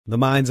The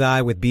Mind's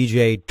Eye with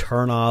BJ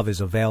Turnov is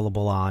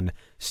available on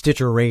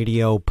Stitcher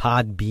Radio,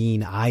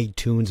 Podbean,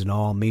 iTunes, and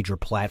all major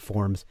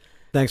platforms.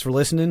 Thanks for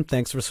listening.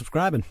 Thanks for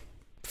subscribing.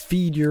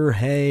 Feed your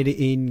head,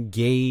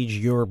 engage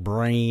your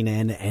brain,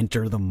 and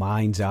enter the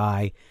Mind's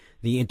Eye,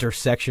 the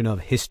intersection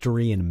of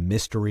history and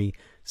mystery,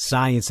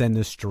 science and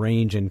the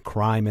strange, and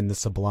crime and the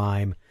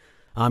sublime.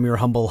 I'm your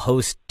humble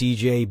host,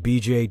 DJ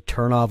BJ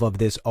Turnov, of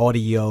this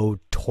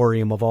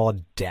auditorium of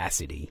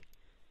audacity.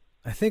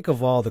 I think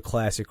of all the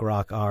classic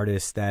rock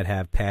artists that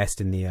have passed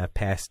in the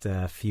past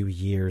few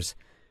years,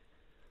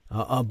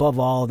 above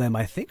all of them,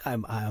 I think I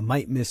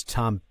might miss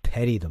Tom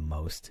Petty the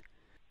most.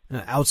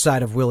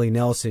 Outside of Willie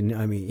Nelson,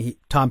 I mean,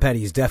 Tom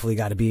Petty's definitely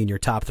got to be in your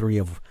top three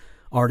of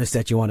artists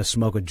that you want to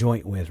smoke a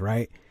joint with,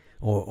 right?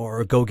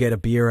 Or go get a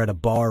beer at a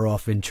bar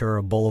off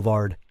Ventura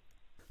Boulevard.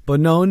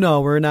 But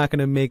no, we're not going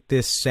to make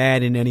this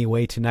sad in any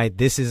way tonight.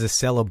 This is a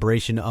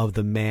celebration of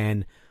the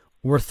man.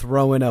 We're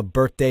throwing a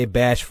birthday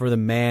bash for the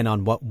man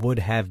on what would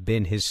have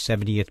been his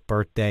 70th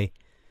birthday.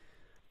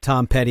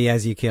 Tom Petty,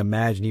 as you can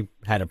imagine, he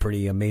had a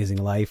pretty amazing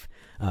life.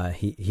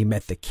 He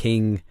met the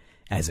King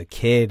as a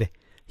kid.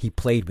 He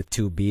played with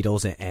two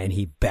Beatles, and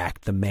he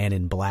backed the Man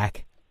in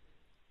Black.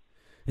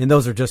 And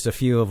those are just a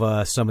few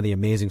of some of the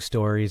amazing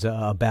stories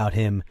about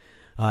him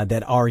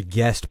that our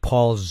guest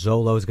Paul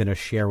Zollo is going to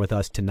share with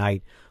us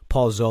tonight.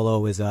 Paul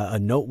Zollo is a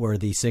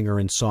noteworthy singer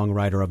and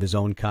songwriter of his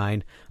own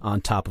kind, on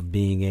top of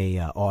being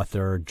a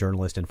author,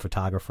 journalist, and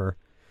photographer.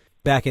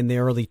 Back in the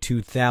early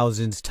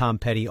 2000s, Tom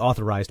Petty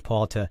authorized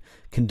Paul to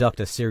conduct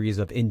a series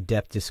of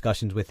in-depth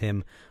discussions with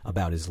him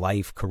about his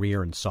life,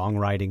 career, and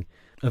songwriting.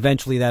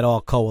 Eventually, that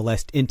all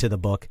coalesced into the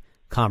book,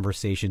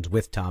 Conversations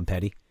with Tom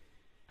Petty.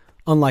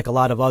 Unlike a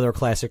lot of other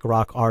classic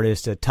rock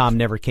artists, Tom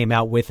never came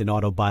out with an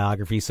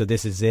autobiography, so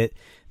this is it.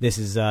 This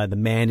is the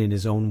man in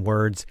his own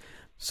words.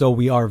 So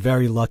we are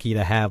very lucky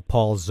to have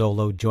Paul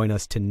Zollo join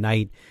us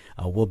tonight.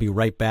 We'll be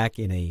right back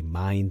in a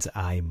Mind's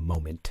Eye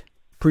moment.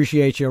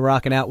 Appreciate you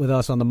rocking out with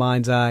us on the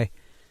Mind's Eye.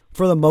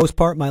 For the most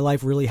part, my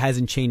life really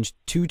hasn't changed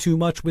too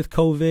much with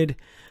COVID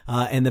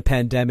and the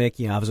pandemic.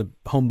 You know, I was a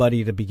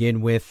homebody to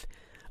begin with.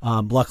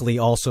 Luckily,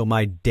 also,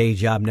 my day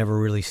job never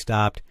really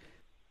stopped.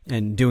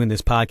 And doing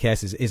this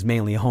podcast is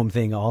mainly a home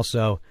thing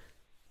also.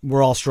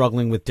 We're all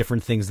struggling with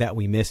different things that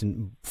we miss.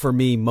 And for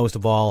me, most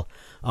of all,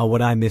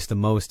 what I miss the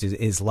most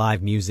is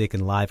live music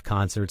and live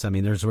concerts. I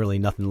mean, there's really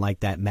nothing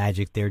like that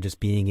magic there, just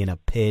being in a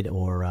pit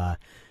or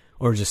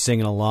just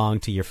singing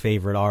along to your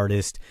favorite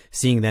artist,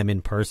 seeing them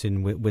in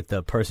person with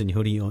the person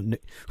who you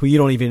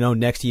don't even know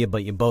next to you,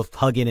 but you're both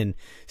hugging and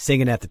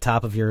singing at the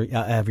top of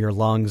your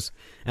lungs.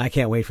 And I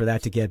can't wait for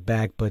that to get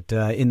back. But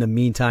in the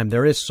meantime,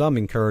 there is some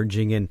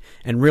encouraging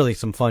and really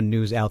some fun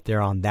news out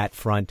there on that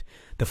front.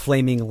 The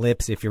Flaming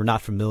Lips, if you're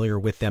not familiar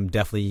with them,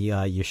 definitely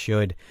you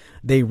should.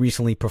 They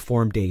recently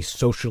performed a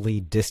socially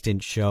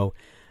distant show.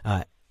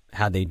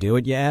 How'd they do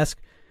it, you ask?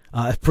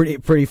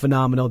 Pretty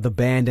phenomenal. The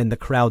band and the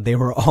crowd, they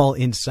were all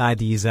inside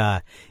these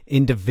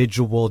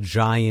individual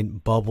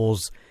giant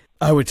bubbles.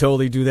 I would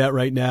totally do that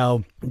right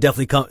now.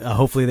 Definitely come.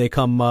 Hopefully they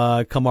come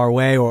our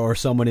way, or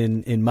someone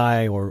in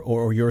my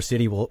or your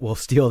city will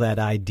steal that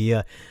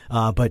idea.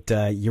 But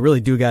you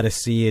really do got to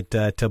see it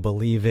to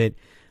believe it.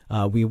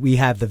 We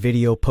have the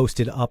video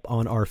posted up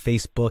on our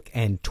Facebook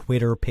and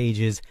Twitter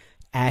pages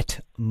at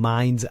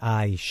Mind's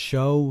Eye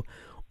Show,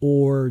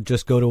 or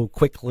just go to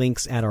quick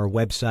links at our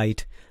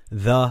website,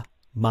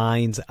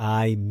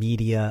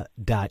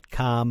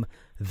 themindseyemedia.com,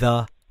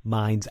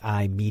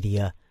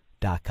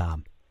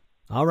 themindseyemedia.com.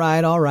 All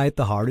right,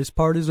 the hardest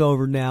part is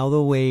over now,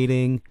 the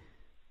waiting.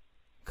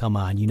 Come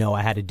on, you know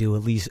I had to do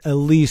at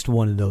least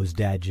one of those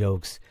dad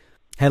jokes.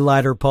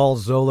 Headliner Paul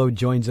Zollo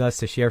joins us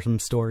to share some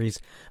stories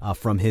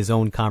from his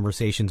own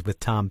conversations with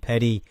Tom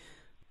Petty.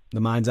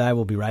 The Mind's Eye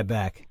will be right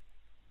back.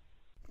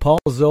 Paul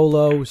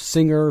Zollo,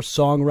 singer,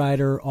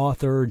 songwriter,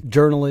 author,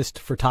 journalist,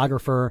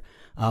 photographer,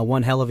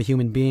 one hell of a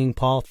human being.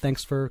 Paul,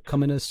 thanks for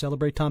coming to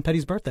celebrate Tom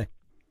Petty's birthday.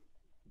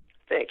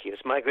 Thank you.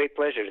 It's my great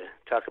pleasure to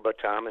talk about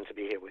Tom and to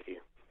be here with you.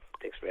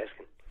 Thanks for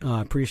asking.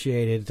 I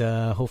appreciate it.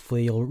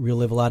 Hopefully you'll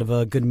relive a lot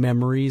of good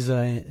memories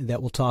that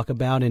we'll talk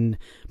about.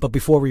 But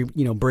before we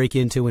break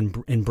into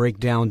and break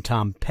down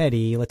Tom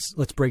Petty, let's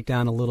break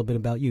down a little bit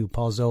about you,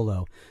 Paul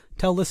Zollo.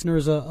 Tell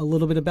listeners a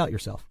little bit about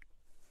yourself.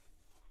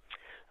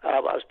 I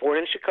was born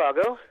in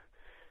Chicago,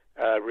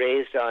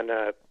 raised on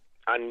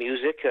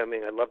music. I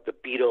mean, I loved the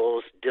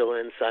Beatles,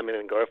 Dylan, Simon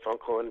and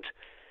Garfunkel, and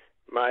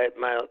my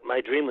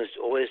dream was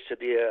always to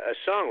be a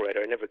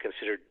songwriter. I never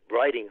considered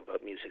writing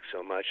about music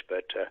so much,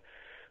 but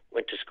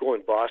went to school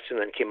in Boston,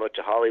 then came out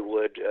to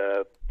Hollywood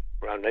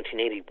around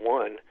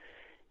 1981,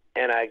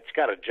 and I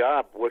got a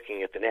job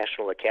working at the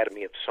National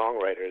Academy of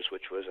Songwriters,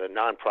 which was a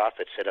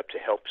nonprofit set up to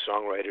help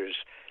songwriters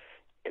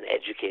and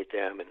educate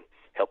them and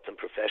help them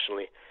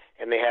professionally.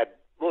 And they had,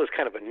 it was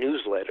kind of a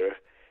newsletter,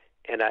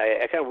 and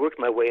I kind of worked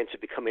my way into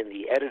becoming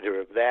the editor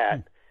of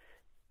that.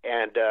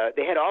 And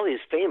they had all these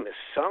famous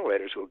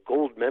songwriters who were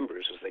gold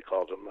members, as they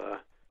called them.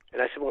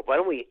 And I said, well, why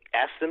don't we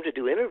ask them to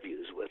do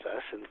interviews with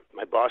us? And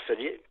my boss said,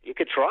 you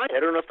could try. I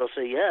don't know if they'll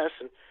say yes.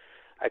 And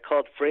I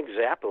called Frank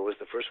Zappa was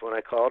the first one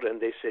I called,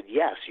 and they said,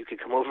 yes, you could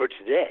come over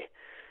today.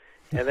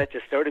 And that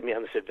just started me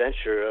on this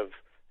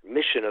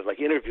mission of like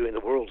interviewing the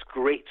world's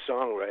great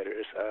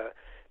songwriters.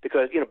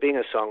 Because, being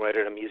a songwriter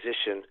and a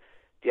musician,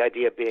 the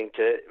idea being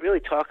to really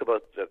talk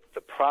about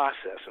the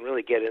process and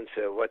really get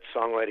into what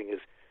songwriting is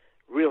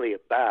really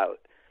about.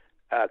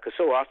 Because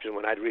so often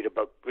when I'd read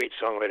about great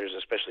songwriters,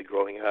 especially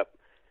growing up,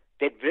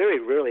 they'd very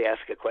rarely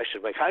ask a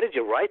question like, how did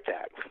you write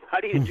that? How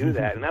do you do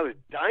that? And I was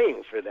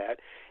dying for that.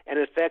 And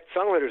in fact,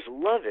 songwriters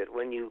love it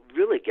when you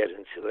really get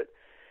into it.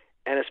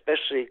 And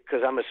especially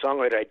because I'm a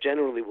songwriter, I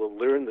generally will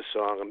learn the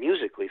song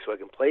musically so I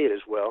can play it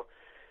as well.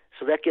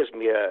 So that gives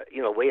me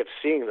a way of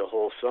seeing the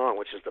whole song,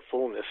 which is the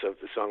fullness of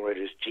the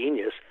songwriter's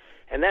genius.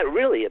 And that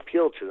really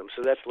appealed to them.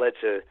 So that's led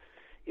to,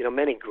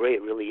 many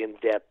great, really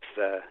in-depth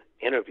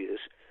interviews.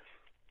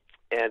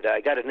 And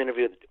I got an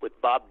interview with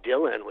Bob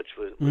Dylan, which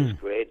was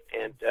great.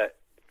 And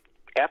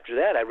after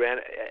that,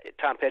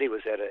 Tom Petty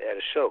was at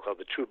a show called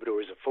The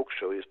Troubadours, a folk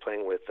show. He was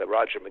playing with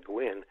Roger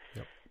McGuinn.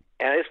 Yep.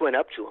 And I just went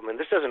up to him, and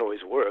this doesn't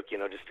always work,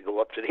 just to go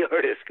up to the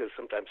artist, because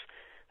sometimes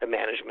the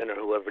management or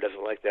whoever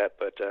doesn't like that.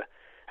 But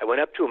I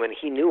went up to him, and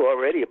he knew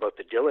already about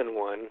the Dylan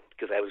one,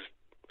 because I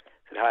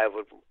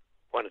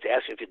wanted to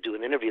ask him to do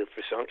an interview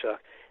for Song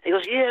Talk. And he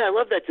goes, yeah, I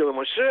love that Dylan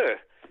one. Sure,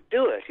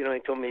 do it. He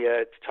told me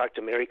to talk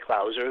to Mary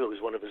Clouser, who was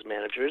one of his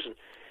managers, and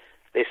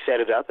they set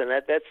it up, and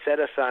that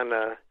set us on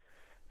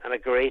a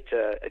great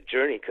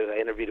journey, because I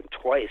interviewed him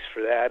twice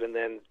for that, and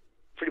then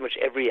pretty much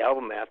every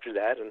album after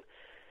that. And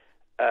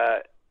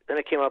then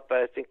it came up,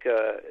 I think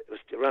it was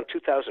around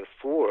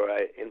 2004,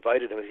 I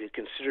invited him, if he'd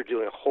consider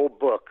doing a whole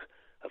book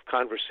of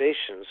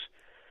conversations.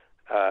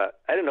 I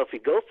didn't know if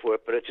he'd go for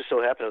it, but it just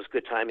so happened it was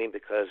good timing,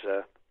 because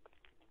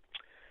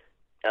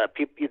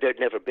there'd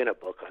never been a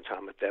book on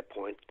Tom at that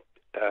point,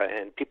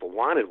 and people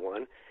wanted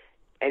one,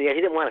 and yet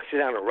he didn't want to sit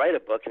down and write a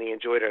book, and he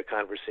enjoyed our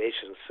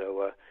conversations.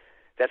 So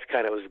that's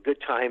was good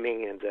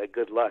timing and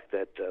good luck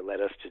that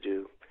led us to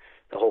do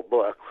the whole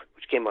book,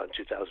 which came out in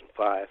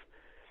 2005.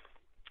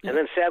 And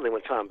then sadly,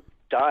 when Tom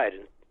died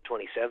in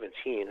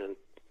 2017, and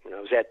I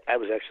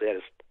was actually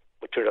at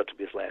what turned out to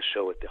be his last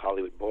show at the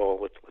Hollywood Bowl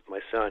with my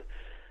son.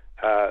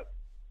 It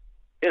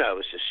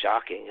was just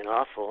shocking and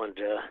awful, and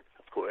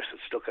of course,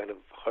 it's still kind of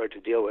hard to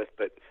deal with.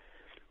 But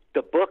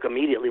the book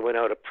immediately went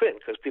out of print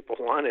because people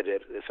wanted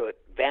it, so it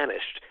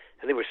vanished,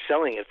 and they were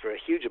selling it for a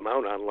huge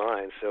amount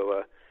online.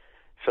 So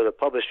the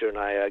publisher and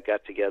I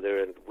got together,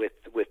 and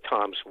with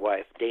Tom's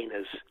wife,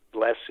 Dana's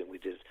blessing, we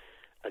did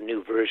a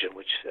new version,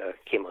 which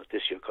came out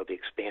this year, called the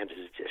Expanded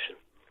Edition.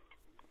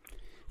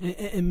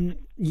 And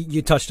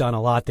you touched on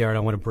a lot there, and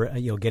I want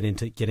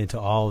to get into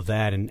all of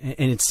that. And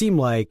it seemed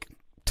like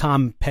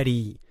Tom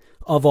Petty,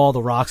 of all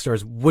the rock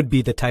stars, would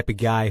be the type of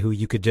guy who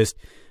you could just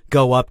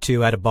go up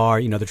to at a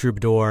bar, the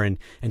Troubadour,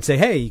 and say,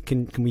 hey,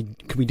 can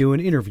we do an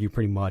interview,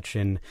 pretty much.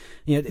 And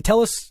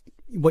tell us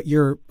what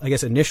your, I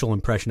guess, initial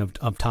impression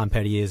of Tom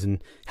Petty is,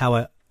 and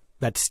how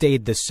that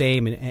stayed the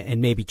same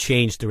and maybe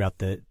changed throughout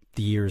the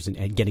years,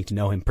 and getting to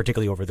know him,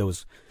 particularly over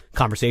those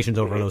conversations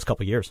over those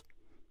couple of years.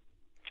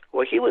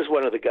 Well, he was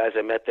one of the guys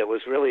I met that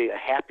was really a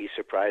happy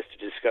surprise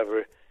to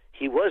discover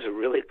he was a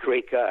really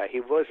great guy. He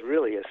was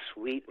really a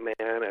sweet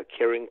man, a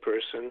caring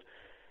person,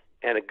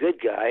 and a good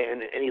guy,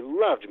 and he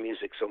loved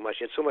music so much.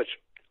 He had so much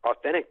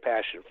authentic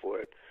passion for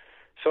it.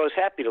 So I was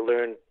happy to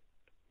learn,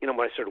 when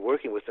I started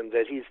working with him,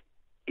 that he's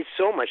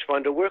so much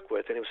fun to work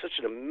with, and he was such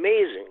an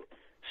amazing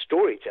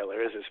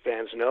storyteller, as his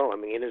fans know. I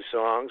mean, in his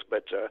songs,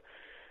 but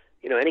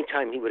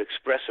anytime he would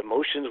express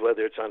emotions,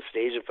 whether it's on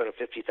stage in front of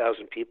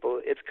 50,000 people,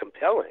 it's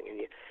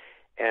compelling,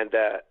 and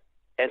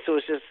so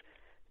it's just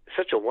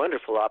such a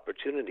wonderful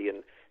opportunity.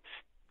 And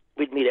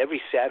we'd meet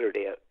every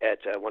Saturday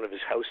at one of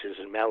his houses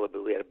in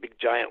Malibu. We had a big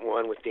giant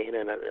one with Dana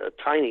and a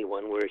tiny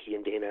one where he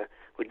and Dana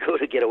would go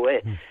to get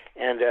away.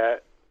 And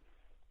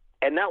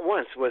not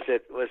once was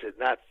it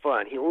not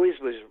fun. He always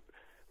was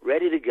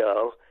ready to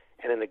go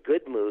and in a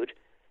good mood.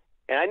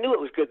 And I knew it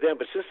was good then,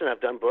 but since then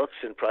I've done books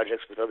and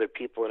projects with other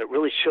people, and it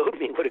really showed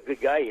me what a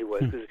good guy he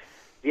was. Because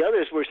the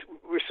others were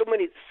so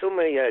many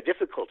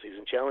difficulties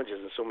and challenges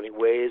in so many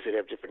ways. They'd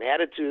have different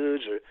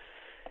attitudes, or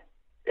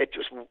it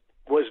just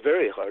was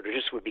very hard, or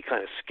just would be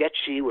kind of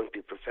sketchy, wouldn't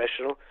be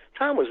professional.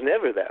 Tom was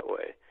never that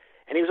way.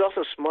 And he was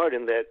also smart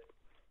in that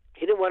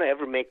he didn't want to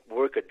ever make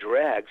work a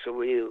drag, so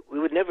we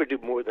would never do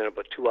more than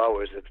about 2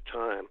 hours at a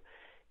time.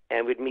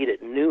 And we'd meet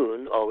at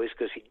noon always,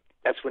 because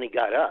that's when he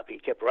got up. He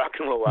kept rock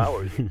and roll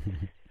hours.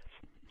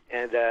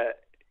 And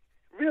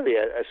really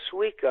a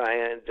sweet guy,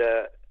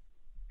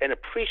 and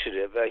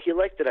appreciative. He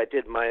liked that I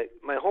did my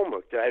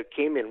homework, that I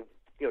came in,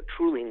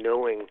 truly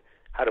knowing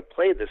how to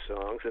play the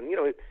songs. And,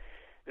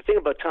 the thing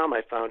about Tom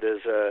I found is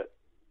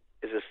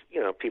this,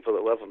 people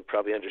that love him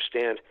probably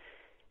understand,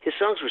 his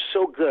songs were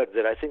so good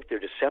that I think they're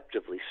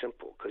deceptively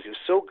simple, because he was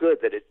so good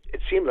that it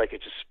seemed like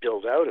it just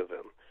spilled out of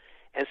him.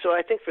 And so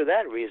I think for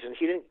that reason,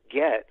 he didn't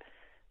get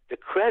the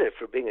credit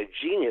for being a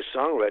genius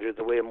songwriter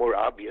the way a more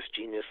obvious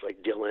genius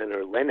like Dylan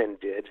or Lennon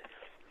did.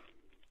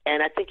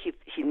 And I think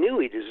he knew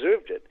he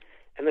deserved it.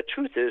 And the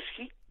truth is,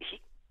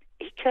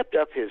 he kept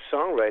up his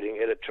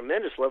songwriting at a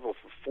tremendous level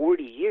for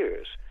 40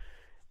 years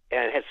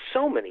and had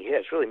so many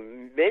hits, really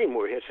many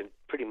more hits than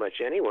pretty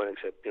much anyone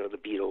except, the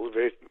Beatles,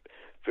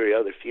 very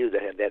other few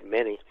that had that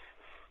many.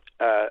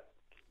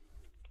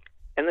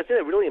 And the thing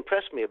that really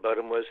impressed me about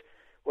him was,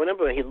 well,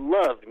 number one, he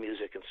loved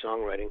music and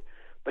songwriting,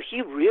 but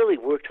he really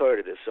worked hard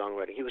at his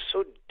songwriting. He was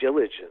so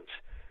diligent.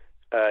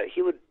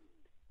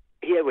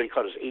 He had what he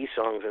called his A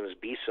songs and his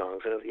B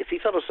songs, and if he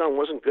felt a song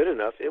wasn't good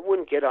enough, it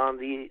wouldn't get on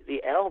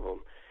the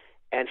album.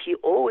 And he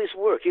always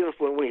worked. Even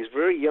when he was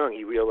very young,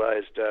 he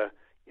realized,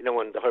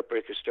 when the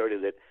Heartbreakers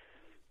started, that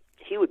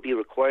he would be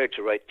required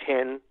to write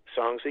 10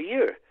 songs a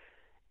year.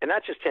 And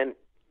not just 10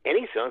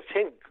 any songs,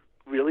 10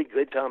 really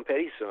good Tom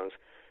Petty songs.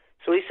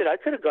 So he said, I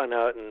could have gone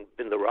out and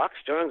been the rock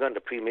star and gone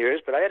to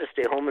premieres, but I had to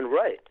stay home and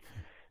write.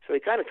 So he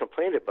kind of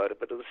complained about it,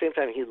 but at the same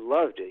time, he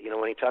loved it.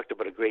 When he talked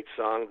about a great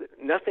song,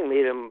 nothing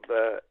made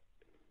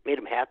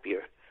him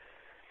happier.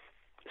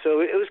 So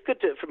it was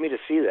good for me to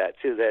see that,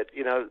 too, that,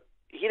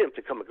 he didn't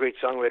become a great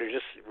songwriter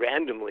just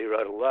randomly or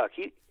out of luck.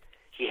 He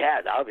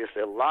had,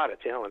 obviously, a lot of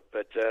talent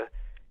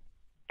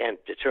and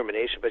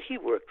determination, but he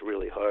worked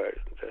really hard.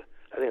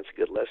 I think it's a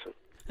good lesson.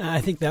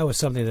 I think that was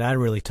something that I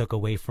really took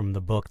away from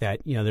the book,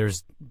 that,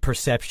 there's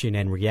perception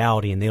and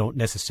reality, and they don't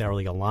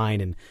necessarily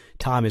align. And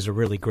Tom is a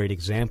really great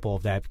example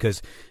of that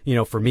because,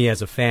 for me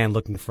as a fan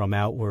looking from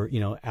out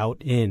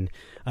in,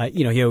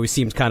 he always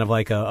seems kind of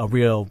like a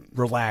real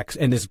relaxed,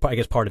 and this is, I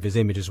guess, part of his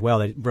image as well,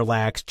 that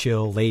relaxed,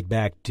 chill, laid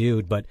back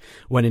dude. But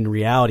when in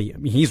reality,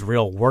 he's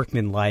real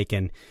workmanlike,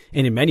 and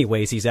in many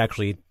ways, he's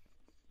actually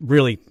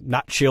really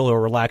not chill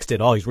or relaxed at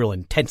all. He's real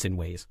intense in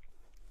ways.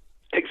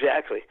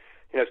 Exactly.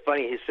 It's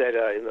funny, he said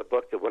in the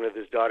book that one of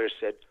his daughters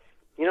said,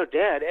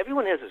 Dad,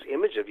 everyone has this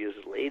image of you as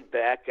a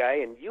laid-back guy,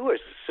 and you are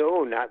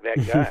so not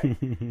that guy.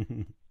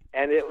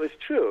 And it was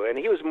true, and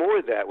he was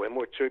more that way,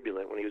 more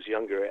turbulent when he was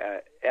younger.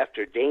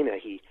 After Dana,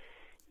 he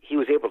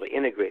was able to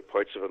integrate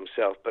parts of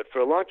himself, but for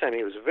a long time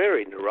he was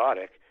very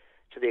neurotic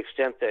to the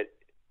extent that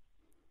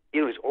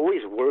he was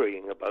always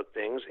worrying about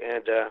things,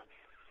 and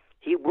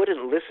he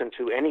wouldn't listen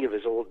to any of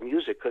his old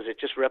music because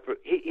it just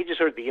he just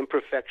heard the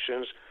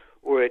imperfections,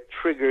 or it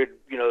triggered,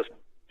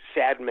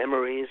 sad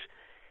memories.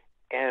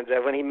 And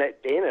when he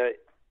met Dana,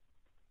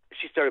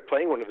 she started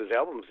playing one of his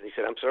albums, and he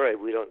said, I'm sorry,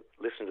 we don't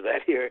listen to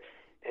that here.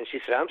 And she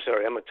said, I'm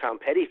sorry, I'm a Tom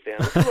Petty fan.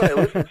 That's what I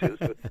listen to,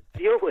 so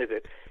deal with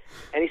it.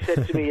 And he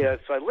said to me,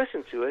 so I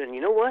listened to it, and you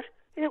know what?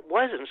 It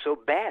wasn't so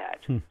bad.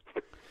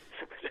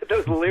 That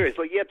was hilarious.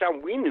 Like, yeah,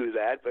 Tom, we knew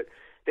that, but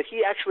that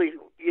he actually,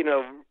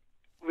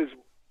 was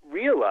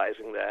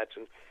realizing that.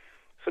 And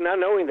so now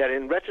knowing that,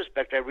 in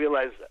retrospect, I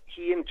realized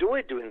he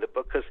enjoyed doing the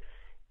book because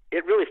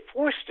it really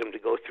forced him to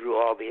go through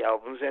all the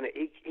albums, and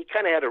he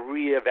kind of had a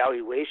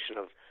reevaluation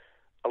of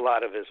a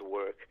lot of his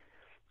work.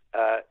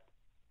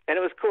 And it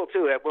was cool,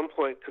 too, at one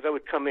point, because I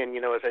would come in,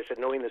 as I said,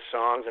 knowing the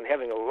songs and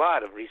having a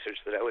lot of research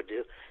that I would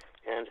do.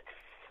 And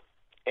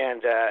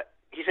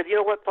he said, you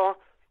know what, Paul?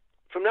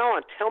 From now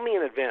on, tell me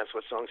in advance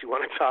what songs you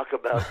want to talk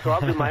about, so I'll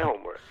do my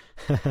homework.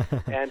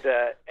 And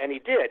he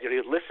did. He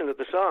would listen to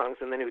the songs,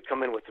 and then he would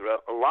come in with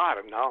a lot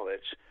of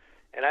knowledge.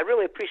 And I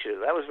really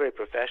appreciated it. That was very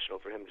professional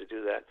for him to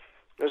do that.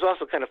 It was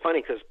also kind of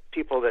funny because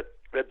people that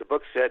read the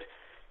book said,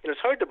 it's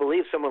hard to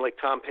believe someone like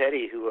Tom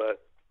Petty, who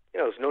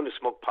is known to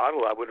smoke pot a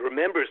lot, would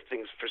remember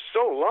things for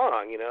so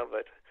long,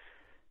 but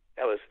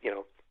that was,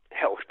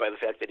 helped by the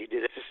fact that he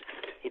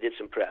did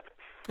some prep.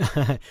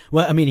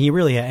 Well, I mean, he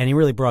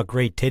really brought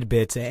great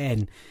tidbits,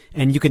 and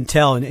you can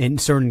tell in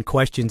certain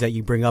questions that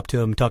you bring up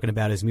to him talking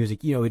about his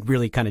music, it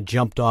really kind of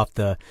jumped off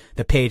the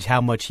page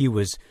how much he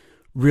was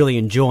really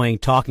enjoying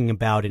talking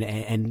about it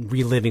and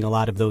reliving a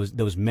lot of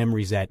those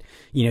memories that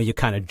you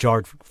kind of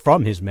jarred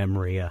from his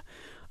memory,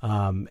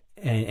 and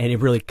it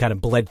really kind of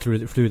bled through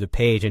the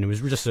page, and it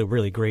was just a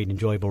really great,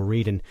 enjoyable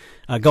read. And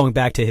going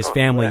back to his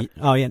family,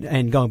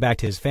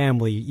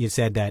 you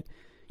said that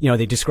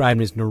they described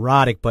him as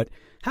neurotic, but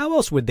how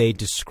else would they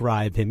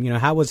describe him?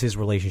 How was his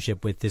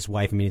relationship with his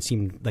wife? I mean, it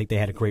seemed like they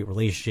had a great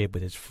relationship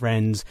with his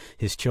friends,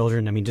 his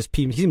children. I mean,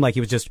 he seemed like he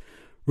was just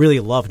really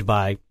loved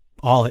by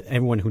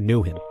everyone who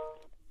knew him.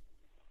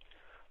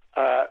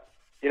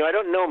 I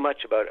don't know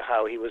much about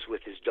how he was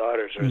with his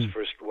daughters or his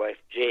first wife,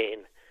 Jane.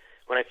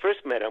 When I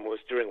first met him was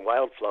during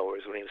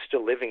Wildflowers, when he was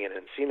still living in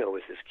Encino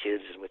with his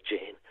kids and with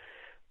Jane.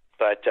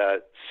 But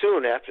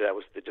soon after that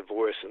was the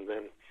divorce, and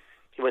then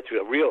he went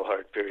through a real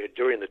hard period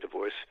during the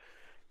divorce.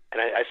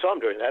 And I saw him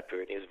during that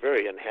period. He was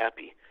very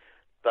unhappy.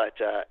 But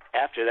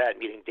after that,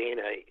 meeting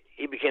Dana,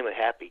 he became a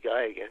happy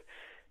guy again.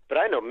 But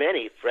I know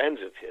many friends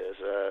of his.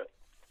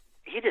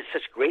 He did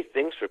such great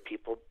things for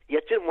people,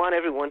 yet didn't want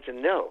everyone to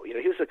know. He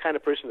was the kind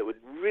of person that would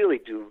really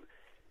do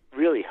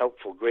really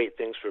helpful, great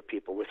things for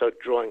people without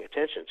drawing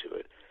attention to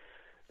it.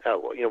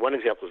 One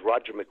example is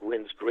Roger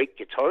McGuinn's great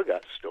guitar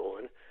got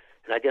stolen,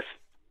 and I guess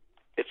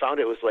it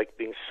was like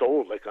being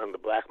sold like on the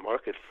black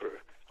market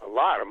for a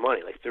lot of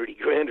money, like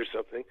 $30,000 or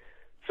something.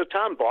 So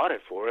Tom bought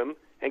it for him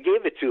and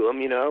gave it to him,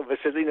 but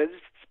said, this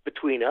is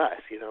between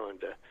us,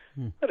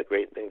 and what a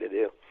great thing to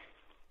do.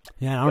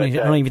 Yeah, I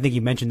don't even think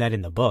you mentioned that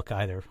in the book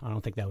either. I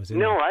don't think that was in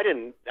No, there.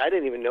 I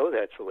didn't even know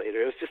that till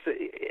later. It was just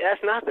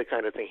that's not the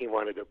kind of thing he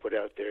wanted to put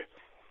out there.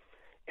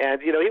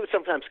 And he would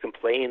sometimes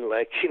complain,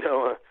 like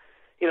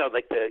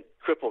like the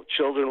crippled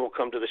children will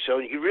come to the show,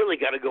 and you really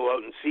got to go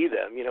out and see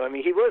them. I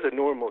mean, he was a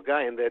normal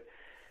guy in that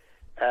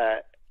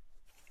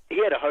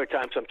he had a hard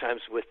time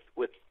sometimes with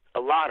a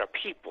lot of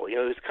people. He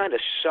was kind of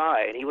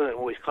shy, and he wasn't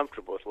always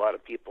comfortable with a lot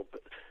of people.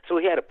 So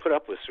he had to put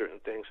up with certain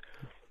things.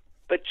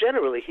 But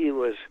generally, he's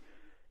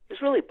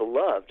really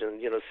beloved,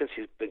 and since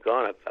he's been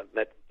gone, I've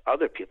met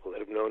other people that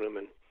have known him,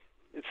 and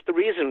it's the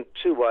reason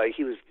too why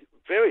he was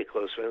very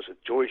close friends with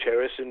George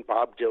Harrison,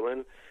 Bob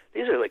Dylan.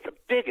 These are like the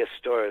biggest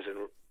stars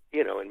in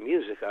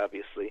music,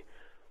 obviously.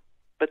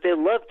 But they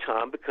loved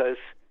Tom because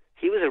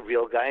he was a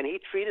real guy, and he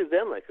treated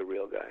them like a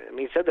real guy. I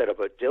mean, he said that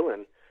about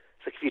Dylan.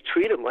 It's like if you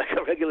treat him like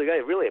a regular guy,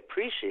 he really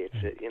appreciates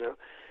it.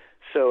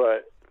 So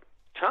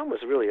Tom was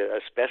really a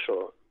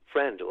special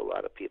friend to a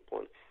lot of people.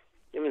 And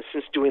even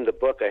since doing the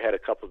book, I had a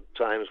couple of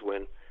times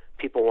when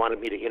people wanted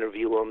me to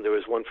interview him. There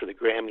was one for the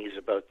Grammys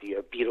about the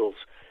Beatles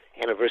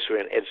anniversary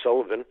and Ed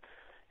Sullivan,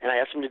 and I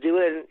asked him to do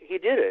it, and he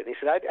did it. And he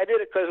said, I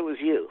did it because it was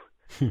you.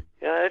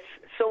 It's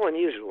so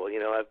unusual.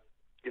 I've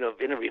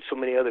interviewed so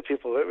many other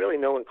people, but really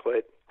no one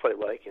quite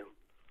like him.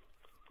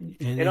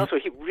 And also,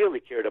 he really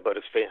cared about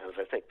his fans.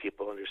 I think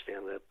people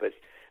understand that, but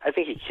I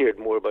think he cared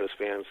more about his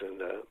fans than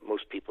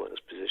most people in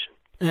his position.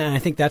 And I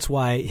think that's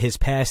why his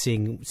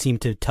passing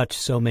seemed to touch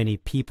so many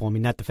people. I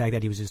mean, not the fact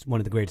that he was just one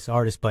of the greatest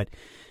artists, but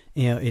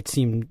it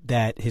seemed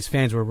that his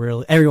fans were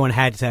really, everyone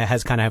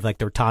has kind of like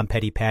their Tom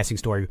Petty passing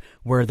story,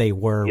 where they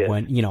were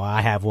when,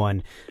 I have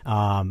one.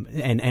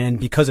 And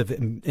because of it,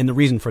 and the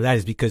reason for that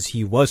is because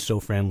he was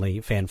so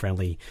fan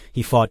friendly.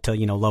 He fought to,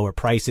 lower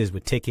prices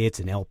with tickets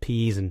and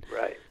LPs. And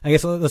right. I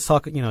guess let's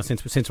talk,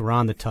 since we're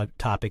on the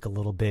topic a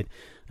little bit.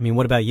 I mean,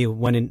 what about you?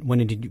 When and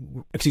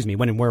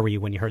where were you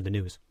when you heard the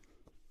news?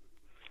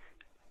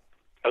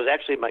 I was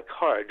actually in my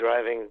car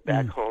driving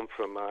back home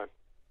from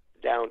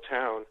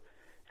downtown.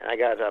 And I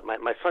got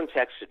my son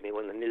texted me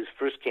when the news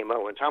first came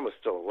out, when Tom was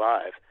still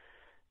alive,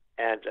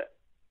 and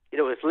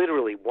it was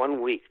literally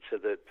 1 week to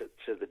the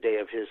day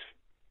of his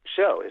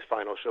show, his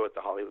final show at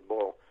the Hollywood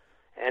Bowl.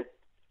 And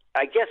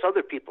I guess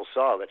other people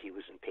saw that he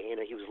was in pain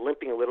and he was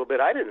limping a little bit.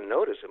 I didn't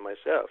notice it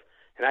myself,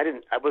 and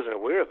I wasn't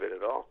aware of it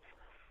at all.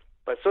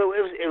 But so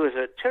it was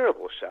a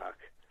terrible shock.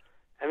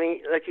 I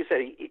mean, like you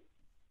said,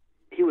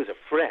 he was a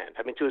friend.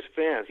 I mean, to his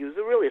fans, he was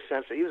really a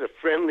sense that he was a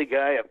friendly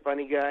guy, a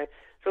funny guy.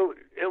 So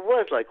it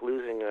was like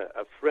losing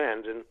a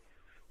friend, and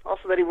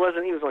also that he was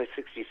only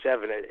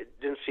 67. It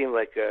didn't seem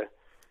like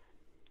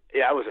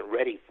I wasn't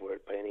ready for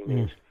it by any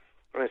means.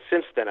 I mean,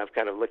 since then, I've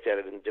kind of looked at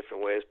it in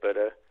different ways, but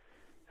it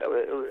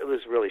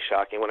was really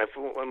shocking.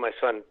 When my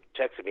son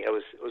texted me, it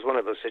was one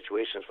of those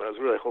situations when I was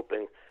really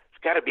hoping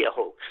it's got to be a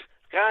hoax.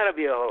 It's got to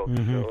be a hoax.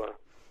 So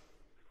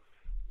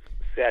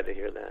sad to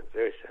hear that.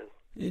 Very sad.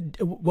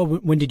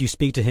 When did you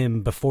speak to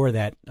him before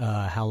that?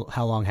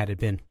 How long had it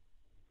been?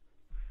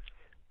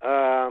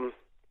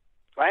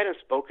 I hadn't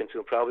spoken to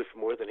him probably for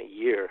more than a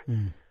year,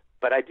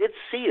 but I did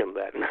see him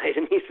that night,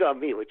 and he saw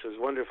me, which was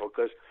wonderful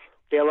because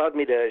they allowed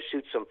me to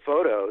shoot some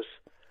photos.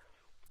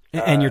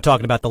 And you're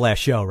talking about the last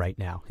show right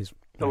now.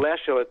 The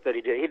last show that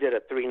he did a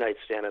 3-night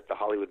stand at the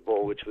Hollywood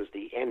Bowl, which was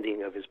the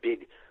ending of his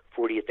big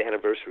 40th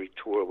anniversary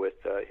tour with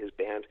his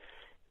band,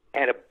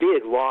 and a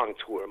big, long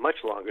tour, much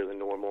longer than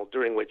normal,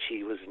 during which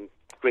he was in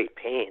great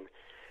pain.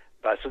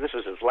 So this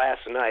was his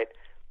last night.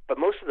 But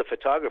most of the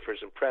photographers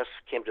and press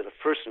came to the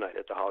first night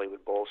at the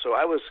Hollywood Bowl. So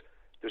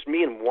there's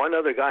me and one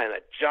other guy in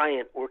that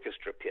giant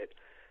orchestra pit.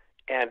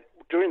 And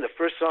during the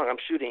first song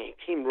I'm shooting, he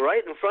came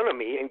right in front of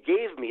me and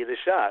gave me the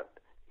shot.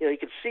 You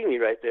could see me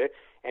right there.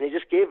 And he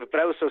just gave it.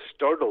 But I was so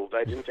startled,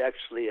 I didn't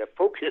actually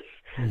focus.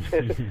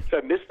 So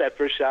I missed that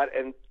first shot.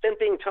 And then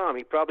being Tom,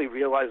 he probably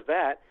realized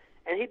that.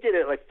 And he did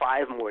it like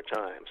 5 more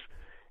times.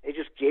 He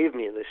just gave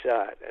me the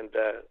shot. And,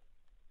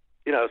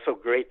 it was so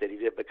great that he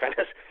did, but kind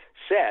of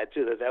sad,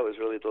 too, that was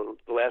really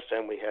the last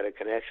time we had a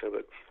connection.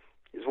 But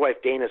his wife,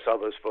 Dana, saw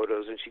those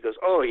photos, and she goes,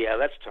 "Oh, yeah,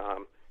 that's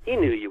Tom. He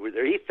knew you were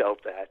there. He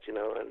felt that, and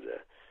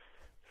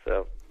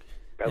so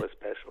that was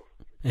special."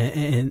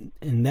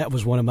 And that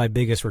was one of my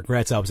biggest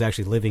regrets. I was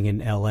actually living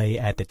in L.A.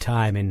 at the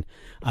time, and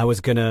I was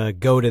going to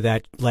go to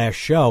that last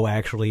show,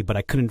 actually, but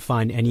I couldn't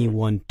find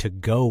anyone to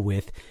go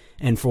with.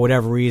 And for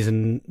whatever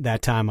reason,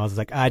 that time, I was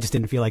like, I just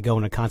didn't feel like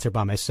going to a concert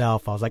by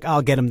myself. I was like,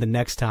 I'll get him the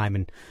next time.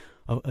 And,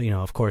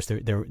 of course,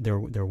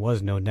 there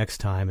was no next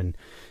time. And,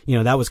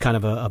 that was kind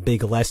of a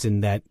big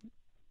lesson that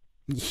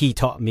he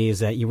taught me, is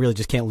that you really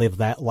just can't live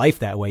that life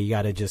that way. You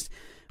got to just,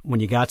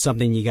 when you got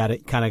something, you got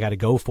to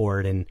go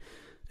for it.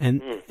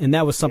 And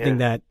that was something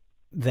that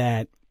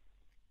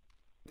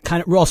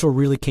kind of also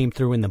really came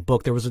through in the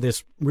book. There was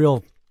this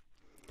real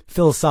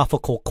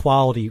philosophical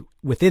quality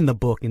within the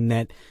book, in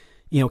that,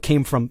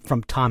 came from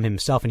Tom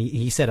himself. And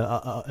he said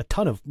a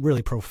ton of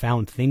really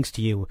profound things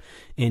to you,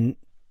 and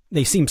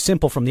they seem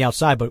simple from the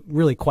outside, but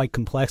really quite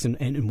complex.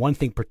 And one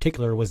thing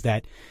particular was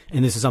that,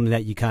 and this is something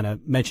that you kind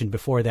of mentioned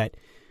before, that,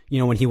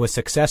 when he was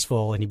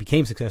successful and he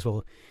became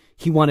successful,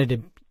 he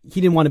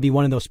didn't want to be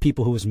one of those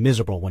people who was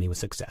miserable when he was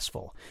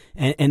successful.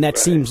 And that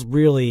seems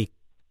really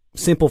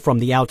simple from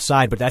the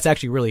outside, but that's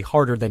actually really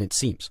harder than it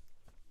seems.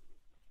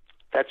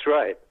 That's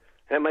right.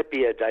 That might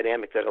be a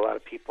dynamic that a lot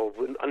of people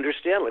wouldn't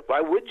understand. Like, why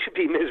would you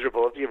be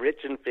miserable if you're rich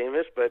and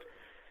famous? But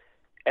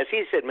as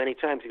he said many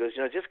times, he goes,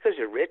 just because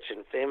you're rich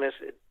and famous,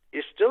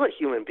 you're still a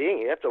human being.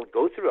 You have to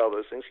go through all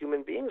those things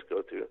human beings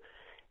go through.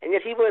 And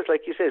yet he was,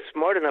 like you said,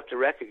 smart enough to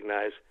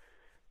recognize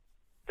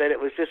that it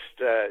was just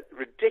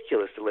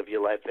ridiculous to live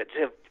your life, that to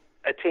have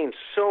attained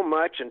so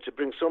much and to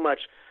bring so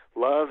much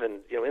love and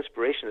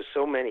inspiration to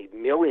so many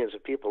millions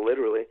of people,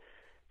 literally,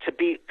 to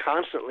be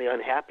constantly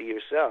unhappy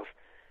yourself.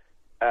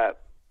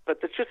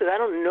 But the truth is, I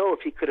don't know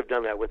if he could have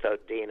done that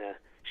without Dana.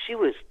 She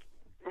was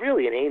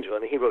really an angel. I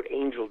mean, he wrote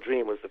Angel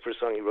Dream was the first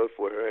song he wrote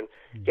for her, and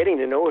getting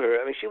to know her,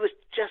 I mean, she was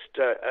just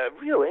a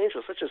real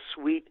angel, such a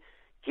sweet,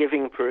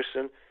 giving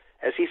person.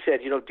 As he said,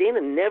 Dana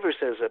never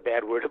says a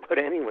bad word about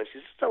anyone.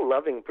 She's just a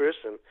loving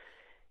person.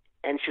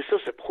 And she's so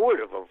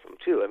supportive of him,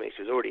 too. I mean,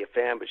 she was already a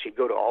fan, but she'd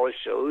go to all his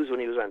shows when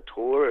he was on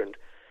tour, and,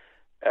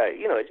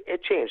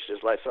 it changed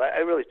his life. So I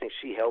really think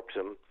she helped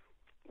him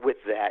with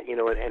that,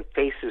 and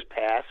face his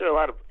past. There are a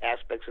lot of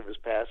aspects of his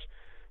past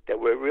that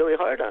were really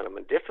hard on him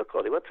and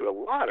difficult. He went through a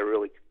lot of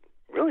really,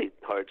 really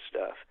hard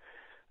stuff.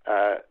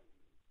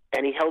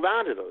 And he held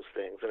on to those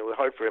things, and it was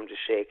hard for him to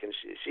shake, and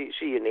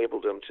she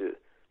enabled him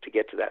to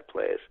get to that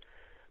place.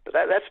 But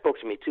that spoke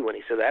to me, too, when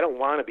he said, I don't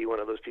want to be one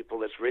of those people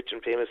that's rich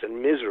and famous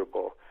and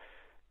miserable.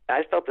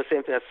 I felt the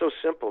same thing. That's so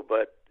simple,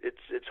 but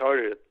it's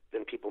harder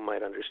than people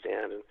might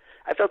understand. And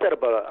I felt that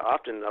about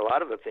often a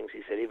lot of the things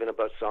he said, even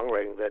about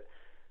songwriting, that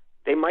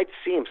they might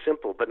seem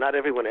simple, but not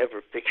everyone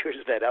ever figures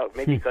that out.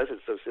 Maybe because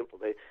it's so simple,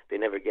 they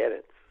never get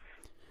it.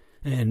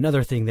 And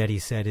another thing that he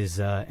said is,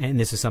 and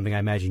this is something I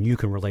imagine you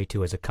can relate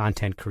to as a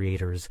content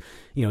creator, is,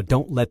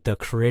 don't let the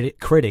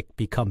critic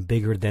become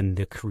bigger than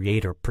the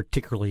creator,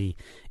 particularly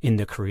in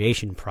the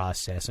creation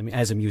process. I mean,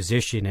 as a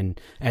musician and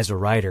as a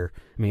writer,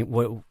 I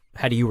mean,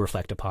 how do you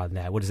reflect upon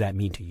that? What does that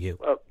mean to you?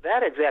 Well,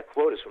 that exact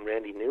quote is from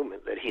Randy Newman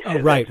that he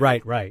said. Oh, right.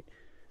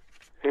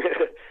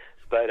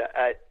 But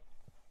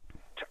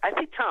I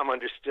think Tom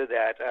understood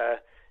that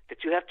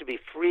you have to be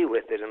free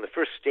with it in the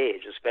first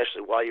stage,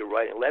 especially while you're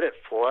writing. Let it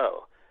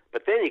flow.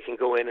 But then you can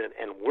go in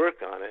and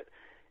work on it.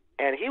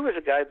 And he was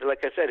a guy,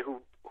 like I said,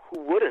 who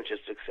wouldn't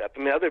just accept.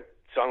 I mean, other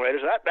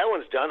songwriters, that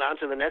one's done, on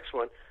to the next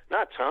one.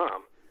 Not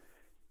Tom.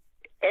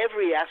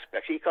 Every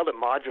aspect, he called it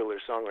modular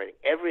songwriting.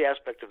 Every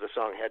aspect of the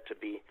song had to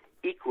be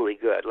equally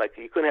good. Like,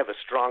 you couldn't have a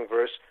strong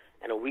verse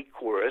and a weak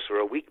chorus, or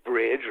a weak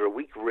bridge, or a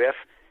weak riff,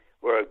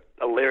 or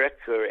a lyric,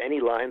 or any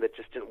line that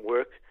just didn't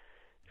work.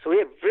 So he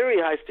had very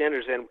high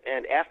standards,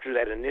 and after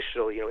that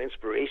initial,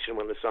 inspiration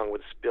when the song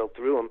would spill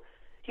through him,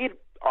 he'd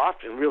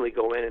often really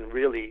go in and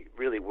really,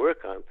 really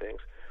work on things.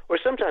 Or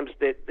sometimes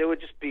there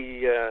would just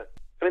be, there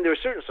were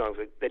certain songs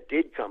that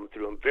did come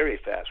through him very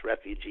fast,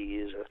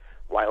 Refugees,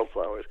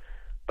 Wildflowers,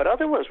 but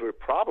other ones were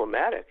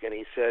problematic. And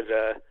he said,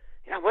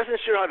 I wasn't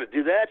sure how to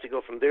do that, to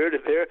go from there to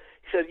there.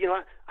 He said,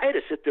 I had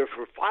to sit there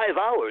for 5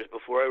 hours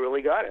before I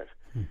really got it.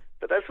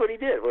 But that's what he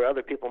did. Where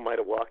other people might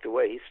have walked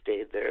away, he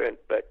stayed there.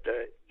 But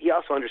he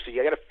also understood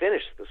you got to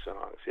finish the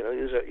songs. He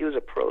was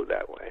a pro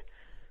that way.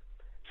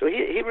 So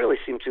he really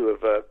seemed to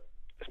have,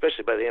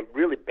 especially by the end,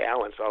 really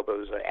balanced all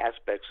those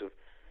aspects of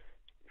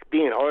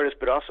being an artist,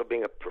 but also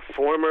being a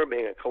performer,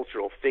 being a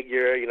cultural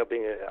figure.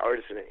 Being an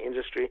artist in an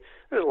industry.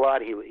 There's a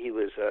lot he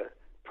was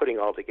putting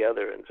all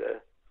together, and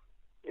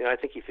I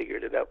think he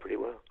figured it out pretty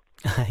well.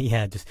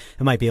 Yeah, it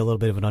might be a little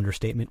bit of an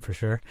understatement for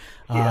sure.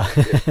 Yeah.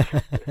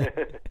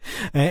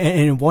 And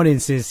in one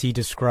instance, he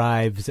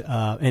describes,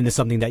 and it's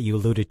something that you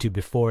alluded to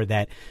before,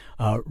 that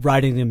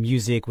writing the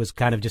music was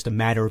kind of just a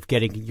matter of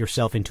getting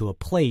yourself into a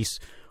place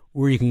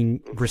where you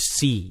can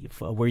receive,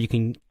 where you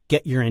can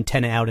get your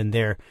antenna out in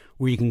there,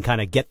 where you can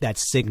kind of get that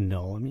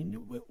signal. I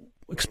mean,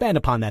 expand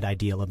upon that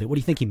idea a little bit. What do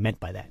you think he meant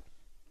by that?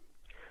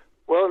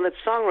 Well, and that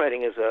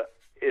songwriting is a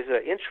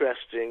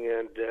interesting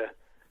and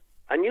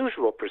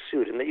unusual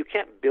pursuit, in that you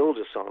can't build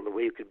a song the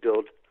way you could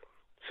build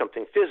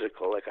something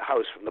physical, like a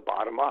house from the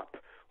bottom up,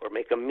 or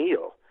make a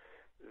meal.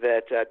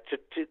 That to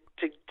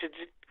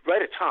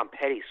write a Tom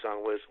Petty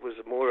song was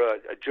more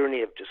a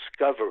journey of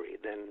discovery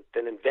than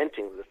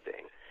inventing the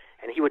thing.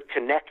 And he would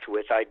connect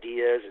with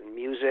ideas and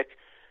music,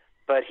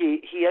 but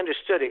he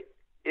understood it.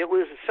 It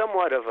was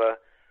somewhat of a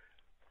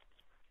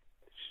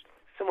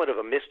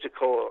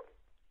mystical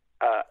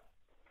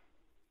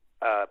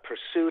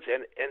pursuit,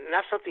 and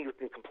not something you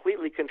can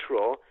completely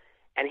control.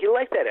 And he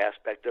liked that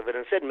aspect of it,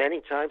 and said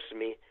many times to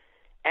me,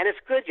 and it's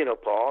good,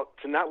 Paul,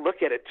 to not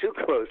look at it too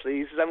closely.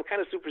 He says, I'm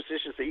kind of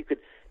superstitious that you could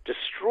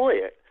destroy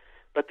it,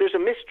 but there's a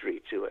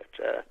mystery to it.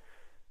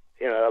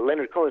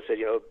 Leonard Cohen said,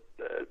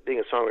 being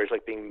a songwriter is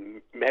like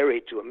being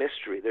married to a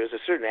mystery. There's a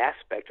certain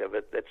aspect of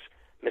it that's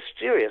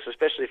mysterious,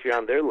 especially if you're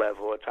on their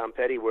level, at Tom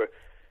Petty, where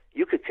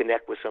you could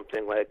connect with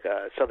something like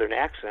Southern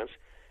Accents,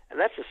 and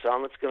that's a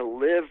song that's going to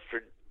live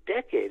for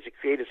decades. It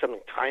created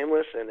something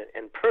timeless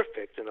and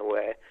perfect in a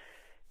way.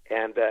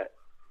 And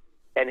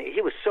And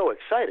he was so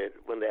excited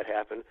when that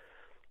happened,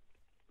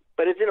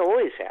 but it didn't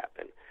always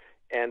happen.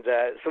 And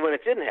so when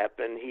it didn't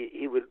happen,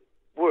 he would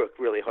work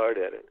really hard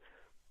at it.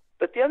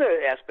 But the other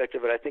aspect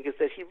of it, I think, is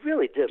that he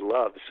really did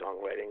love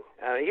songwriting.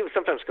 He would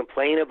sometimes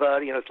complain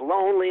about, it's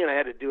lonely and I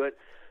had to do it.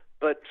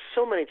 But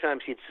so many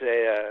times he'd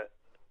say,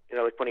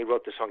 like when he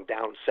wrote the song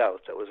Down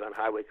South that was on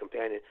Highway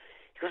Companion,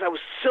 he goes, I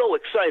was so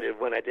excited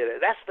when I did it.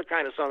 That's the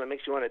kind of song that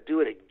makes you want to do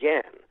it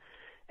again.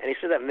 And he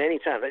said that many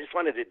times. I just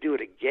wanted to do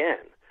it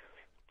again.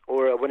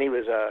 Or when he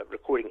was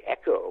recording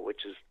Echo,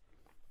 which is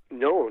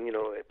known,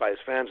 by his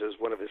fans as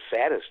one of his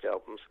saddest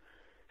albums.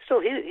 Still,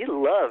 he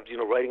loved,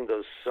 writing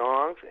those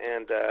songs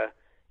and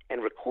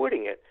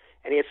recording it.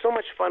 And he had so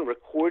much fun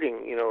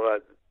recording,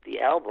 the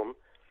album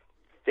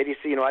that he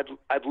said,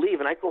 I'd leave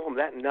and I'd go home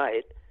that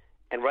night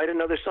and write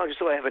another song just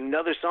so I have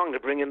another song to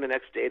bring in the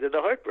next day to the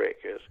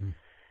Heartbreakers. Mm.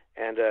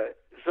 And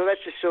so that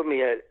just showed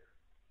me it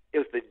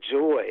was the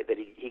joy that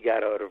he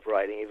got out of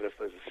writing, even if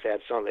it was a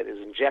sad song that is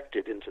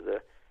injected into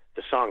the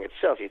song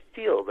itself. You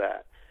feel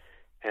that.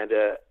 And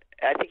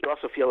I think you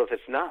also feel if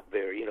it's not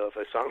there, if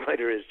a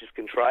songwriter is just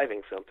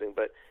contriving something.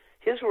 But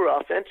his were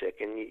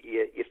authentic, and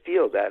you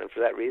feel that. And for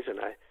that reason,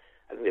 I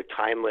think they're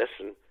timeless.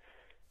 And,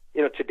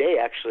 today,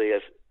 actually,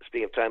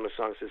 speaking of timeless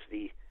songs, is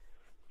the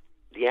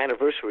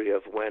anniversary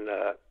of when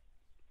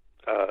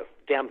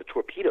Damn the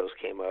Torpedoes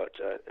came out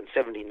in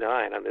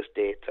 1979 on this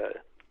date,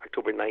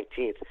 October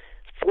 19th.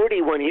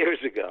 41 years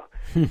ago.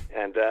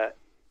 And,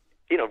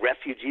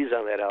 Refugees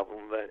on that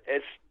album. But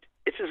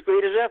it's as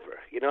great as ever,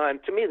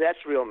 and to me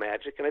that's real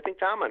magic, and I think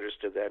Tom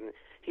understood that, and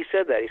he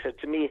said that. He said,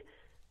 to me,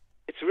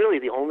 it's really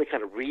the only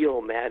kind of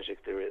real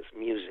magic there is,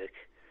 music.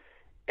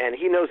 And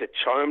he knows it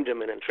charmed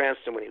him and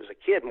entranced him when he was a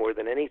kid more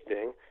than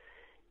anything,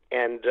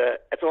 and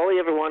that's all he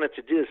ever wanted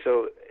to do.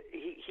 So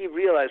he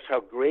realized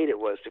how great it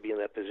was to be in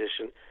that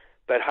position,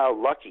 but how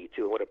lucky,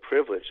 too, and what a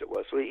privilege it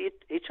was. So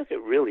he took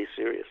it really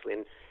seriously,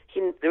 and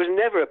there was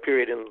never a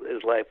period in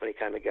his life when he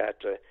kind of got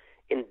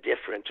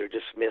indifferent or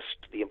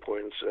dismissed the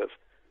importance of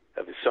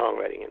his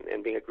songwriting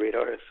and being a great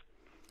artist.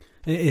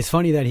 It's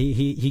funny that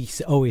he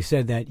always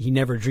said that he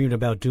never dreamed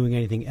about doing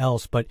anything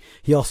else, but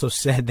he also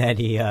said that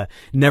he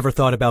never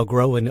thought about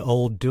growing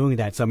old doing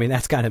that. So, I mean,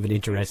 that's kind of an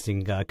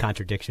interesting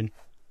contradiction.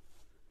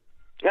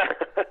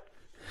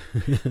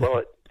 Well,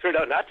 it turned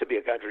out not to be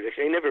a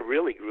contradiction. He never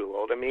really grew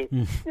old. I mean,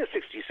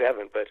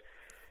 67, but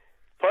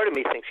part of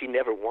me thinks he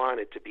never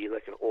wanted to be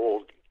like an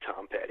old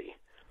Tom Petty.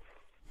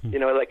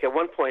 Like at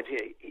one point,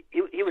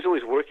 he was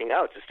always working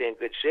out to stay in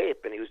good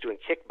shape, and he was doing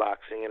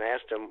kickboxing, and I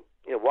asked him,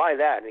 why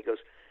that? And he goes,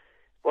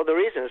 well, the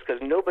reason is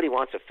because nobody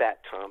wants a fat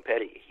Tom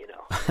Petty,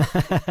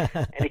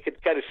 And he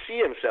could kind of see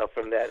himself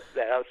from that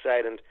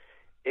outside, and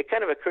it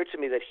kind of occurred to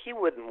me that he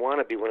wouldn't want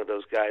to be one of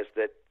those guys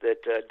that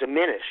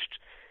diminished,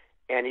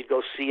 and he'd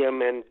go see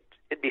him, and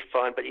it'd be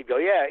fun, but he'd go,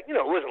 it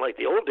wasn't like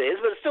the old days,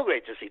 but it's still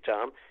great to see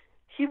Tom.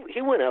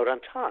 He went out on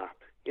top.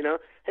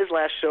 His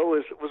last show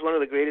was one of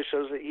the greatest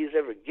shows that he's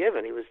ever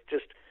given. He was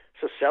just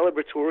so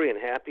celebratory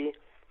and happy.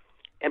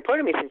 And part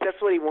of me thinks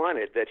that's what he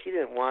wanted, that he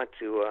didn't want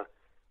to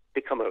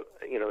become an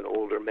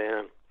older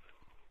man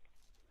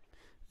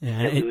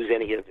and lose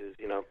any of his,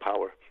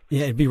 power.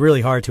 Yeah, it'd be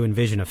really hard to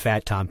envision a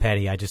fat Tom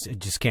Petty. I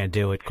just can't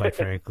do it, quite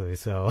frankly.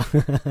 So,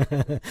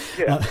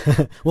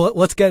 well,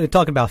 let's get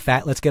talking about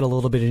fat. Let's get a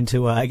little bit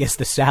into, I guess,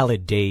 the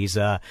salad days,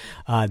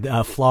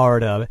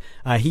 Florida.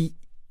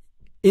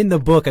 In the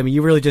book, I mean,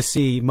 you really just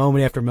see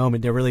moment after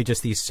moment, they're really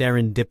just these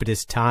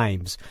serendipitous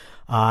times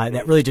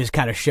that really just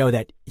kind of show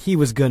that he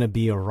was going to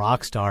be a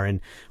rock star.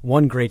 And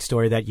one great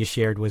story that you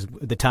shared was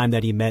the time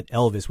that he met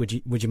Elvis.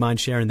 Would you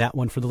mind sharing that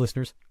one for the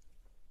listeners?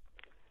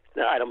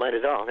 No, I don't mind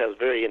at all. That was a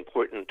very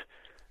important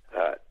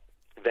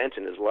event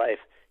in his life.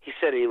 He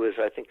said he was,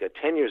 I think,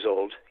 10 years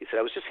old. He said,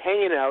 I was just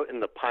hanging out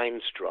in the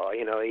pine straw.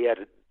 It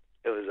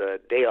was a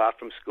day off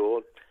from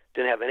school,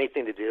 didn't have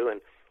anything to do, and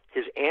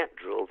his aunt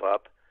drove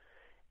up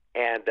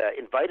and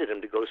invited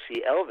him to go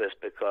see Elvis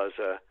because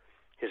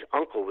his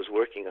uncle was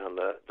working on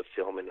the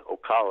film in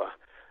Ocala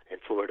in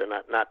Florida,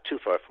 not too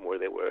far from where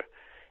they were.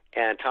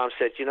 And Tom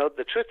said,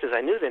 the truth is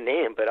I knew the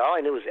name, but all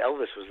I knew was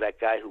Elvis was that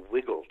guy who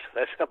wiggled.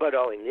 That's about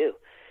all he knew.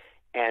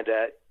 And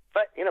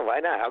but why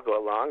not? I'll go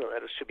along.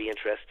 That should be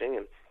interesting.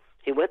 And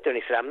he went there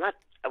and he said,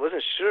 I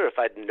wasn't sure if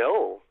I'd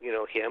know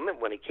him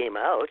when he came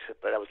out,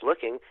 but I was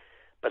looking.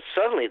 But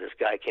suddenly this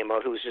guy came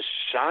out who was just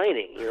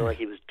shining, like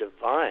he was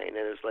divine.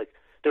 And it was like,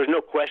 there was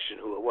no question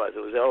who it was. It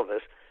was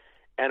Elvis.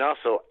 And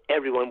also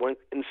everyone went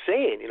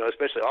insane,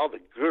 especially all the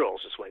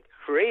girls just went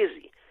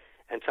crazy.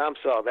 And Tom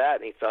saw that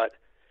and he thought,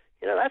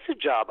 that's a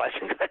job I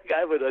think that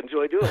guy would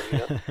enjoy doing.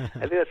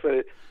 I think that's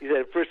what he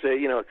said at first.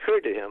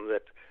 Occurred to him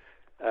that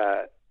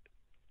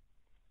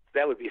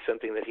that would be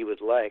something that he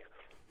would like.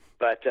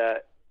 But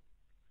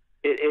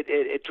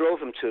it drove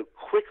him to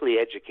quickly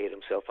educate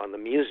himself on the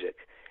music.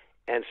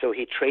 And so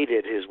he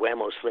traded his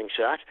Whammo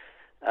slingshot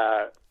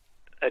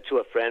to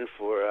a friend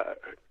for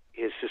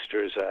his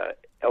sister's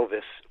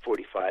Elvis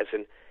 45s,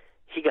 and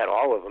he got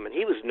all of them. And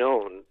he was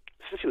known,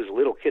 since he was a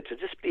little kid, to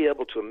just be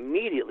able to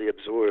immediately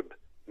absorb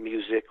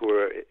music,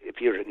 or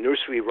if you heard a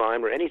nursery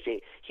rhyme or anything,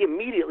 he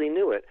immediately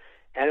knew it.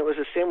 And it was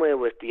the same way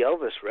with the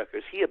Elvis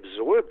records. He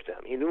absorbed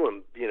them. He knew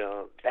them,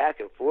 back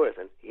and forth,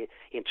 and he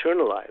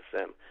internalized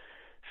them.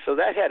 So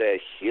that had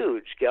a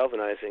huge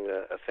galvanizing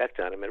effect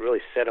on him. It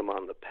really set him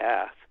on the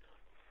path.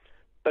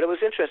 But it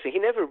was interesting. He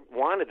never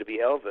wanted to be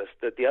Elvis.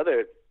 The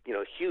other,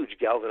 huge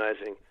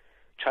galvanizing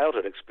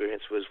childhood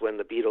experience was when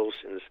the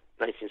Beatles in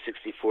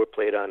 1964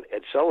 played on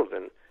Ed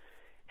Sullivan.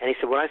 And he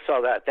said, when I saw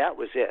that, that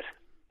was it.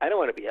 I don't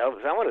want to be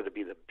Elvis. I wanted to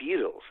be the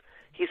Beatles.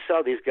 He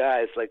saw these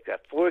guys, like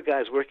 4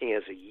 guys working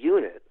as a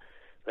unit,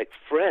 like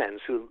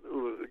friends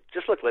who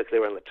just looked like they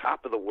were on the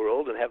top of the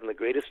world and having the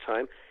greatest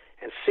time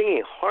and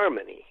singing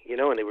harmony,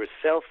 and they were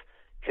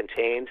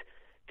self-contained.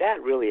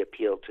 That really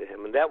appealed to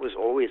him, and that was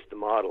always the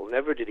model.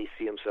 Never did he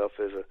see himself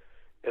as a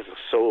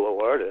solo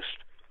artist.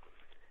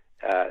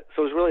 So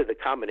it was really the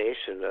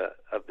combination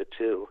of the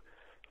two.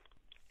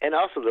 And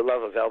also the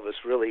love of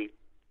Elvis really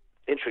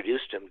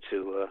introduced him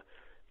to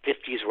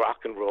 50s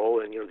rock and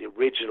roll and, the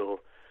original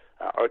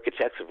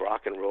architects of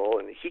rock and roll,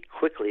 and he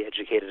quickly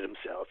educated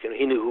himself.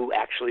 He knew who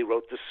actually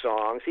wrote the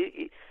songs.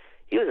 He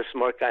was a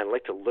smart guy and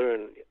liked to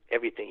learn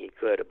everything he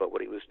could about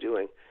what he was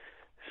doing.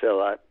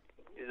 So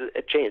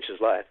it changed his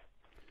life.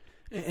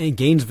 And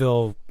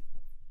Gainesville,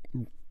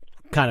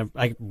 kind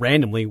of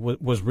randomly,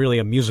 was really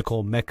a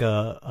musical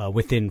mecca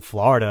within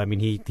Florida. I mean,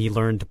 he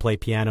learned to play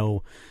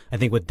piano, I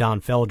think, with Don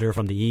Felder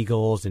from the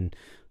Eagles, and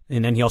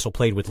then he also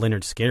played with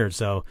Lynyrd Skynyrd.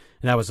 So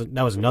that was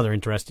another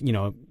interesting,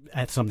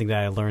 that's something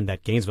that I learned,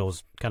 that Gainesville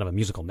was kind of a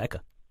musical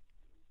mecca.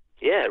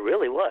 Yeah, it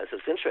really was.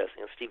 It's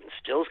interesting. Stephen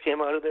Stills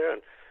came out of there,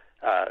 and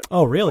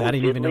oh, really? Bo I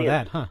didn't even know Diddley,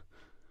 that, huh?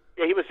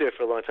 Yeah, he was there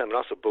for a long time, and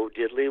also Bo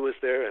Diddley was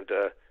there, and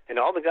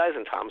all the guys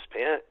in Tom's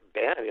band,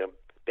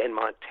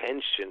 Benmont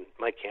Tench and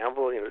Mike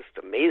Campbell, just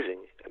amazing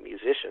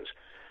musicians.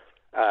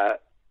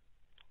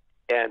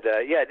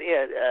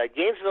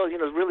 Gainesville,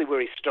 is really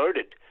where he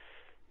started.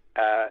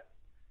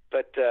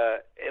 But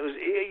it was,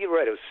 you're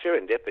right, it was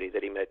serendipity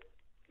that he met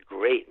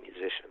great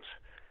musicians.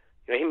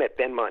 He met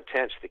Benmont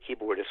Tench, the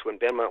keyboardist, when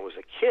Benmont was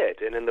a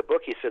kid. And in the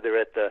book, he said they're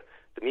at the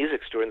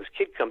music store, and this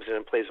kid comes in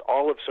and plays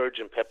all of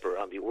Sgt. Pepper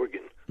on the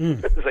organ.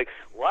 It's like,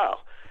 wow.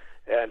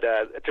 And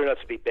it turned out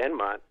to be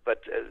Benmont.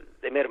 But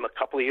they met him a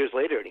couple of years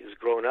later, and he was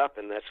growing up,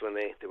 and that's when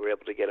they were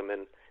able to get him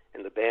in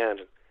the band.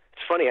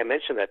 It's funny, I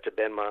mentioned that to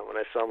Benmont when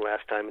I saw him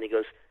last time, and he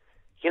goes,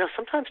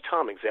 sometimes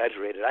Tom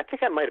exaggerated. I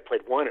think I might have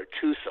played 1 or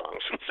 2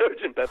 songs from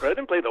Sgt. Pepper. I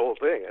didn't play the whole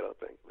thing, I don't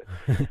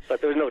think. But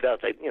there was no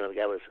doubt that, the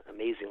guy was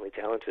amazingly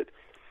talented.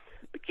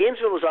 But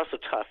Gainesville was also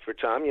tough for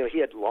Tom. He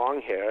had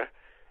long hair,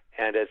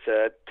 and it's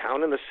a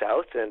town in the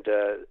South, and,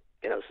 it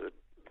was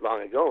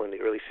long ago in the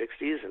early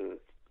 60s, and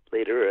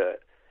later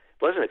it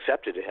wasn't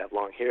accepted to have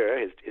long hair.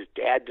 His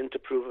dad didn't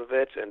approve of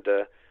it, and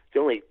the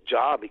only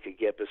job he could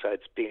get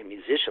besides being a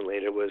musician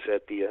later was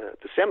at the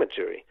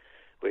cemetery,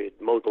 where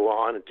he'd mow the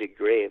lawn and dig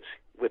graves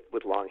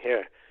with long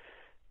hair.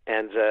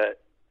 And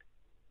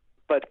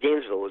but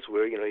Gainesville was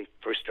where he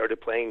first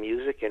started playing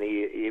music, and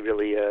he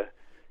really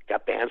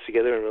got bands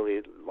together and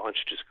really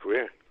launched his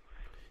career.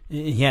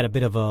 He had a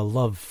bit of a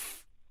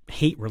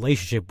love-hate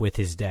relationship with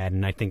his dad,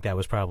 and I think that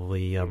was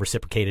probably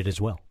reciprocated as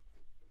well.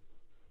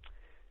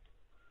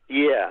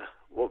 Yeah.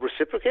 Well,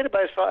 reciprocated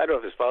by his father. I don't know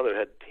if his father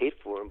had hate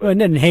for him. But well,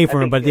 didn't hate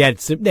for him, but they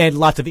had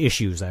lots of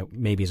issues.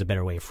 Maybe is a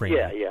better way of framing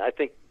it. Yeah. I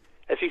think,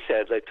 as he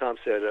said, like Tom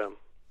said,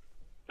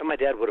 my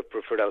dad would have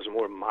preferred I was a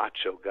more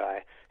macho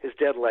guy. His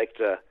dad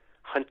liked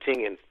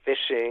hunting and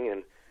fishing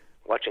and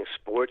watching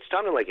sports.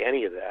 Tom didn't like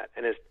any of that,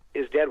 and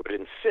his dad would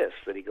insist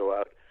that he go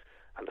out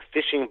on the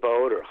fishing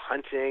boat or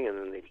hunting, and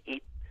then they'd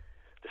eat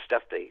the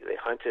stuff they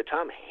hunted.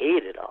 Tom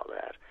hated all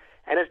that,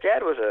 and his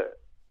dad was a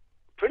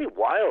pretty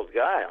wild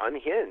guy,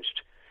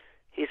 unhinged.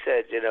 He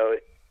said,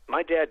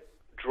 my dad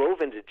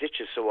drove into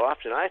ditches so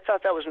often. I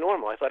thought that was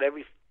normal. I thought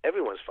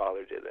everyone's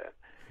father did that.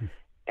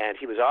 And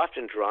he was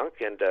often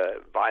drunk and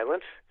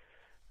violent.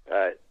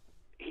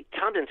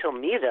 Tom didn't tell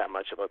me that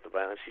much about the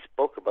violence. He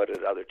spoke about it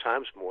at other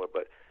times more.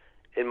 But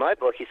in my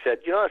book, he said,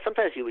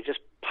 sometimes he would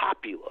just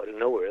pop you out of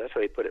nowhere. That's how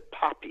he put it,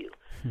 pop you.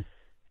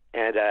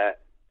 And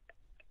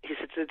he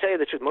said, to tell you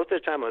the truth, most of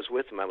the time I was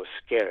with him, I was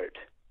scared.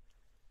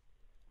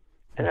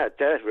 And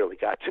that really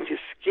got to me.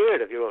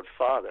 Scared of your own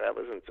father. I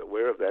wasn't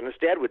aware of that. And his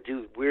dad would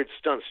do weird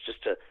stunts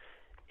just to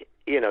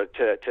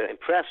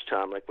impress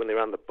Tom. Like when they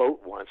were on the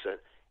boat once, an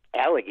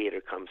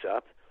alligator comes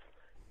up,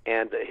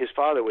 and his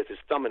father, with his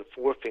thumb and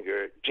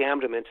forefinger,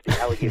 jammed him into the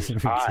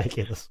alligator's eyes,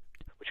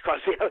 which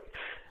caused me.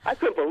 I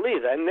couldn't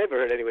believe it. I never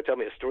heard anyone tell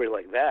me a story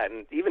like that.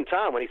 And even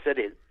Tom, when he said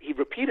it, he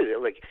repeated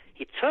it. Like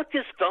he took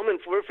his thumb and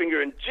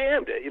forefinger and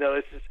jammed it.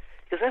 It's just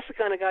because that's the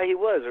kind of guy he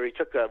was. Or he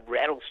took a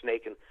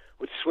rattlesnake and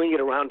would swing it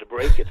around to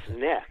break its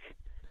neck,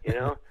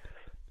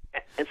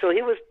 And so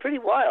he was pretty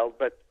wild.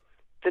 But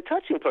the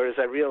touching part is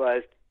I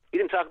realized he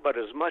didn't talk about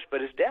it as much, but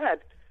his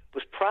dad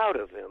was proud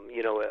of him,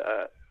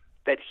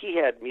 that he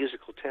had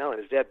musical talent.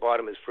 His dad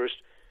bought him his first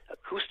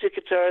acoustic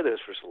guitar, then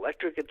his first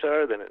electric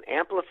guitar, then an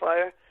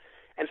amplifier.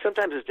 And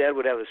sometimes his dad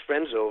would have his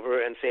friends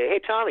over and say, hey,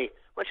 Tommy,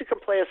 why don't you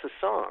come play us a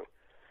song?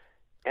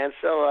 And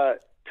so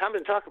Tom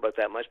didn't talk about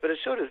that much, but it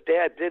showed his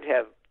dad did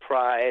have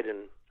pride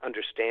and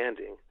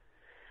understanding.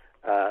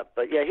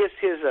 But yeah,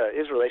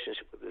 his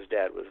relationship with his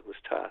dad was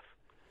tough.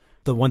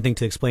 The one thing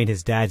to explain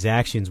his dad's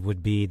actions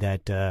would be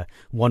that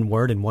one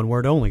word and one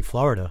word only,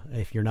 Florida.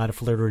 If you're not a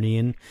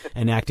Floridian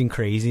and acting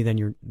crazy, then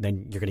you're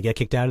going to get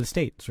kicked out of the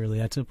state. It's really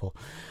that simple.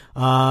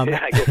 Yeah,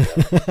 I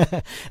guess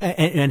so.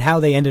 and how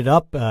they ended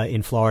up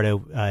in Florida,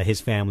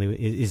 his family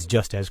is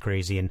just as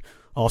crazy, and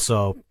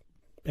also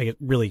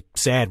really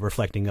sad,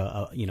 reflecting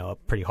a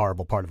pretty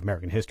horrible part of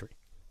American history.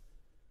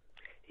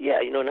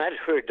 Yeah, and I'd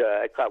heard,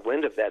 I caught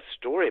wind of that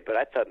story, but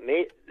I thought,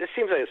 this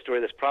seems like a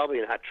story that's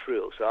probably not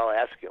true, so I'll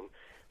ask him.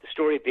 The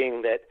story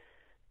being that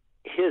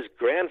his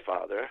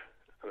grandfather,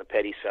 on the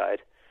Petty side,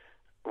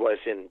 was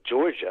in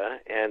Georgia,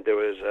 and there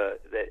was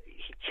that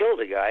he killed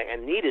a guy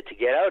and needed to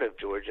get out of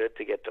Georgia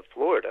to get to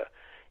Florida,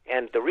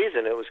 and the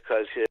reason it was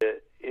because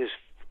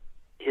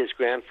his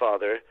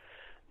grandfather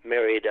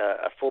married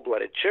a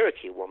full-blooded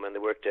Cherokee woman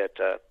that worked at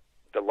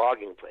the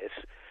logging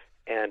place,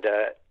 and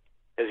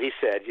as he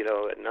said,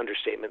 an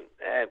understatement.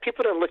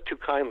 People don't look too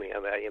kindly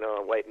on that,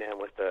 a white man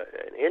with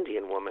an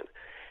Indian woman.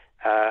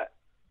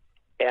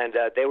 And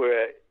it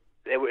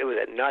was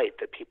at night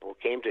that people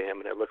came to him,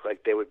 and it looked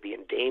like they would be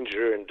in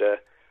danger. And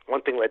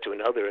one thing led to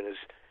another, and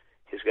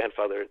his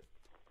grandfather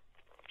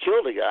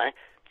killed a guy,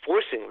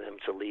 forcing them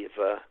to leave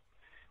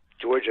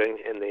Georgia,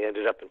 and they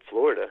ended up in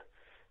Florida,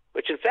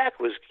 which in fact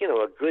was,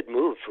 a good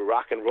move for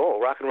rock and roll.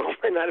 Rock and roll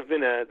might not have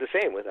been the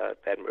same without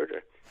that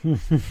murder.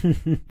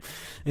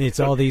 It's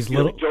all these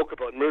little joke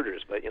about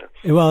murders, but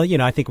Well,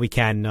 I think we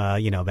can.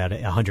 About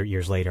 100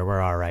 years later,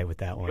 we're all right with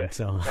that one. Okay.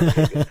 So.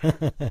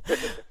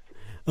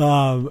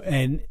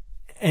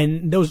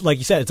 And those, like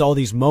you said, it's all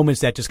these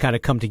moments that just kind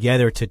of come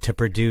together to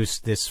produce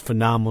this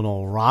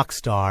phenomenal rock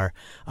star,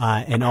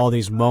 and all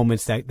these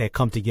moments that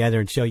come together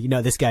and show,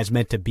 this guy's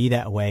meant to be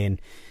that way.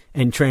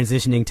 And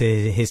transitioning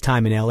to his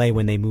time in L.A.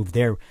 when they moved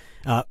there,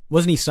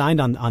 wasn't he signed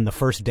on the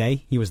first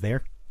day he was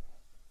there?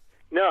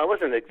 No, it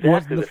wasn't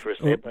exactly the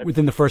first day, but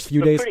within the first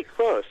few days. Pretty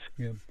close.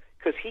 Yeah.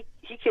 Because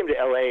he came to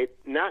L.A.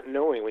 not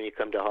knowing when you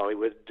come to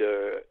Hollywood,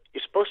 you're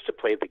supposed to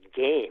play the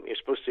game. You're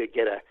supposed to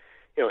get an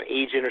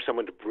agent or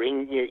someone to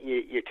bring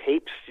your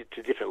tapes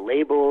to different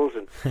labels,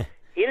 and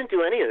he didn't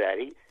do any of that.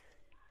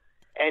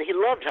 And he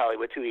loved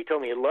Hollywood too. He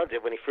told me he loved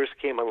it when he first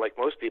came, unlike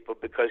most people,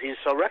 because he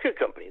saw record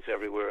companies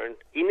everywhere, and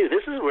he knew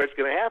this is where it's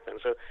going to happen.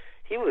 So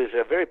he was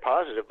very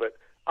positive. But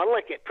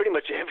unlike pretty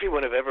much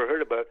everyone I've ever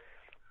heard about,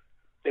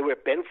 they were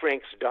at Ben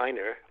Frank's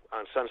diner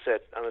on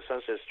the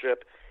Sunset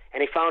Strip,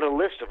 and he found a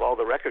list of all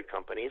the record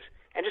companies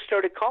and just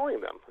started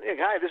calling them.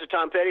 Hi, this is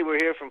Tom Petty.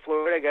 We're here from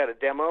Florida. I got a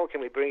demo. Can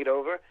we bring it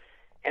over?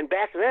 And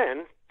back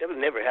then, that would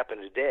never happen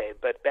today,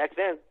 but back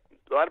then,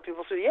 a lot of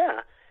people said,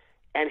 yeah.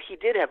 And he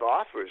did have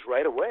offers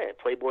right away.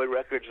 Playboy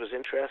Records was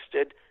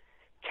interested.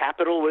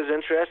 Capitol was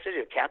interested.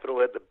 Capitol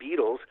had the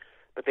Beatles,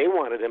 but they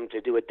wanted him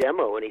to do a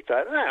demo, and he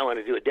thought, I don't want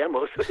to do a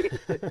demo, so he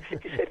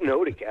said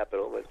no to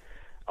Capitol. But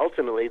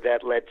ultimately,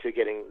 that led to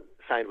getting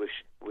signed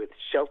with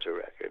Shelter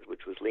Records,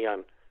 which was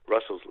Leon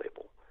Russell's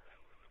label.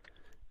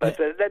 But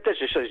that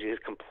just shows you his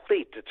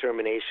complete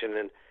determination,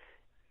 and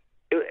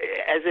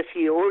as if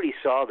he already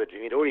saw the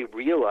dream. He'd already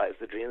realized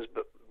the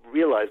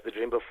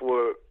dream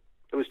before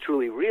it was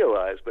truly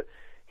realized. But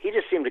he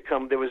just seemed to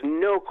come. There was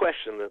no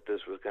question that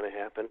this was going to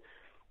happen.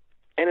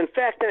 And in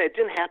fact, then it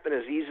didn't happen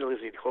as easily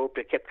as he'd hoped.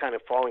 It kept kind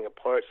of falling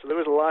apart. So there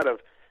was a lot of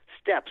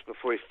steps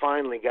before he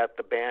finally got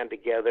the band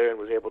together and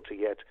was able to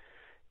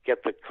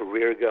get the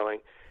career going.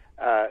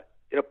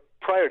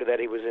 Prior to that,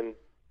 he was in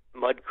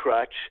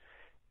Mudcrutch,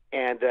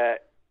 and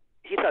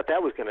he thought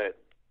that was going to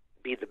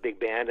be the big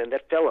band, and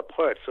that fell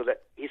apart. So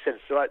that he said,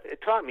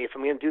 it taught me, if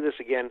I'm going to do this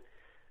again,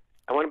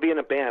 I want to be in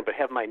a band, but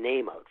have my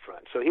name out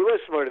front. So he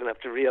was smart enough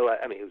to realize,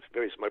 he was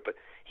very smart, but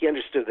he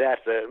understood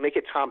that, make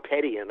it Tom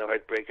Petty in the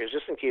Heartbreakers,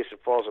 just in case it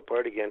falls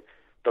apart again,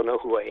 they'll know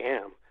who I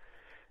am.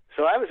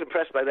 So I was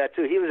impressed by that,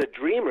 too. He was a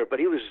dreamer, but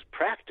he was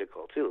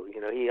practical, too.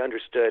 He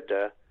understood,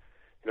 the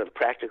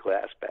practical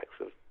aspects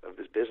of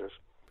this business.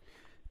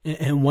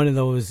 And one of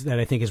those that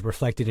I think is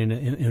reflected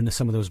in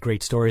some of those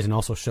great stories, and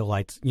also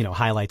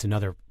highlights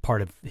another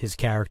part of his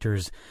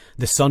characters,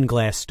 the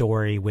sunglass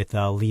story with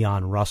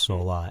Leon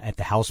Russell at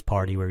the house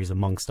party where he's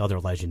amongst other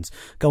legends.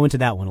 Go into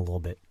that one a little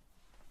bit.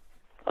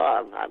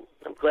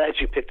 I'm glad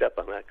you picked up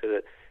on that,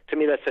 because to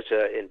me that's such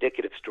an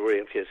indicative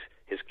story of his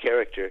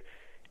character.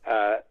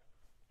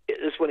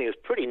 This when he was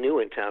pretty new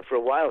in town. For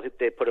a while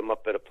they put him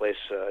up at a place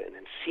in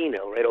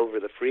Encino, right over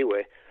the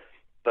freeway.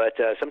 But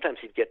sometimes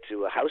he'd get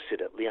to a house sit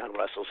at Leon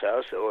Russell's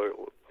house, or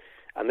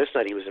on this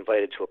night he was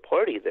invited to a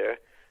party there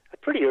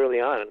pretty early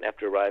on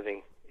after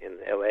arriving in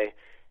L.A.,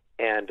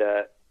 and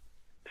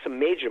some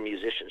major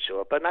musicians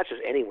show up, but not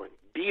just anyone.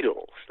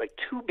 Beatles, like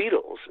two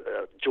Beatles,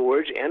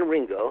 George and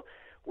Ringo,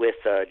 with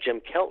Jim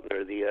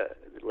Keltner, the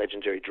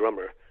legendary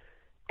drummer.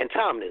 And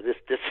Tom knew this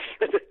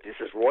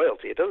is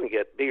royalty. It doesn't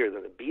get bigger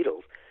than the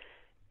Beatles.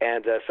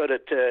 And so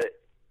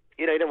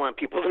he didn't want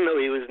people to know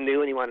he was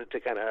new, and he wanted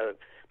to kind of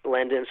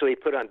blend in, so he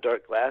put on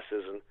dark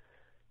glasses and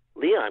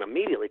Leon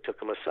immediately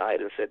took him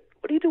aside and said,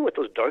 "What are you doing with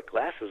those dark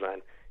glasses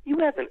on? You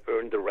haven't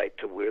earned the right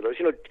to wear those.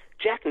 You know,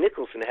 Jack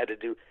Nicholson had to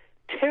do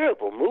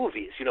terrible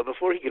movies, you know,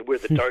 before he could wear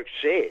the dark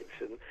shades."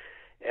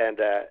 And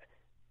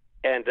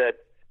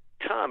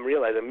Tom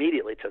realized,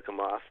 immediately took him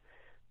off.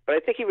 But I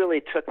think he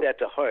really took that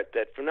to heart,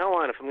 that from now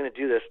on, if I'm going to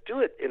do this, do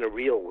it in a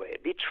real way.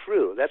 Be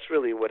true. That's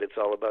really what it's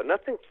all about.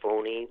 Nothing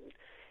phony.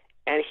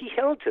 And he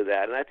held to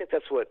that, and I think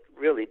that's what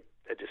really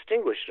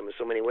distinguished him in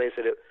so many ways,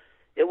 that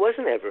it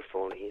wasn't ever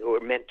phony or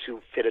meant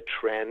to fit a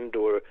trend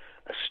or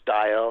a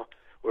style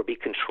or be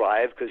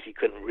contrived because he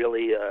couldn't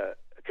really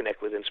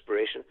connect with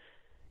inspiration.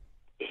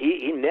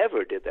 He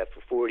never did that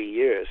for 40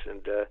 years,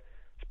 and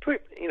it's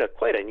pretty,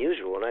 quite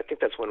unusual. And I think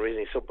that's one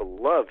reason he's so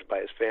beloved by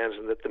his fans,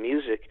 and that the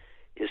music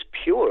is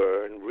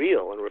pure and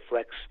real and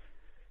reflects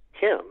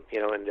him,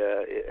 and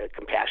a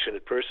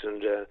compassionate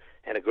person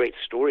and a great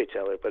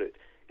storyteller. But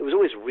it was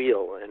always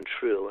real and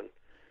true. And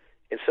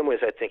in some ways,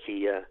 I think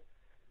he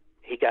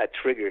got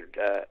triggered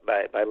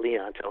by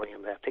Leon telling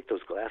him that, take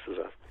those glasses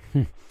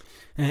off.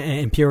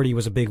 And purity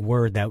was a big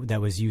word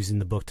that was used in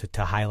the book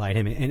to highlight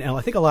him. And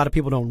I think a lot of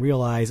people don't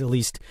realize, at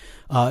least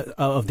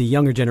of the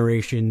younger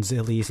generations,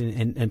 at least,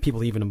 and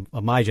people even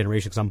of my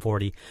generation, because I'm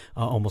 40,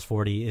 almost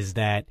 40, is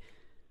that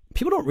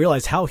people don't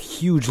realize how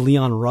huge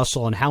Leon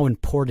Russell and how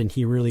important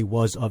he really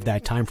was of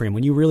that time frame.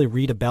 When you really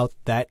read about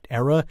that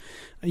era,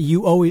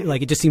 you always,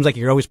 it just seems like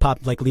you're always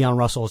Leon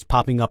Russell is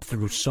popping up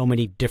through so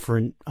many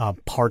different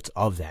parts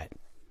of that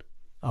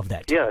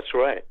time. Yeah, that's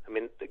right. I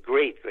mean, the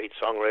great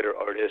songwriter,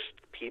 artist,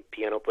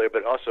 piano player,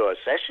 but also a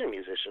session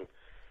musician.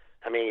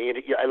 I mean,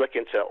 I look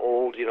into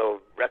old,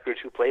 records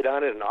who played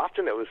on it, and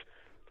often it was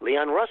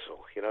Leon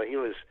Russell. He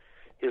was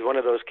one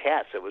of those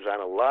cats that was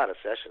on a lot of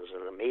sessions,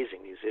 and an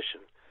amazing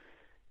musician.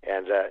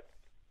 And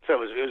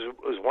so it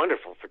was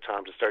wonderful for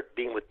Tom to start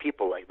being with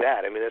people like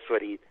that. I mean, that's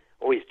what he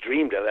always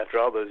dreamed of after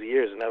all those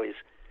years, and now he's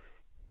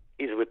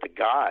with the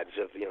gods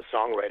of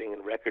songwriting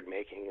and record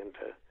making, and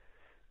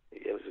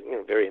it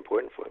was very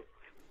important for him.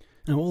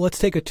 Well, let's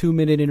take a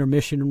 2-minute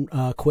intermission,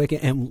 quick,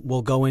 and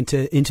we'll go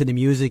into the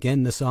music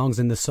and the songs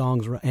and the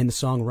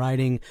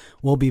songwriting.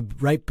 We'll be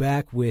right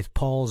back with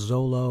Paul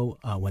Zollo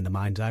when The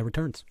Mind's Eye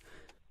returns.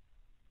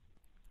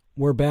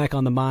 We're back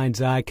on The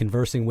Mind's Eye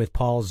conversing with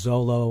Paul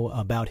Zollo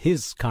about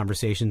his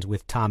conversations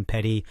with Tom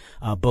Petty,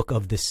 a book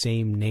of the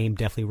same name.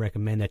 Definitely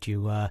recommend that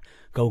you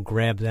go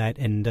grab that.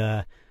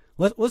 And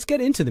let's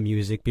get into the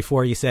music.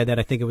 Before you said that,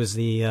 I think it was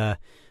the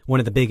one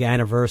of the big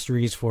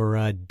anniversaries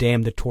for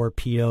Damn the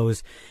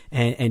Torpedoes.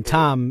 And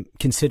Tom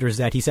considers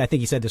that, I think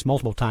he said this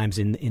multiple times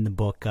in the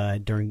book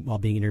while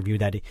being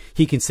interviewed, that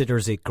he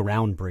considers it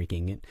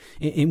groundbreaking.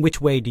 In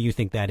which way do you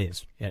think that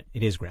is? It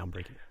is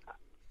groundbreaking.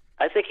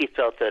 I think he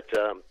felt that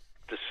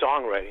the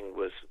songwriting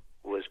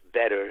was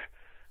better,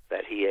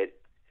 that he had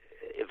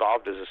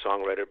evolved as a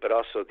songwriter, but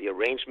also the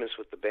arrangements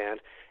with the band.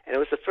 And it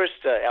was the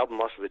first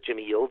album also that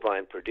Jimmy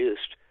Iovine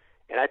produced.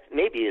 And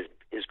maybe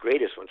his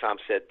greatest one. Tom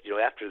said,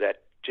 after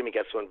that, Jimmy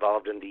got so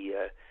involved in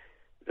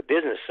the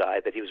business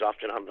side that he was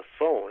often on the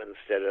phone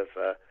instead of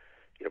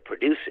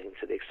producing,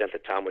 to the extent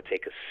that Tom would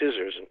take a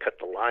scissors and cut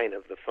the line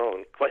of the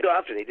phone. Quite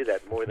often, he did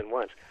that more than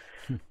once.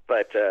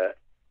 But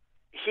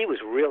he was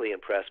really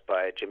impressed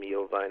by Jimmy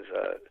Iovine's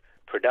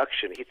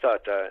production. He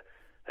thought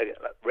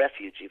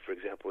 "Refugee," for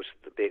example, was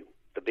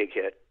the big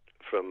hit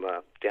from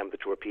 "Damn the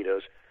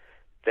Torpedoes."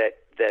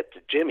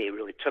 That Jimmy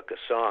really took a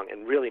song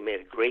and really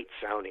made a great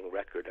sounding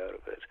record out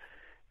of it.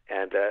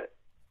 And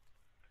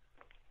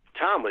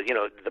Tom was,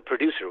 the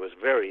producer was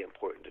very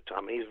important to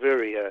Tom. And he's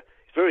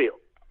very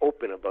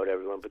open about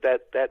everyone, but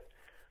that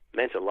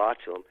meant a lot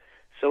to him.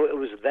 So it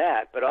was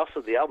that, but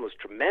also the album was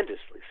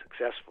tremendously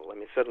successful. I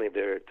mean, suddenly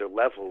their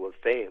level of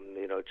fame,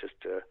 just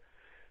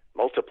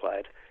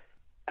multiplied.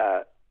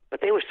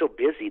 But they were so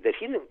busy that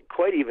he didn't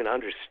quite even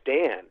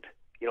understand,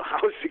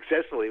 how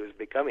successful he was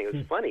becoming. It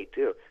was funny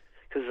too,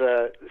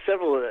 because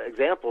several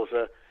examples,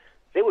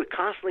 they were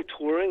constantly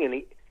touring, and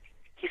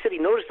he said he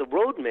noticed the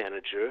road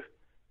manager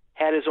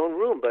had his own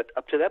room, but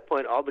up to that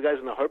point, all the guys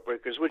in the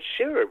Heartbreakers would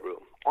share a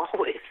room,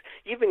 always,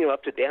 even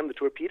up to Damn the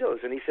Torpedoes.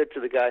 And he said to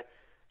the guy,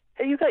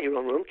 "Hey, you got your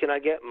own room. Can I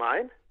get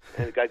mine?"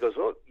 And the guy goes,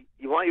 "Oh,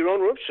 you want your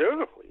own room?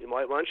 Sure.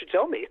 Why don't you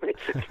tell me?"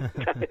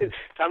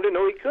 Tom didn't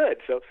know he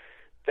could. So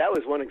that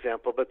was one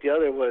example. But the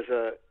other was,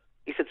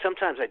 he said,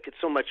 sometimes I'd get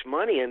so much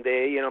money, and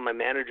they, my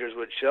managers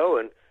would show,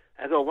 and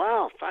I go,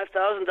 "Wow,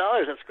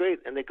 $5,000, that's great."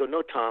 And they go,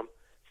 "No, Tom,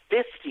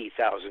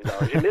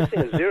 $50,000. You're missing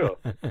a zero."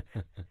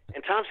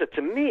 And Tom said,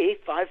 "To me,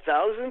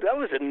 5,000, that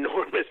was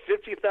enormous.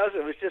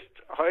 50,000, it was just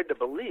hard to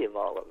believe,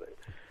 all of it."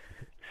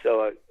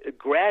 So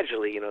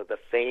gradually, the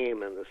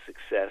fame and the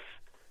success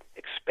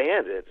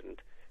expanded,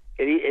 and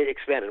it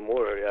expanded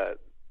more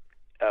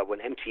when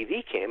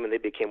MTV came, and they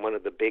became one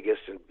of the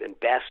biggest and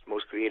best,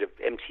 most creative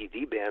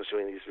MTV bands,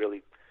 doing these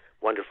really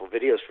wonderful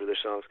videos for their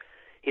songs.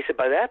 He said,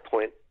 by that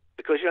point,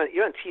 because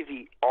you're on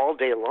TV all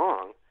day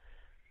long,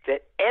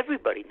 that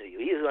everybody knew you.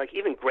 He was like,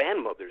 even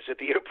grandmothers at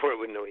the airport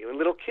would know you, and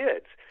little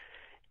kids,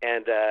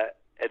 and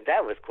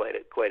that was quite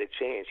a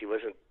change. He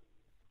wasn't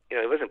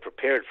he wasn't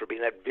prepared for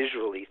being that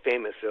visually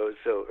famous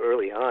so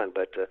early on.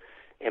 But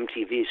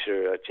MTV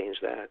sure changed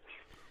that.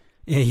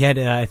 Yeah, he had,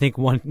 I think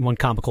one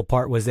comical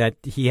part was that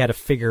he had to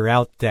figure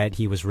out that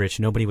he was rich.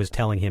 Nobody was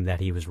telling him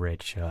that he was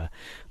rich,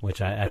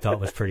 which I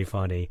thought was pretty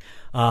funny.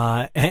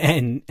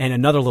 And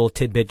another little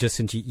tidbit, just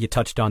since you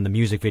touched on the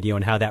music video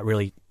and how that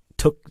really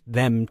took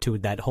them to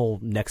that whole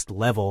next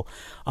level,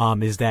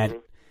 is that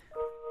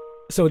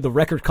so the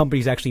record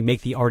companies actually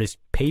make the artist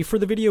pay for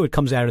the video. It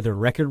comes out of their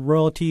record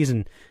royalties,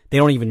 and they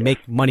don't even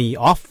make money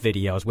off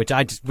videos, which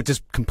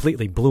just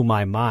completely blew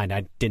my mind.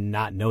 I did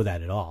not know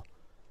that at all.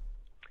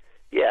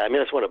 Yeah, I mean,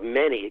 that's one of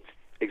many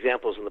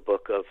examples in the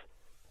book of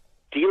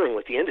dealing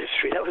with the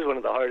industry. That was one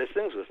of the hardest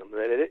things with him.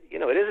 That it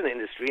is an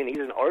industry, and he's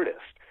an artist.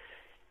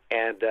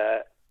 And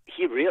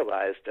he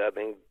realized,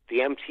 the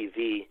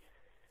MTV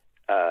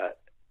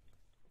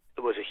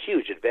was a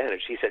huge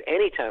advantage. He said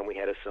anytime we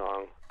had a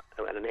song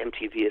on an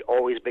MTV, it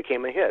always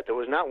became a hit. There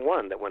was not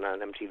one that went on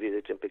MTV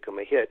that didn't become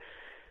a hit.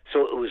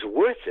 So it was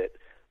worth it,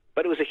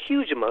 but it was a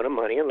huge amount of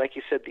money. And like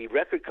you said, the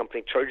record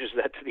company charges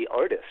that to the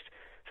artist.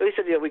 So he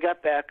said, we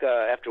got back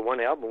after one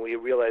album, we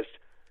realized,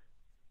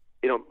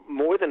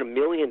 more than $1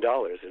 million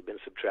had been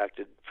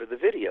subtracted for the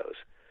videos.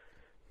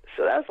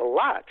 So that's a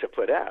lot to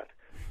put out.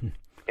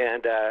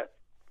 And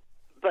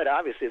but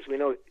obviously, as we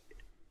know,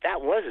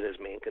 that wasn't his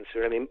main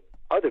concern. I mean,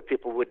 other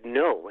people would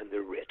know when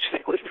they're rich.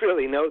 They would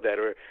really know that,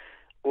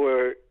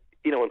 or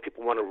when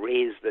people want to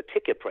raise the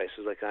ticket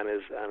prices, like on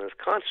his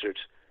concerts,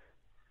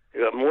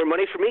 you got more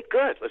money for me?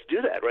 Good, let's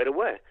do that right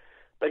away.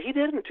 But he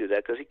didn't do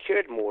that because he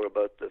cared more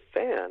about the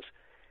fans.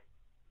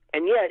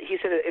 And yet, he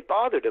said it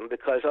bothered him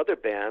because other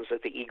bands,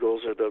 like the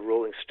Eagles or the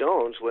Rolling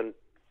Stones, when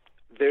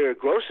their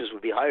grosses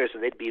would be higher, so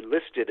they'd be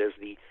listed as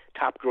the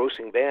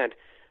top-grossing band,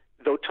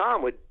 though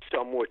Tom would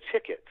sell more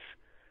tickets.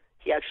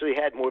 He actually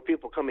had more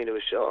people coming to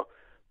his show,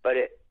 but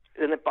it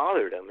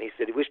bothered him. He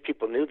said he wished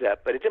people knew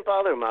that, but it didn't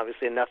bother him,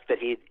 obviously, enough that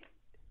he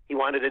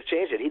wanted to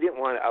change it. He didn't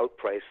want to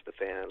outprice the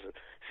fans. And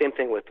same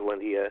thing with when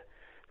the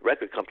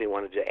record company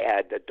wanted to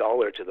add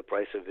 $1 to the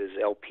price of his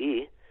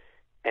LP,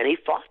 and he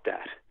fought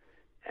that.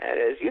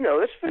 And as you know,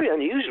 it's very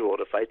unusual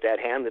to fight that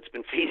hand that's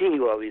been feeding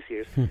you all these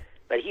years.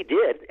 But he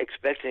did,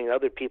 expecting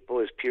other people,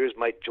 his peers,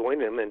 might join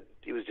him, and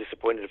he was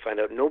disappointed to find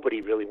out nobody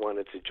really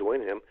wanted to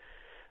join him.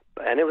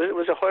 And it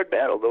was a hard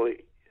battle,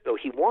 though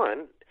he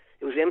won.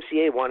 It was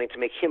MCA wanting to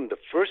make him the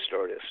first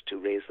artist to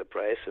raise the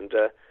price, and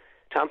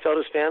Tom felt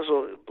his fans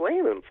will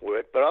blame him for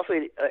it. But also,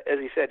 as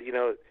he said,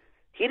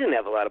 he didn't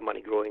have a lot of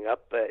money growing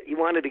up, but he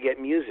wanted to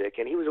get music,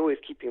 and he was always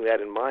keeping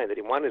that in mind, that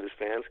he wanted his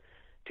fans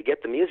to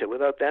get the music.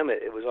 Without them,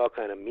 it was all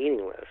kind of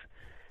meaningless.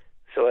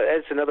 So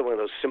it's another one of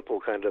those simple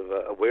kind of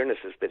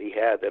awarenesses that he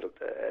had that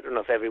I don't know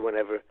if everyone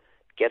ever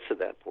gets to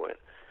that point.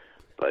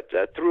 But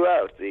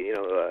throughout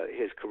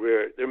his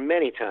career, there are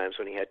many times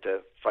when he had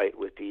to fight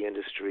with the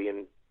industry,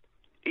 and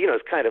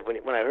it's kind of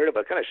when I heard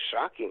about it, kind of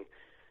shocking.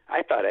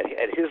 I thought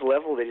at his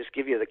level they just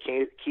give you the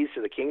keys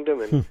to the kingdom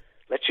and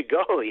let you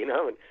go,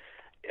 And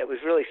it was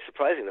really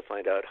surprising to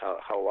find out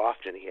how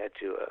often he had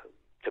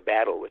to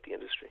battle with the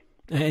industry.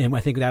 And I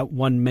think that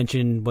one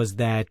mention was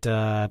that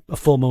a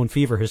Full Moon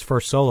Fever, his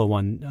first solo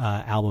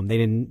album, they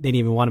didn't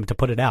even want him to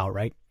put it out,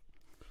 right?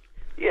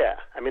 Yeah,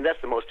 I mean that's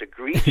the most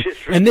egregious.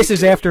 And this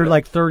is after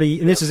like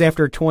 30. And this is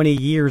after 20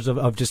 years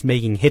of just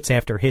making hits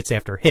after hits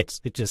after hits.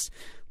 It just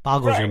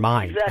boggles your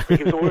mind. Exactly,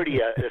 he was already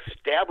an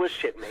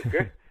established hit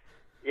maker.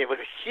 It was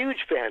a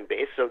huge fan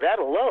base, so that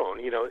alone,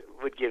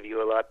 would give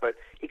you a lot. But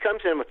he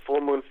comes in with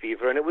Full Moon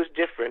Fever, and it was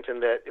different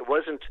in that it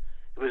was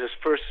his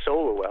first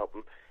solo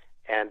album.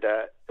 And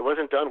it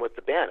wasn't done with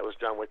the band. It was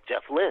done with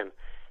Jeff Lynne.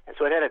 And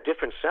so it had a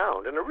different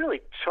sound and a really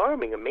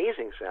charming,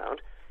 amazing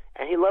sound.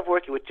 And he loved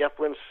working with Jeff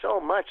Lynne so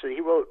much that he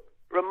wrote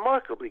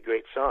remarkably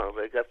great songs.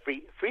 Like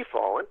Free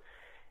Fallin',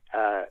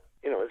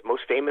 his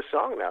most famous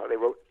song now. They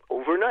wrote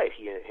overnight,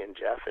 he and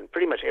Jeff. And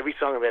pretty much every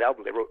song on that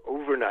album they wrote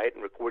overnight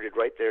and recorded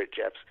right there at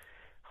Jeff's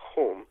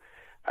home.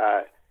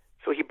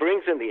 So he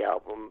brings in the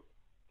album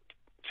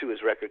to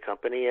his record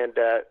company. And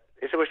they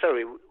said, we're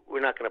sorry,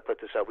 we're not going to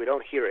put this out. We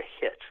don't hear a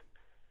hit.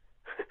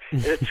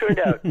 And it turned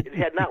out it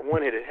had not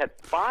one hit; it had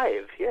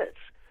 5 hits.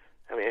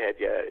 I mean, it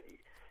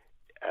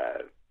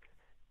had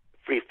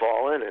 "Free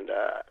Fallin'" and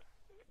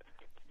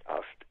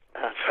I'm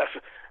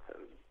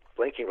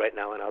blanking right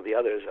now on all the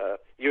others.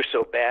 "You're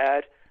So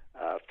Bad,"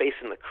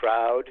 "Facing the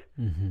Crowd,"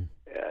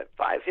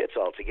 5 hits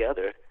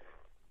altogether.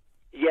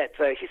 Yet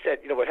he said,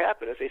 what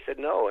happened is they said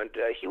no, and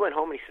he went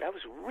home and he said, I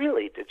was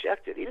really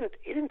dejected. He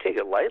didn't take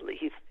it lightly.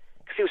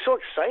 Because he was so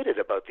excited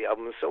about the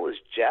album, and so was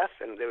Jeff,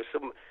 and there was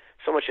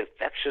so much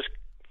infectious,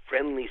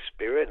 friendly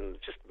spirit and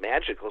just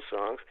magical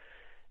songs.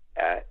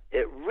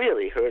 It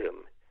really hurt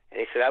him. And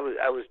he said, I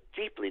was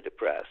deeply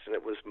depressed, and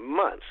it was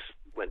months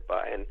went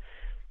by. And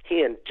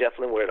he and Jeff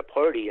Lynne were at a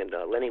party, and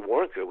Lenny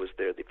Waronker was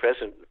there, the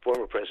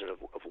former president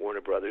of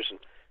Warner Brothers, and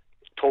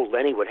told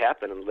Lenny what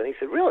happened. And Lenny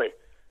said, really?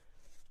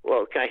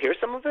 Well, can I hear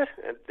some of it?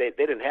 And they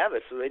didn't have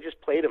it, so they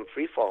just played him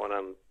Free Fallin'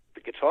 on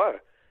the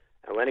guitar.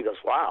 And Lenny goes,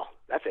 wow,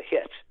 that's a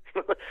hit.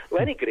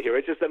 Lenny could hear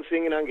it, just them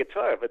singing on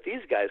guitar, but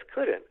these guys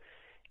couldn't.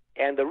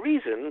 And the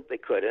reason they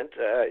couldn't,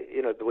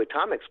 the way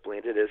Tom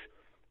explained it is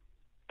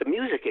the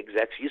music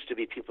execs used to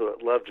be people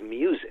that loved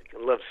music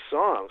and loved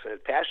songs and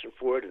had passion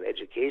for it and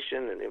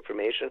education and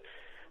information.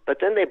 But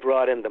then they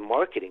brought in the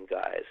marketing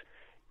guys.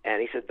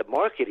 And he said the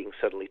marketing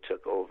suddenly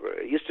took over.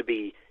 It used to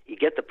be you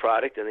get the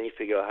product and then you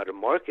figure out how to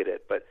market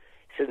it. But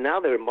he said now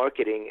they're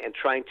marketing and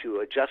trying to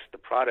adjust the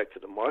product to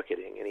the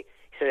marketing. And he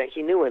said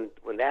he knew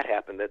when that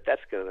happened that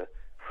that's going to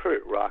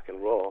hurt rock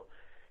and roll.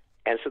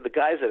 And so the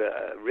guys that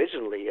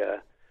originally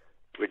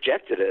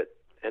rejected it,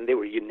 and they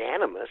were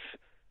unanimous,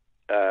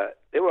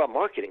 they were all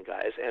marketing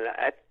guys. And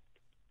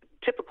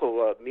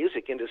typical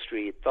music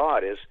industry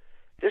thought is,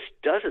 this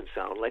doesn't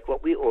sound like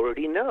what we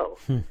already know.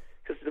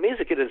 Because the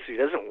music industry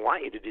doesn't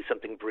want you to do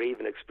something brave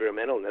and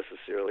experimental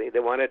necessarily. They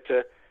want it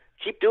to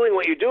keep doing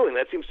what you're doing.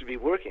 That seems to be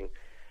working.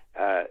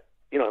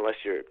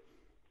 Unless you're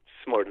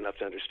smart enough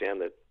to understand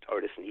that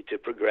artists need to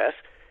progress.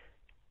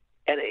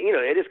 And,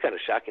 it is kind of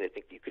shocking to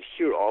think you could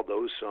hear all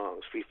those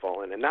songs, Free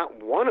Fallin', and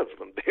not one of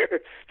them there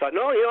thought,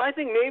 no, I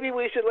think maybe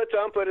we should let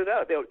Tom put it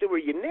out. They were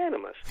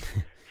unanimous.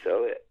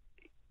 So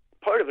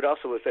part of it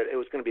also was that it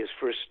was going to be his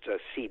first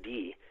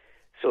CD,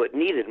 so it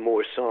needed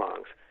more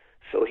songs.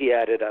 So he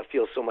added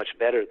Feel So Much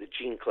Better, the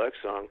Gene Clark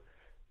song,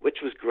 which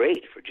was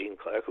great for Gene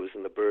Clark, who was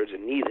in the Byrds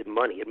and needed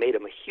money. It made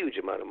him a huge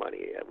amount of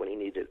money when he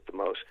needed it the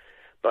most.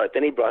 But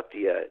then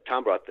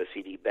Tom brought the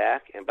CD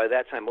back, and by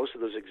that time, most of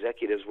those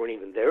executives weren't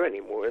even there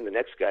anymore. And the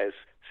next guys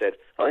said,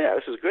 "Oh yeah,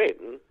 this is great,"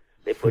 and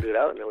they put it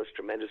out, and it was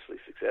tremendously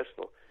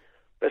successful.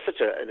 That's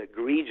such an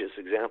egregious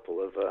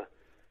example of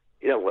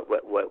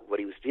what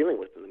he was dealing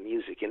with in the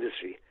music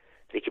industry.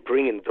 They could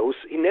bring in those.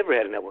 He never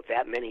had an album with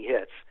that many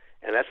hits,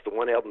 and that's the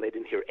one album they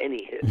didn't hear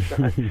any hits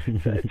on.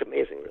 So it's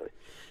amazing, really.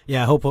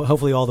 Yeah,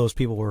 hopefully all those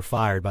people were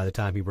fired by the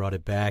time he brought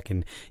it back.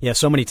 And yeah,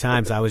 so many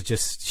times I was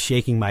just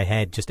shaking my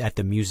head just at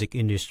the music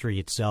industry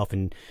itself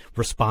in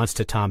response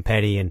to Tom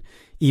Petty, and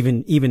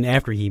even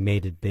after he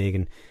made it big.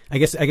 And I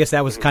guess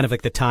that was kind of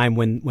like the time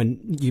when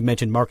you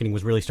mentioned marketing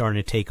was really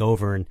starting to take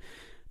over. And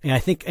I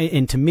think,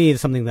 and to me,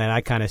 something that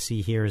I kind of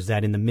see here is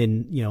that in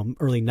the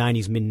early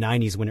 90s, mid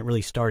 90s, when it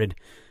really started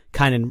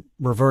kind of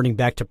reverting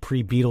back to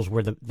pre-Beatles,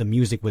 where the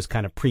music was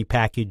kind of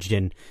pre-packaged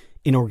and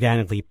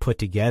inorganically put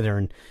together.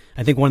 And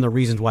I think one of the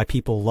reasons why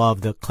people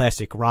love the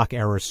classic rock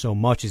era so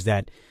much is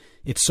that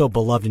it's so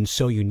beloved and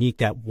so unique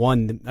that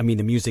one, the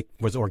music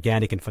was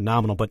organic and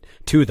phenomenal, but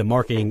two, the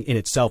marketing in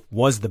itself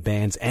was the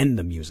bands and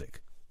the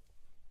music.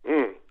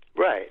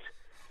 Right.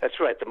 That's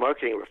right. The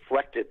marketing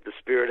reflected the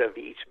spirit of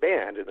each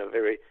band in a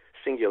very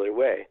singular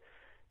way.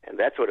 And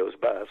that's what it was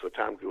about. That's what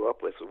Tom grew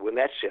up with. So when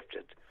that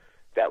shifted,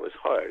 that was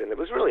hard. And it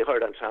was really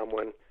hard on Tom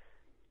when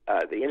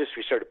the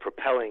industry started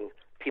propelling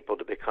people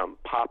to become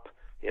pop,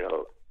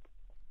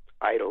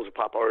 idols,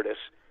 pop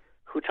artists,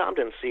 who Tom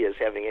didn't see as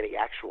having any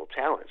actual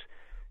talent.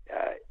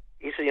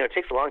 He said, it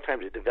takes a long time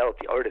to develop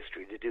the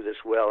artistry to do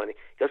this well. And he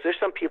goes, there's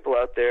some people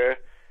out there,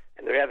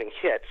 and they're having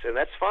hits, and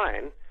that's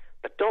fine,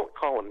 but don't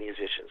call them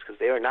musicians, because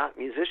they are not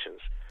musicians.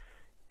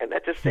 And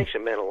that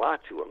distinction meant a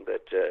lot to him,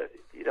 that,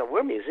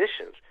 we're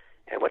musicians.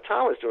 And what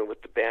Tom was doing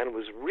with the band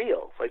was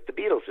real, like the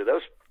Beatles did.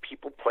 Those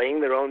people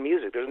playing their own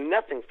music. There was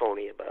nothing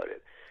phony about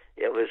it.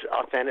 It was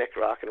authentic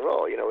rock and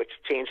roll, which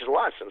changed a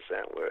lot since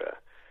then, where,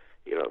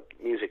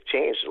 music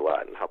changed a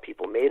lot and how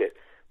people made it.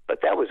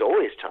 But that was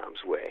always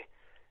Tom's way.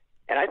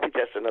 And I think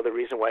that's another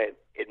reason why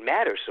it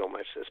matters so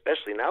much,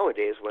 especially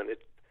nowadays when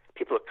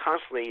people are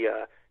constantly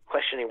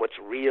questioning what's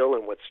real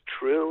and what's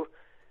true.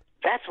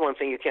 That's one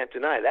thing you can't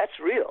deny. That's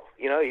real.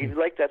 You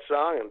like that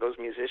song and those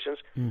musicians.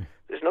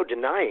 There's no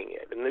denying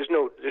it, and there's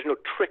no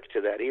trick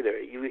to that either.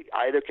 You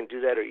either can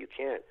do that or you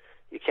can't.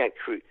 You can't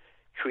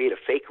create a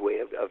fake way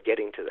of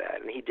getting to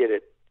that, and he did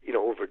it,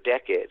 over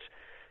decades.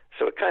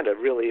 So it kind of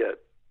really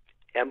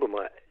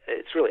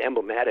it's really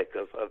emblematic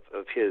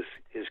of his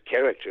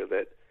character,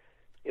 that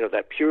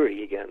that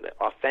purity again, the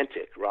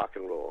authentic rock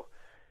and roll.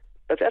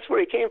 But that's where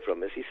he came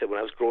from, as he said. When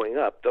I was growing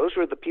up, those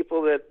were the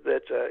people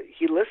that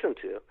he listened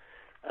to.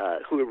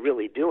 Who were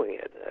really doing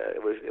it.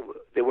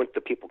 They weren't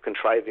the people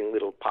contriving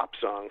little pop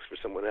songs for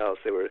someone else.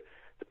 They were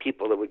the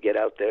people that would get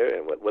out there,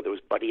 and whether it was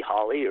Buddy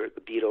Holly or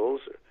the Beatles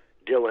or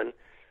Dylan,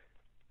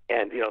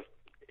 and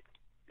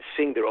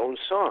sing their own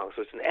songs.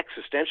 So it's an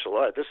existential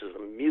art. This is the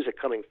music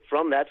coming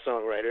from that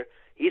songwriter.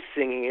 He's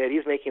singing it.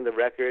 He's making the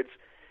records.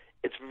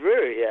 It's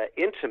very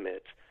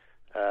intimate,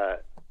 a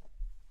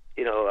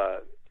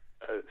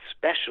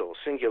special,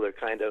 singular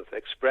kind of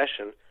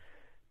expression.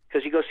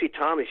 Because you go see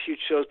Tom at huge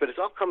shows, but it's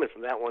all coming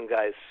from that one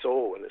guy's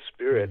soul and his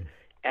spirit.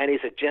 And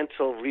he's a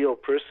gentle, real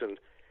person.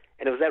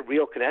 And it was that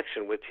real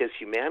connection with his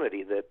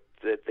humanity that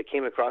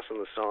came across in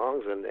the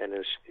songs and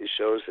his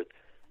shows that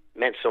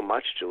meant so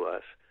much to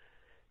us.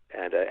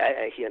 And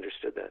he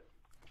understood that.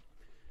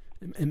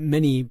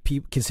 Many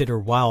people consider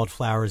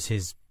Wildflowers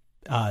his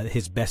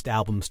best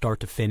album, start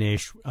to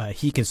finish.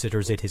 He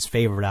considers it his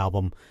favorite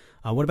album.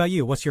 What about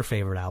you? What's your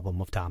favorite album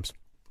of Tom's?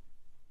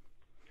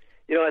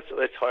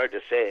 It's hard to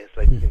say. It's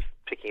like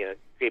picking a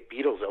great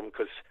Beatles album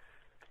because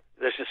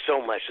there's just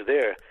so much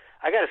there.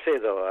 I got to say,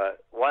 though,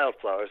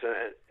 Wildflowers,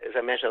 as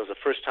I mentioned, that was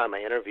the first time I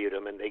interviewed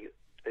him, and they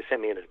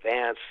sent me in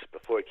advance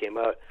before it came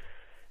out.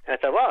 And I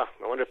thought, wow,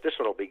 I wonder if this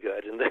one will be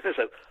good. And then it's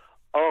like,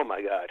 oh,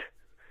 my God.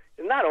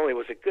 And not only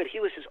was it good, he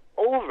was just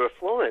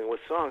overflowing with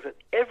songs, and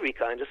every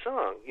kind of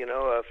song,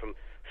 from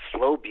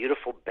slow,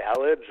 beautiful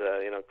ballads,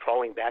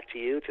 Crawling Back to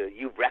You, to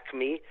You Wreck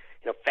Me,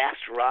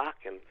 fast rock,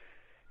 and,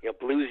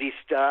 bluesy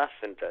stuff,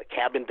 and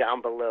Cabin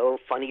Down Below,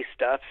 funny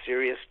stuff,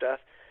 serious stuff.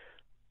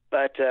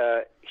 But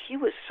he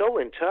was so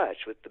in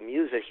touch with the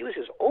music. He was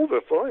just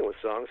overflowing with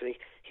songs, and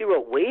he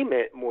wrote way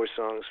more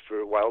songs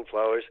for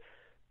Wildflowers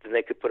than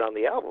they could put on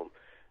the album.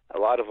 A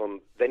lot of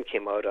them then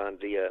came out on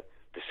the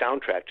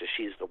soundtrack to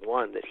She's the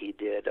One that he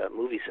did, a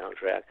movie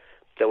soundtrack,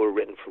 that were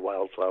written for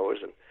Wildflowers.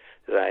 And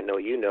as I know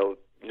you know,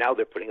 now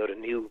they're putting out a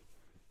new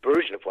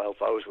version of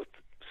Wildflowers with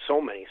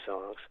so many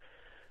songs.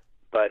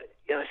 But,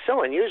 it's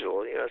so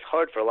unusual. It's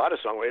hard for a lot of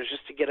songwriters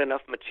just to get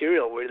enough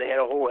material where they had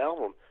a whole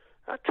album.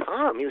 Not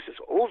Tom. He was just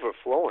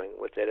overflowing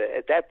with it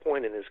at that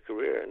point in his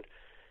career, and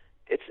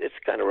it's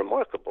kind of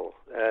remarkable.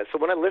 So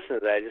when I listen to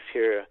that, I just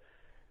hear,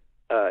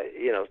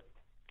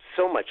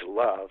 so much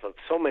love of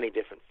so many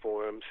different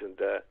forms, and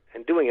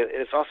doing it.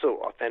 And it's also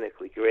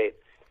authentically great.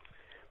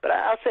 But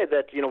I'll say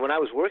that when I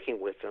was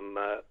working with him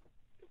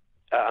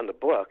on the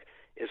book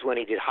is when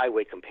he did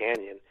Highway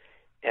Companion,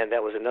 and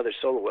that was another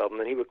solo album,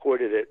 and he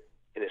recorded it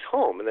in his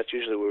home, and that's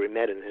usually where we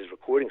met, in his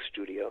recording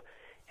studio.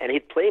 And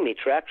he'd play me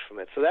tracks from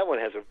it. So that one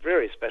has a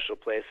very special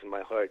place in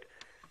my heart,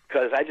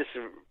 because I just,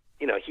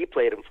 he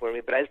played them for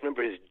me, but I just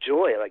remember his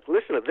joy. Like,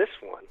 listen to this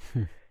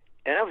one.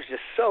 And I was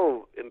just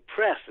so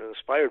impressed and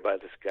inspired by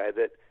this guy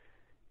that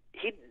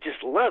he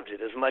just loved it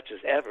as much as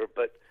ever,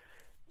 but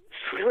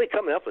really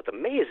coming up with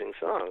amazing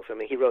songs. I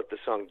mean, he wrote the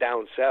song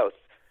Down South,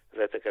 as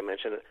I think I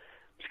mentioned.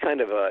 It's kind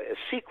of a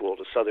sequel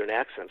to Southern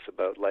Accents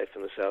about life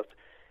in the South,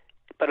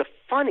 but a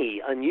funny,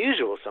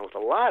 unusual song with a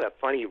lot of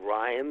funny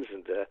rhymes,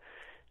 and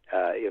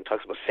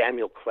talks about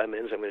Samuel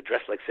Clemens. I'm going to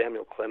dress like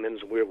Samuel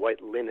Clemens and wear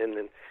white linen,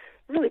 and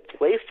really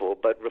playful,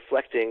 but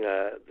reflecting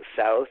the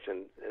South,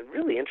 and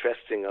really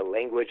interesting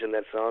language in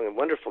that song, and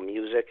wonderful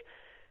music.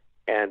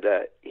 And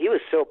he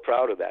was so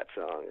proud of that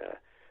song.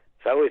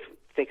 So I always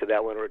think of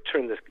that one, or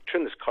Turn This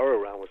Car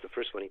Around was the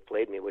first one he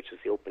played me, which is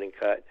the opening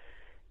cut,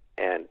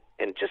 and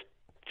just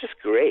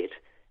great,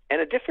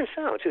 and a different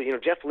sound too.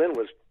 Jeff Lynne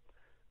was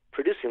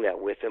producing that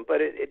with him,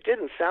 but it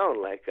didn't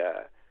sound like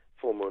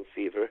Full Moon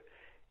Fever.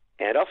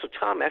 And also,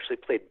 Tom actually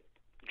played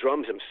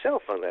drums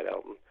himself on that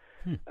album.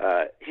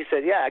 He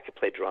said, yeah, I could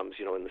play drums,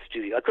 in the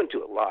studio. I couldn't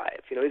do it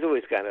live. He's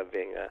always kind of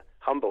being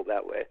humble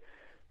that way.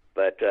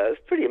 But it's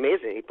pretty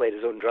amazing. He played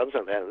his own drums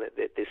on that, and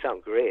they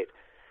sound great.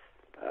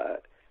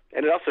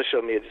 And it also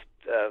showed me,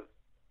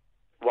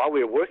 while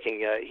we were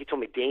working, he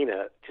told me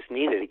Dana just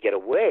needed to get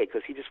away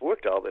because he just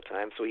worked all the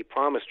time. So he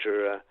promised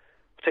her, we'll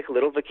take a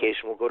little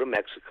vacation. We'll go to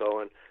Mexico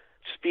and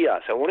just be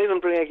us. I won't even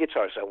bring a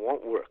guitar, so I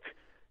won't work.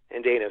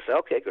 And Dana said,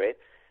 okay, great.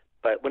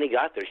 But when he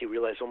got there, he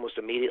realized almost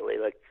immediately,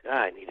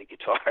 I need a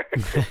guitar.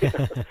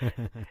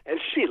 And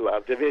she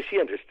loved it. I mean, she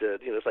understood.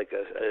 It's like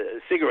a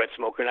cigarette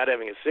smoker not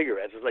having a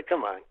cigarette. It's like,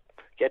 come on,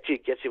 get you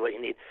what you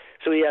need.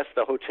 So he asked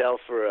the hotel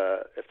for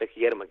if they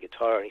could get him a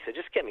guitar, and he said,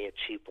 just get me a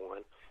cheap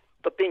one.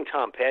 But being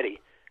Tom Petty,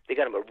 they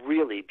got him a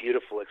really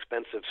beautiful,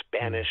 expensive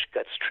Spanish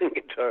gut-string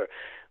guitar,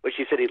 which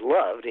he said he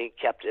loved, and he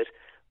kept it.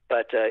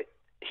 But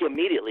he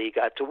immediately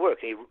got to work.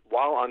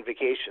 While on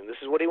vacation, this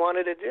is what he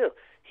wanted to do.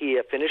 He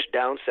finished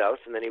Down South,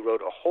 and then he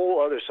wrote a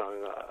whole other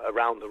song,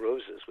 Around the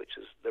Roses,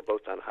 they're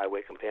both on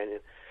Highway Companion.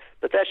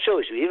 But that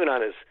shows you, even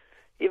on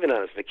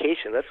his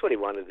vacation, that's what he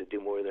wanted to do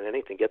more than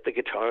anything: get the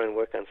guitar and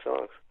work on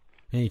songs.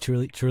 And he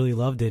truly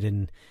loved it.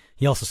 And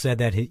he also said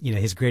that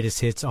his greatest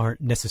hits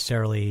aren't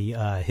necessarily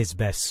his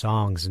best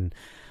songs. And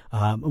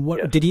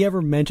Yes. Did he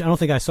ever mention? I don't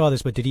think I saw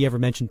this, but did he ever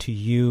mention to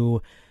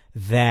you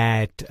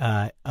that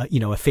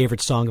a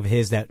favorite song of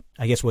his that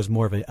I guess was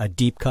more of a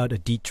deep cut, a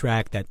deep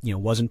track that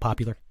wasn't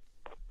popular?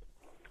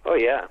 Oh,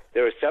 yeah.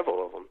 There were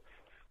several of them.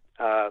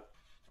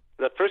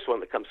 The first one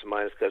that comes to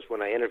mind is because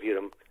when I interviewed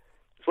him,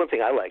 it's one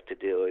thing I like to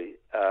do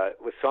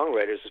with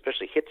songwriters,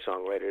 especially hit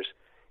songwriters,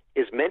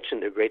 is mention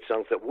their great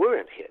songs that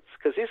weren't hits.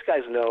 Because these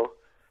guys know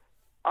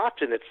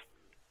often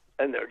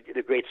and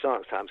they're great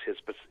songs, Tom's hits,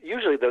 but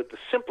usually the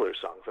simpler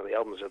songs on the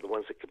albums are the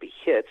ones that could be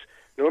hits.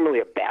 Normally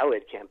a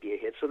ballad can't be a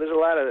hit, so there's a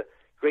lot of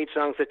great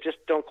songs that just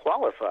don't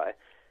qualify.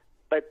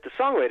 But the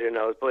songwriter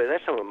knows, boy,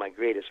 that's some of my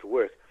greatest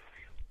work.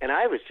 And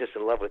I was just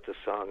in love with the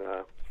song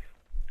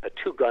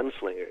Two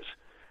Gunslingers,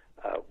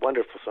 a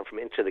wonderful song from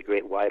Into the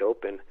Great Wide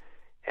Open.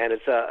 And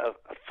it's a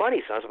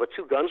funny song. It's about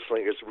two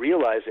gunslingers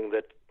realizing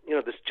that,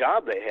 this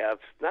job they have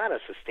is not a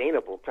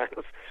sustainable kind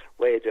of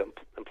way to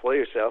employ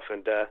yourself.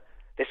 And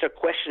they start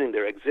questioning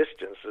their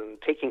existence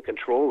and taking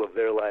control of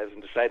their lives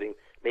and deciding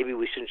maybe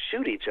we shouldn't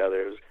shoot each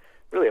other. It was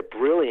really a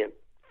brilliant,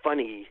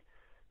 funny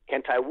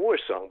anti-war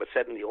song, but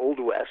set in the Old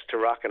West to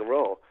rock and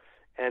roll.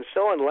 And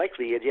so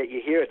unlikely, and yet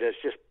you hear it, and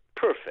it's just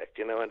perfect,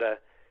 and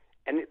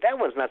that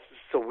one's not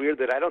so weird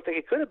that I don't think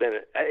it could have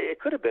been. It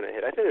could have been a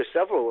hit. I think there's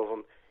several of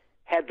them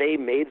had they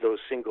made those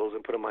singles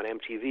and put them on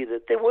MTV,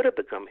 that they would have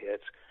become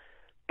hits.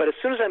 But as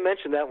soon as I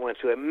mentioned that one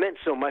to him, it meant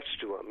so much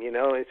to him, you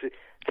know. He said,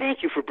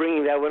 thank you for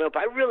bringing that one up.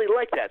 I really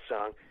like that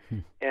song.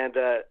 And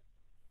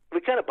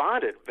we kind of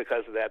bonded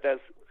because of that.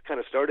 That's kind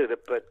of started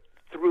it. But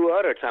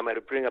throughout our time,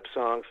 I'd bring up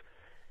songs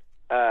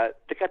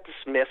that got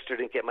dismissed or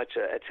didn't get much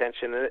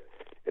attention. And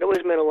it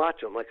always meant a lot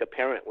to him, like a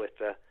parent with,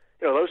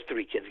 you know, those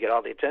three kids get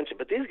all the attention.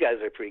 But these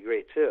guys are pretty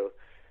great, too.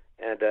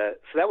 And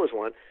so that was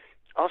one.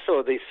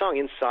 Also, the song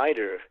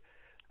Insider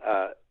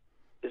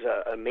is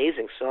an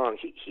amazing song.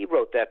 He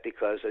wrote that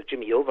because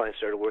Jimmy Iovine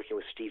started working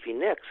with Stevie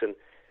Nicks, and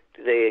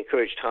they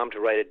encouraged Tom to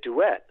write a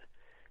duet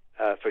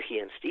for he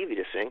and Stevie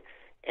to sing.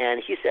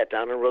 And he sat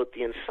down and wrote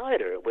The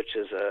Insider, which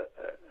is a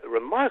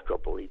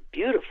remarkably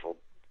beautiful,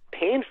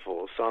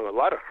 painful song, a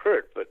lot of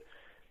hurt, but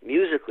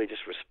musically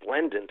just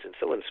resplendent and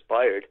so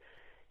inspired.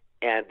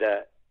 And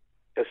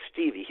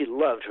Stevie, he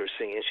loved her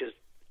singing. She's,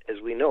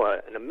 as we know,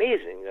 an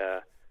amazing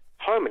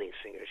harmony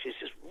singer. She's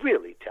just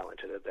really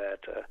talented at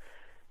that.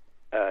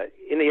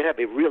 You know, you'd have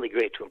to be really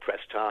great to impress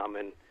Tom,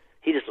 and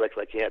he just looked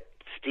like, yeah,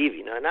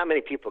 Stevie. Now, not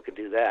many people can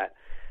do that.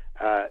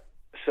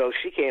 So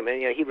she came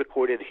in, you know, he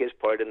recorded his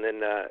part, and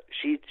then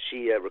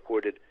she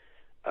recorded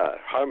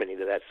harmony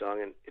to that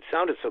song, and it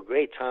sounded so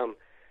great. Tom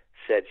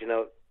said, you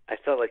know, I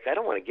felt like I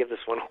don't want to give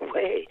this one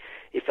away.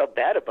 He felt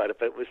bad about it,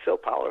 but it was so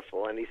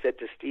powerful. And he said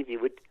to Stevie,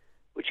 would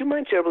you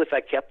mind terribly if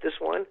I kept this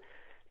one?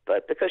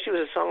 But because she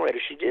was a songwriter,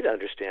 she did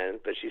understand,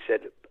 but she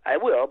said, I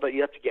will, but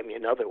you have to get me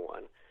another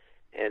one.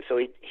 And so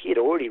he had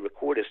already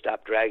recorded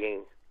Stop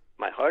Dragging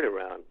My Heart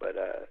Around, but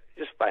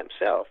just by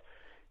himself.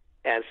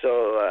 And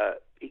so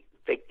he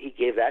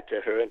gave that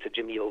to her and to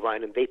Jimmy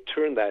Iovine, and they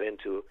turned that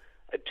into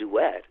a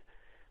duet,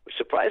 which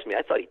surprised me.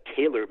 I thought he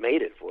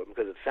tailor-made it for him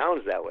because it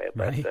sounds that way,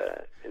 but right.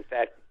 In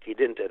fact, he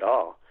didn't at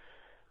all.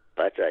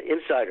 But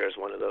Insider is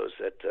one of those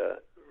that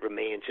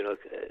remains, you know,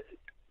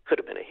 could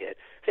have been a hit.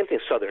 Same thing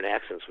with Southern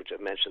Accents, which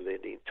I've mentioned,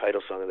 the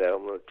title song of that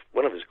album,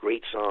 one of his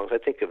great songs. I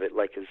think of it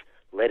like his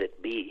Let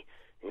It Be,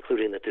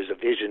 including that there's a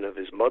vision of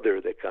his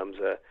mother that comes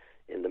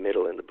in the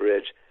middle in the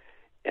bridge.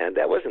 And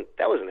that wasn't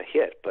a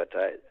hit, but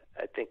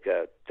I think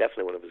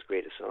definitely one of his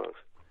greatest songs.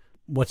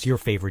 What's your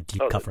favorite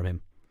deep cut from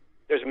him?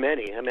 There's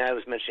many. I mean, I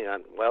was mentioning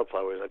on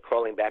Wildflowers, like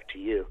Crawling Back to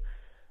You.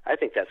 I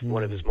think that's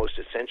one of his most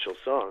essential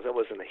songs. That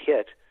wasn't a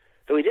hit,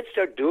 though he did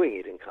start doing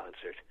it in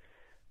concert.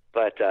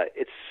 But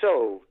it's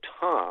so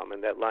Tom,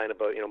 and that line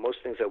about, you know, most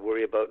things I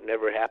worry about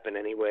never happen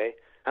anyway.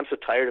 I'm so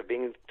tired of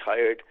being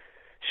tired.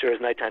 Sure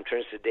as nighttime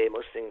turns to day,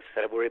 most things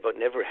that I worry about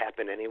never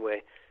happen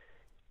anyway.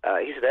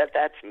 He said,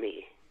 that's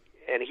me.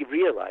 And he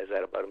realized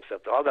that about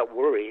himself. All that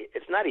worry,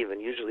 it's not even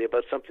usually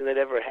about something that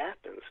ever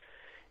happens.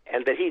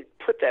 And that he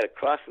put that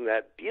across in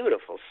that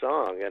beautiful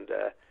song. And,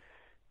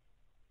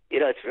 you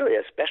know, it's really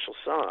a special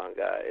song.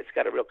 It's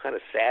got a real kind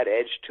of sad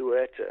edge to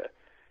it.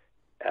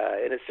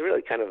 And it's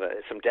really kind of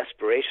some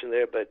desperation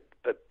there, but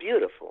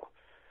beautiful.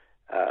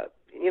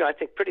 You know, I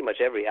think pretty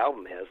much every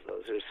album has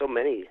those. There's so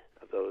many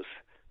of those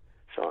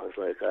songs,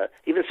 like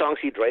even songs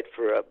he'd write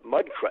for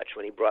Mudcrutch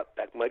when he brought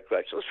back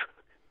Mudcrutch. Those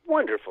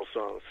wonderful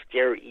songs,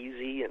 Scare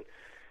Easy, and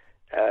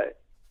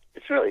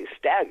it's really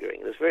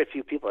staggering. There's very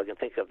few people I can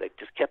think of that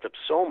just kept up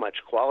so much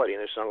quality in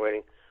their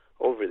songwriting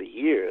over the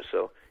years.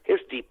 So his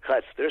deep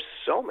cuts, there's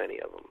so many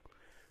of them.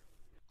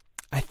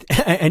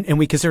 And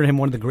we consider him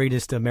one of the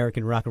greatest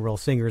American rock and roll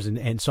singers and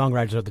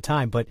songwriters of the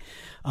time. But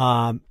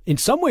in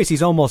some ways,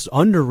 he's almost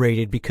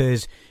underrated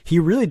because he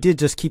really did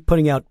just keep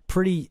putting out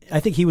I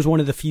think he was one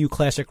of the few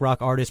classic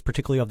rock artists,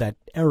 particularly of that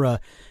era,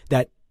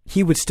 that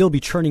he would still be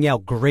churning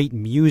out great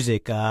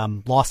music.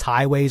 Lost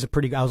Highway is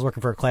I was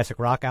working for a classic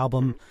rock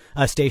album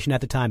station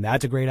at the time.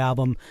 That's a great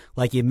album.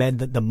 Like you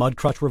mentioned, the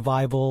Mudcrutch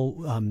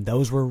revival,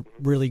 those were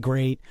really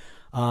great.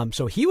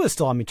 So he was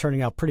still,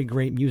 turning out pretty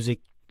great music,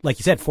 like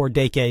you said, 4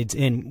 decades,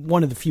 and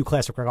one of the few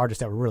classic rock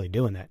artists that were really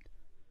doing that.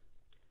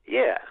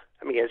 Yeah.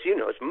 I mean, as you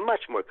know, it's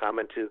much more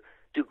common to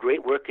do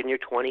great work in your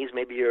 20s,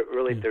 maybe your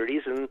early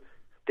 30s, and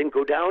then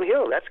go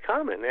downhill. That's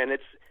common, and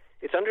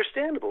it's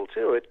understandable,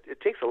 too.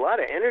 It takes a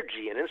lot of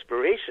energy and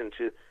inspiration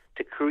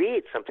to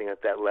create something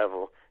at that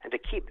level and to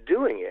keep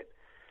doing it.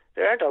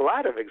 There aren't a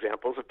lot of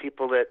examples of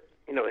people that,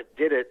 you know,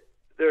 did it.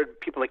 There are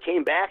people that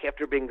came back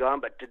after being gone,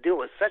 but to do it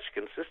with such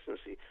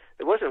consistency.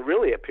 There wasn't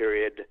really a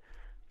period,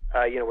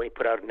 you know, when he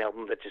put out an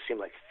album that just seemed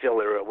like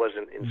filler or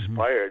wasn't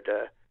inspired.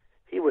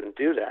 He wouldn't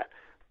do that.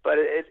 But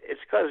it's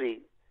because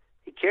he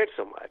cared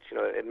so much. You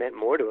know, it meant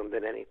more to him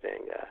than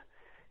anything.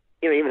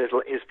 You know, even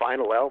his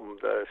final album,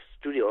 the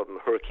studio album,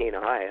 Hurricane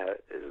High,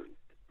 is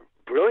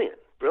brilliant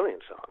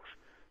songs.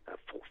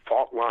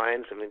 Fault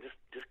Lines, I mean,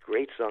 just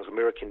great songs.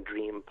 American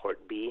Dream,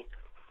 Part B.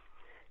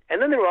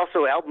 And then there were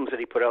also albums that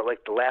he put out,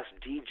 like The Last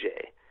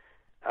DJ,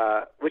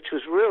 which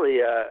was really,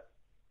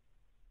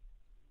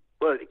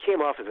 well, it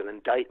came off as an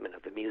indictment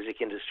of the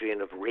music industry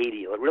and of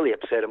radio. It really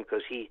upset him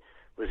because he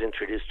was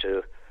introduced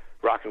to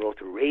rock and roll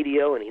through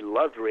radio, and he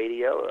loved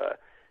radio.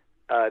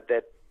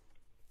 That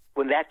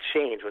when that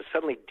changed, when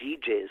suddenly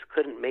DJs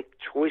couldn't make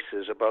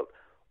choices about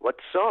what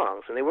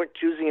songs, and they weren't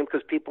choosing him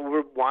because people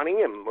were wanting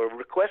him or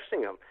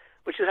requesting him.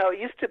 which is how it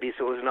used to be.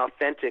 So it was an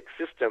authentic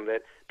system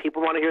that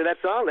people want to hear that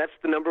song. That's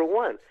the number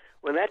one.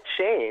 When that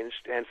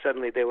changed and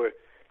suddenly they were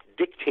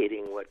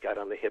dictating what got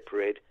on the hit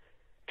parade,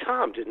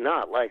 Tom did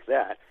not like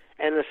that.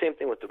 And the same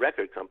thing with the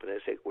record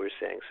companies, like we're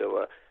saying.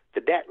 So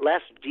the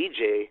last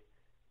DJ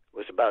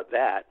was about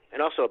that,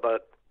 and also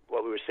about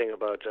what we were saying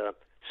about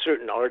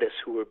certain artists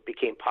who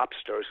became pop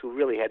stars who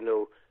really had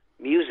no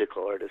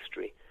musical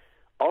artistry.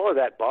 All of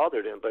that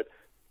bothered him, but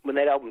when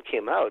that album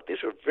came out,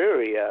 these were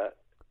very,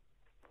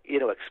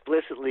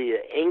 explicitly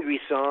angry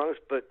songs,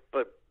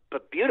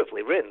 but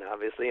beautifully written,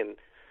 obviously, and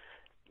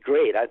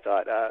great, I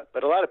thought.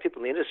 But a lot of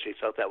people in the industry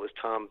felt that was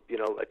Tom,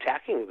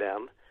 attacking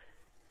them.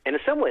 And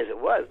in some ways it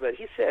was, but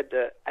he said,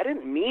 I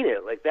didn't mean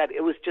it like that.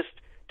 It was just,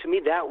 to me,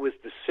 that was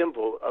the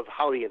symbol of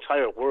how the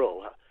entire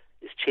world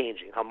is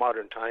changing, how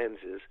modern times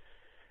is.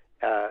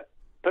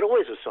 But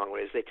always with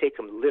songwriters, they take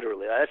them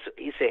literally.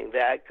 He's saying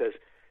that because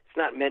it's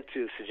not meant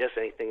to suggest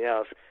anything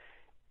else.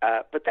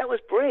 But that was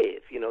brave,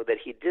 that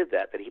he did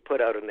that he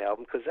put out an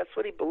album, because that's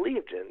what he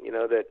believed in,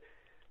 that,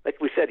 like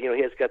we said, he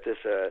has got this,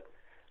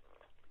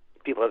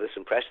 people have this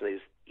impression that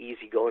he's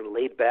easygoing,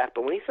 laid back,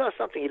 but when he saw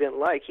something he didn't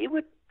like, he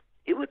would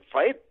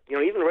fight,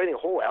 even writing a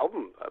whole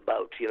album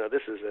about,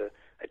 this is a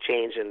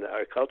change in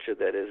our culture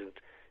that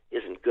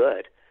isn't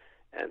good.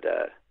 And,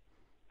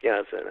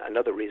 it's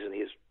another reason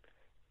he's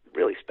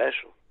really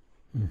special.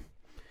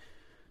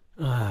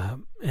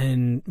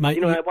 And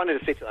I wanted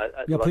to say,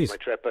 I lost please. my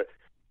track, but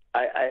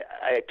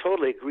I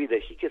totally agree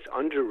that he gets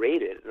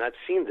underrated, and I've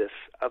seen this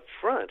up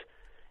front.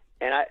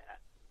 And I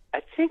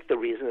think the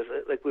reason is,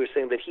 like we were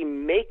saying, that he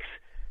makes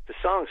the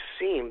songs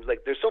seem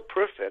like they're so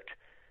perfect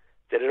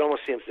that it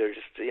almost seems they're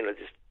just,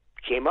 just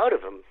came out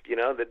of him,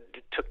 that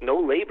it took no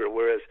labor,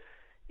 whereas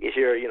you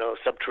hear,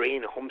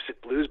 Subterranean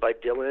Homesick Blues by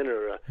Dylan,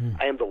 or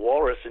I Am the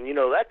Walrus, and,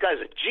 that guy's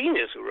a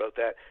genius who wrote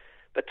that.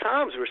 But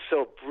Tom's were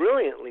so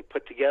brilliantly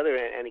put together,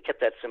 and he kept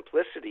that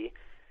simplicity.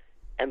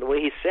 And the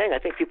way he sang, I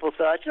think people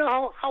thought,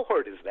 how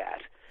hard is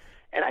that?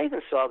 And I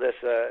even saw this,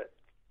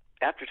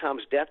 after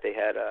Tom's death, they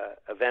had an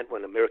event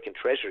when American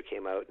Treasure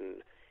came out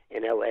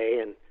in L.A.,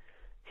 and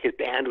his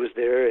band was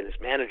there, and his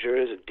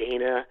managers, and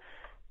Dana,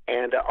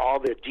 and all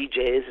the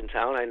DJs in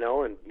town I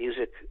know, and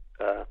music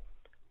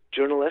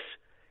journalists.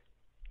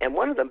 And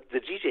one of them, the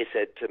DJ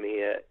said to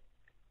me,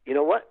 you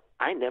know what?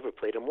 I never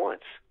played him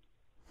once.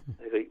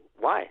 I go,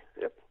 why?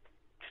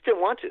 Just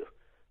didn't want to.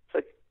 It's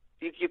like,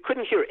 you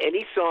couldn't hear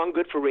any song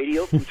good for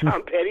radio from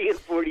Tom Petty in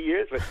 40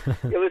 years, but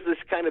it was this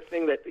kind of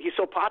thing that he's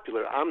so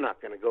popular, I'm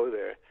not going to go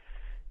there.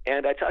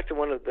 And I talked to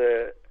one of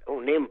the,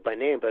 name by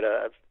name, but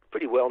a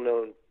pretty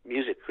well-known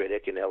music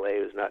critic in L.A.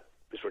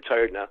 who's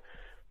retired now.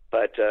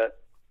 But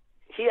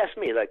he asked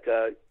me, like,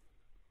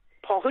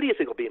 Paul, who do you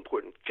think will be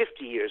important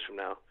 50 years from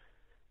now?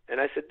 And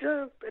I said,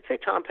 I'd say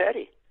Tom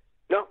Petty.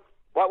 No,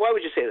 why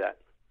would you say that?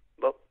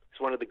 Well, he's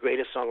one of the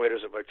greatest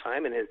songwriters of our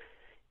time, and his,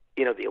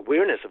 the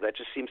awareness of that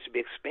just seems to be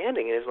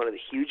expanding. And he's one of the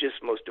hugest,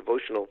 most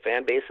devotional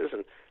fan bases,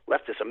 and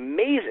left this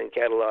amazing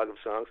catalog of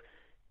songs.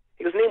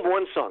 He goes, name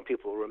one song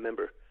people will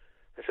remember.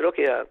 I said,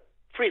 okay,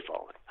 Free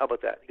Falling. How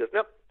about that? He goes,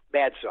 nope,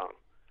 bad song.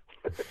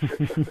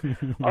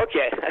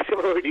 Okay, that's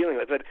what we're dealing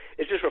with. But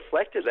it just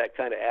reflected that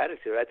kind of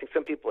attitude. I think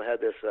some people had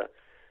this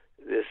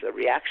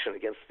reaction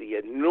against the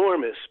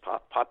enormous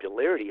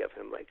popularity of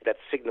him, like that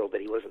signaled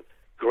that he wasn't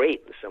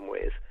great in some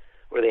ways,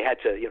 where they had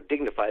to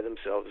dignify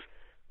themselves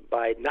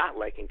by not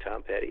liking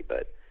Tom Petty.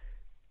 But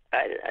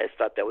I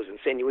thought that was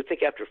insane. You would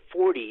think after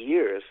 40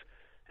 years,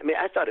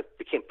 I thought it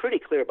became pretty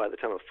clear by the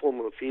time of Full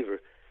Moon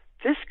Fever,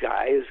 this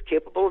guy is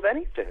capable of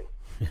anything.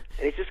 And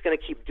he's just going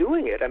to keep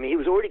doing it. He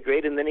was already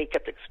great, and then he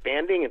kept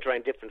expanding and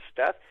trying different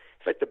stuff.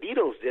 It's like the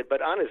Beatles did,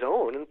 but on his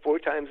own, and 4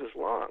 times as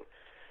long.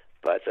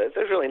 But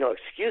there's really no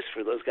excuse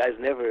for those guys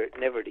never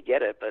to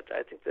get it, but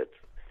I think that's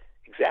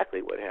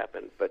exactly what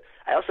happened. But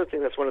I also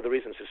think that's one of the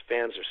reasons his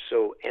fans are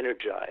so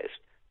energized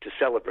to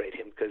celebrate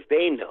him, because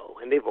they know,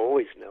 and they've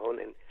always known,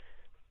 and,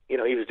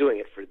 he was doing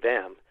it for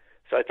them.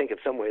 So I think in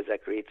some ways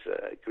that creates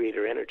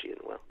greater energy as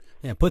well.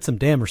 Yeah, put some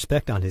damn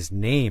respect on his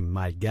name.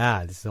 My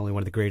God, this is only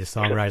one of the greatest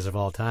songwriters of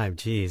all time.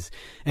 Jeez,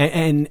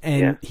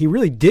 and he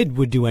really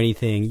would do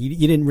anything.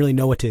 You didn't really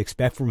know what to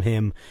expect from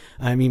him.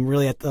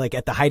 Really at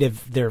the height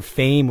of their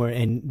fame,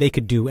 and they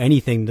could do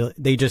anything.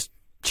 They just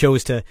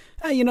chose to,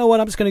 hey, you know what?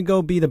 I'm just going to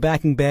go be the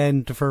backing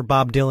band for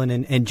Bob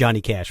Dylan and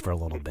Johnny Cash for a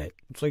little bit.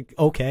 It's like,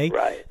 okay,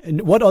 right?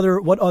 And what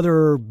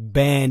other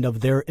band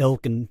of their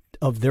ilk and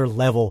of their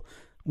level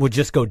would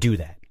just go do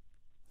that?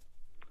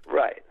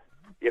 Right,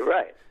 you're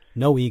right.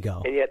 No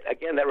ego. And yet,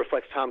 again, that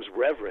reflects Tom's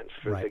reverence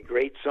for the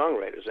great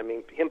songwriters.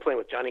 Him playing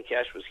with Johnny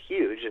Cash was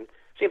huge, and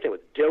same thing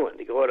with Dylan.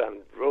 To go out on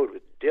the road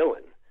with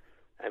Dylan,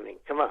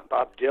 come on,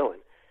 Bob Dylan.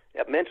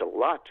 That meant a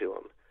lot to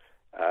him.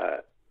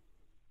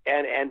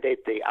 And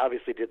they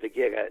obviously did the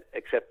gig,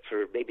 except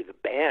for maybe the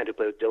band who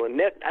played with Dylan.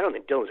 I don't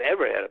think Dylan's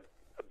ever had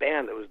a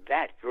band that was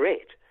that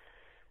great.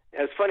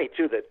 And it's funny,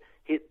 too, that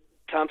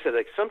Tom said,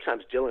 like,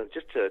 sometimes Dylan,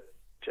 just to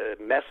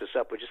mess us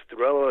up, would just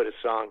throw out a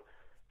song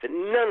that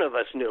none of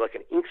us knew, like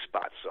an Ink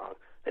Spot song.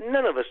 And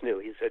none of us knew.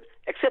 He said,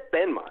 except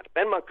Benmont.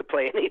 Benmont could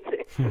play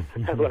anything.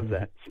 I love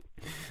that.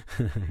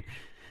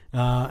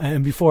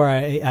 And before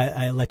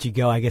I let you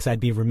go, I guess I'd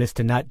be remiss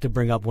not to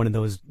bring up one of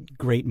those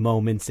great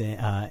moments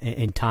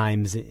and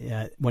times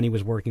when he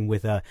was working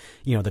with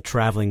the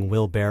Traveling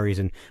Wilburys.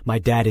 And my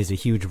dad is a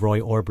huge Roy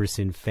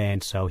Orbison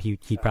fan, so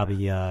he'd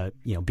probably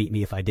beat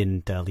me if I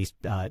didn't at least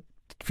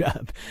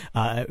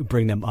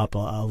bring them up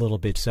a little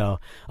bit. So,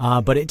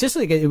 but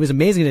it was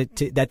amazing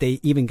that they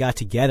even got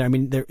together. I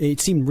mean,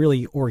 it seemed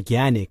really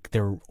organic,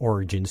 their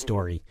origin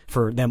story,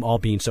 for them all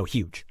being so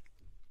huge.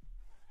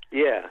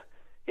 Yeah.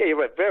 Yeah, you're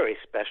right. Very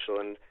special.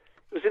 And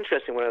it was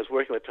interesting when I was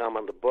working with Tom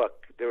on the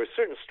book, there were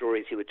certain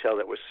stories he would tell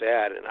that were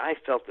sad, and I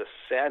felt the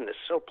sadness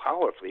so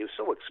powerfully. He was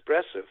so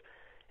expressive.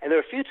 And there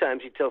were a few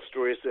times he'd tell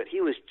stories that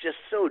he was just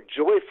so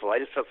joyful. I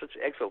just felt such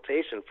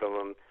exultation from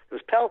him. It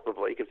was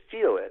palpable. You could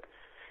feel it.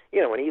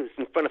 When he was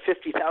in front of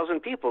 50,000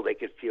 people, they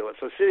could feel it.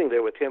 So sitting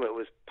there with him, it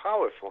was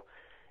powerful.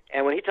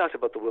 And when he talked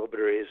about the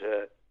Wilburys,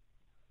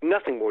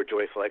 nothing more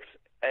joyful,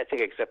 I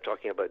think, except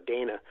talking about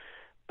Dana.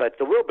 But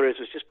the Wilburys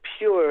was just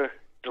pure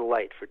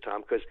delight for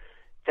Tom, because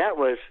that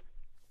was,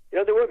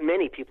 there weren't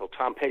many people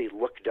Tom Petty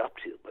looked up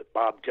to, but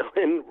Bob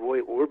Dylan,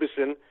 Roy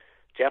Orbison,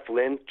 Jeff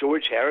Lynne,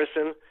 George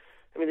Harrison.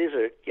 I mean, these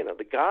are,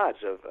 the gods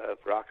of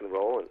rock and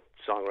roll and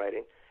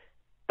songwriting,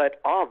 but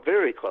all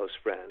very close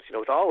friends.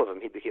 With all of them,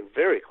 he became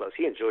very close.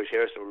 He and George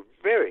Harrison were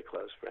very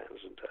close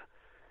friends.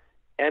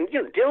 And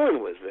Dylan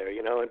was there,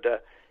 and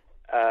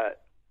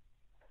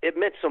it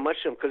meant so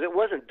much to him, because it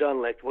wasn't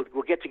done like,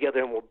 we'll get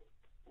together and we'll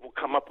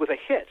come up with a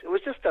hit. It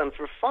was just done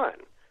for fun.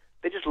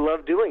 They just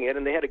loved doing it,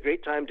 and they had a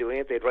great time doing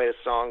it. They'd write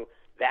a song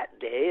that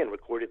day and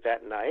record it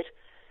that night.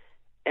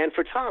 And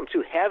for Tom,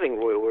 too, having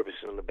Roy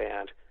Orbison in the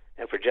band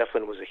and for Jeff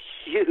Lynne was a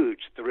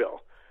huge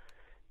thrill,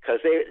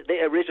 because they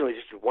originally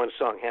just did one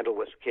song, Handle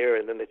with Care,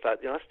 and then they thought,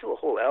 let's do a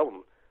whole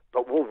album.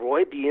 But will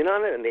Roy be in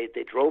on it? And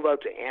they drove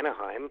out to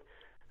Anaheim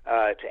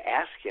to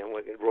ask him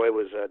when Roy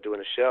was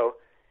doing a show.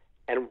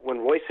 And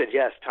when Roy said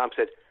yes, Tom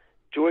said,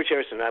 George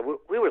Harrison and I,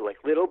 we were like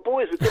little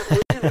boys. We couldn't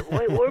believe it.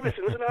 Roy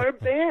Orbison was in our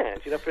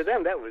band. For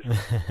them, that was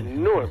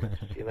enormous,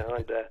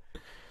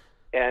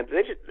 and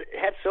they just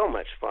had so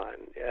much fun.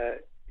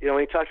 When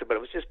he talked about it,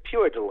 it was just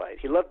pure delight.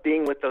 He loved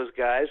being with those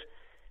guys,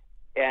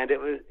 and it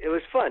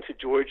was fun. So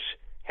George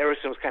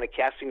Harrison was kind of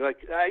casting,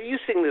 like, you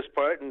sing this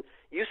part, and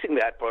you sing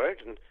that part,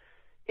 and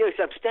he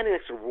said, I'm standing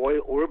next to Roy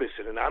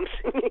Orbison, and I'm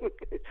singing.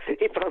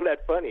 He found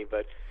that funny,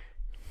 but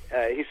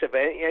he said,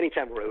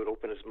 anytime Roy would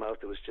open his mouth,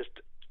 it was just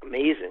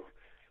amazing.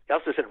 He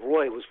also said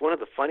Roy was one of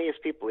the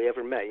funniest people he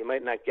ever met. You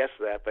might not guess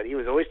that, but he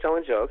was always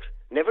telling jokes.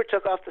 Never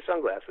took off the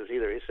sunglasses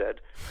either, he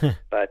said.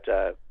 But,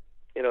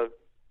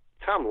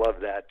 Tom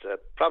loved that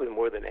probably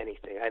more than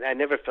anything. I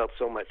never felt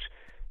so much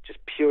just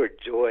pure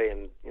joy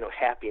and,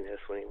 happiness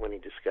when he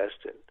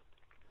discussed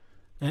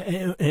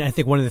it. And I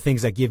think one of the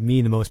things that give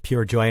me the most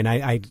pure joy, and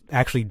I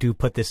actually do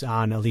put this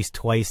on at least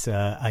twice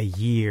a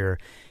year,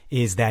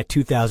 is that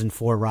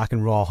 2004 Rock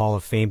and Roll Hall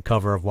of Fame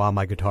cover of While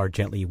My Guitar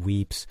Gently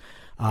Weeps.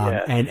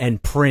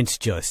 And Prince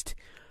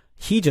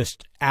he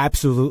just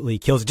absolutely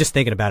kills it. Just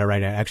thinking about it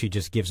right now actually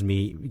just gives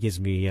me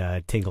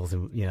tingles,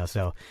 and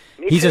so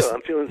me too.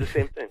 I'm feeling the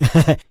same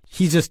thing.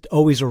 He's just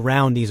always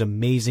around these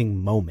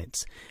amazing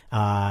moments,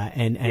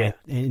 and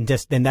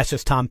that's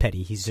just Tom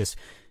Petty. He's just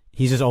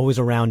always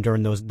around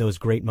during those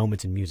great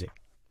moments in music.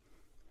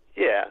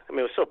 Yeah, I mean,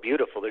 it was so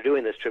beautiful. They're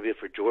doing this tribute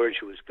for George,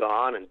 who was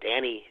gone, and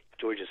Danny,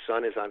 George's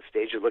son, is on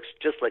stage. It looks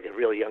just like a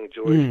real young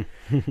George.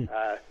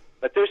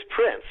 But there's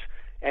Prince.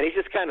 And he's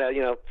just kind of,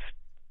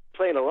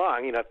 playing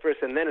along, at first,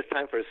 and then it's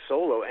time for his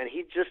solo, and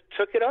he just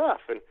took it off.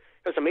 And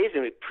it was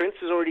amazing. Prince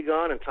is already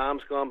gone and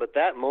Tom's gone, but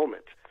that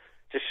moment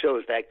just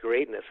shows that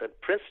greatness. And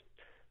Prince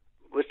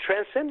was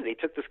transcendent. He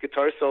took this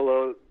guitar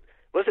solo,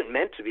 wasn't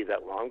meant to be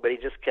that long, but he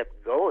just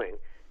kept going,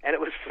 and it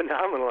was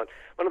phenomenal. And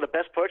one of the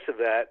best parts of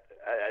that,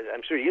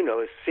 I'm sure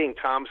is seeing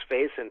Tom's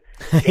face and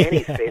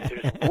Danny's face.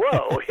 Just,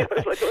 whoa! It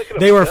was like,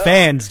 they were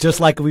fans, just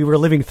like we were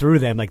living through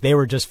them. Like they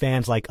were just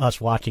fans, like us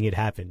watching it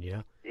happen.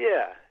 Yeah,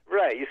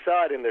 right. You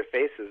saw it in their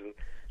faces. And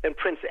then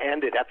Prince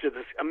ended after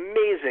this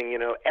amazing,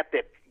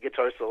 epic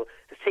guitar solo.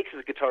 Just takes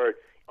his guitar.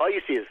 All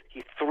you see is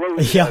he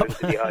throws it out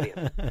into the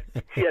audience.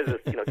 He has this,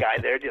 guy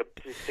there to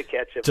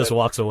catch it. Just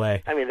walks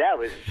away. I mean, that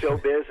was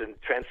showbiz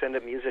and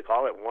transcendent music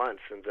all at once.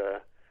 And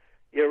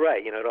you're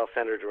right. It all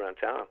centered around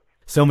Tom.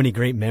 So many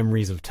great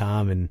memories of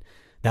Tom, and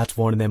that's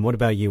one of them. What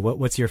about you?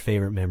 What's your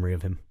favorite memory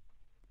of him?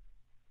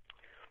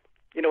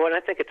 When I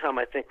think of Tom,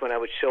 I think when I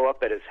would show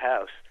up at his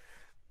house,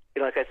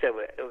 like I said,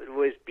 it would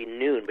always be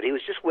noon, but he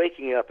was just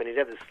waking up, and he'd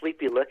have this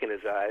sleepy look in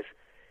his eyes,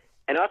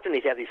 and often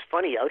he'd have these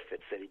funny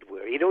outfits that he'd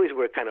wear. He'd always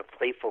wear kind of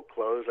playful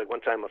clothes, like one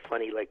time a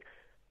funny,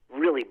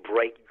 really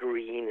bright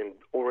green and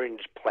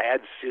orange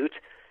plaid suit,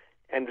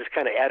 and this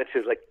kind of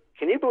attitude, like,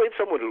 can you believe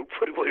someone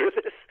would wear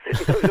this?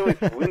 It was always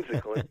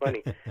whimsical and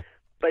funny.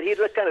 But he'd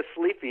look kind of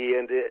sleepy,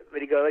 but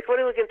he'd go, what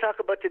are we going to talk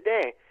about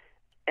today?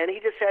 And he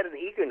just had an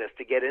eagerness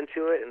to get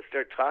into it and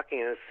start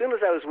talking. And as soon as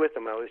I was with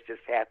him, I was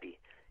just happy.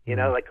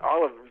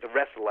 All of the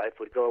rest of life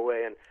would go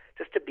away. And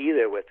just to be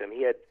there with him,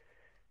 he had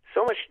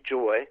so much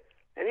joy,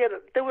 and yet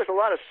there was a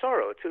lot of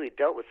sorrow too. He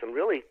dealt with some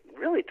really,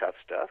 really tough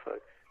stuff. A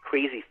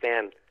crazy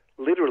fan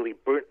literally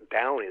burnt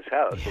down his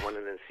house, the one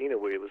in Encino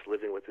where he was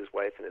living with his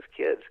wife and his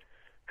kids.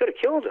 Could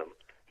have killed him.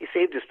 He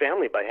saved his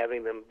family by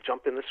having them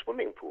jump in the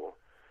swimming pool.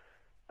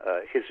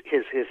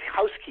 His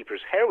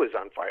housekeeper's hair was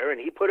on fire, and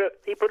he put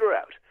her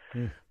out.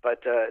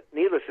 But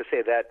needless to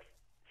say, that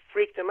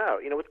freaked him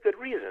out. With good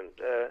reason.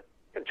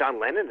 John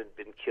Lennon had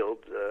been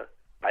killed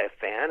by a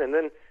fan, and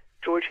then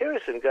George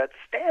Harrison got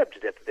stabbed to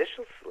death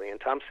viciously. And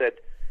Tom said,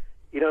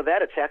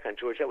 that attack on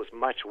George, that was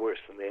much worse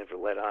than they ever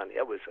let on.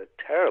 It was a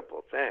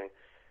terrible thing.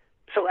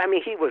 So,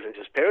 he wasn't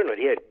just paranoid.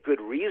 He had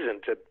good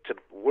reason to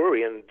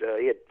worry, and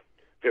he had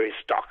various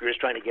stalkers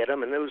trying to get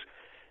him. And it was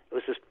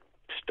this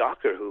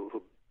stalker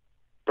who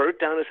burnt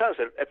down his house.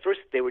 At first,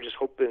 they were just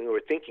hoping or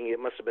thinking it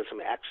must have been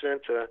some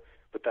accident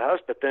with the house,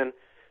 but then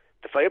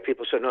the fire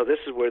people said, no, this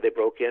is where they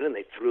broke in, and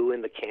they threw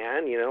in the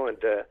can, and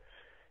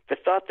the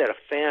thought that a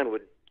fan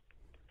would,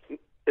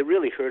 it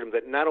really hurt him,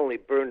 that not only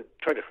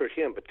try to hurt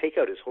him, but take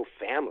out his whole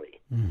family,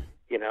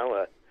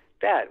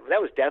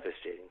 that was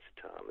devastating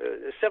to Tom. There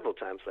were several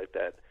times like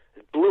that.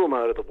 It blew him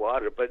out of the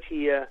water, but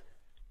he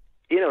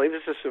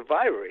was a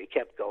survivor. He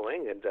kept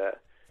going, and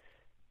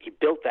he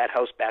built that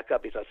house back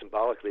up. He thought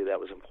symbolically that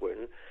was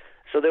important.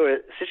 So there were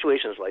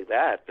situations like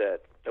that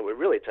were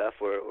really tough,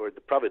 or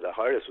probably the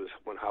hardest was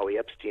when Howie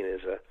Epstein,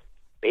 as a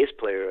bass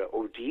player,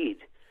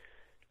 OD'd.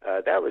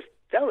 That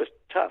was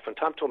tough. And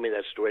Tom told me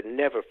that story. I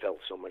never felt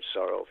so much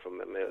sorrow from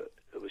him.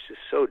 It was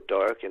just so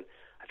dark, and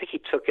I think he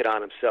took it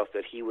on himself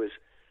that he was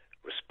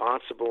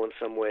responsible in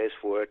some ways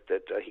for it,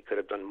 that he could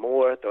have done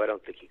more, though I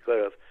don't think he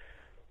could have.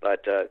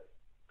 But there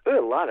were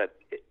a lot of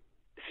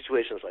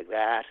situations like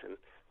that, and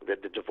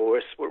the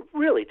divorce were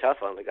really tough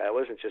on the guy. It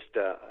wasn't just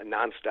a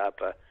nonstop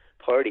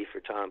party for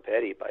Tom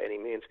Petty by any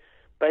means.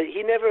 But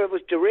he never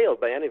was derailed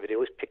by any of it. He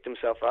always picked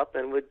himself up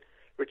and would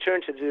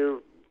return to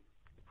do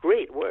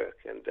great work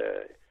and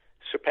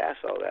surpass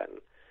all that. And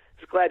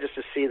I was glad just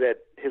to see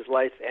that his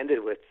life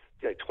ended with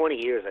 20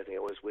 years, I think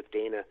it was, with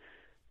Dana.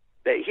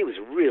 That he was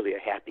really a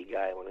happy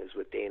guy when he was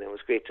with Dana. It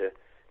was great to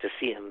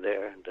see him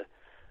there, and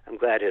I'm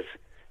glad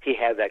he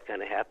had that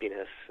kind of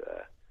happiness,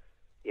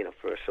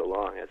 for so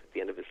long at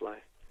the end of his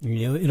life.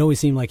 It always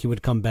seemed like he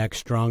would come back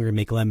stronger,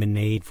 make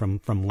lemonade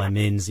from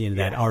lemons.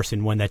 That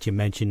arson one that you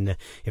mentioned.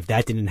 If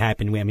that didn't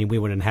happen, we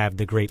wouldn't have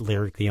the great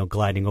lyric,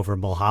 gliding over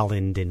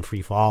Mulholland and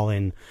Free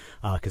Fallin',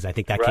 because I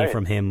think that came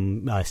from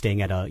him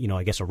staying at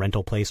a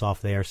rental place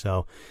off there.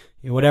 So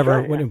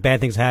whatever, when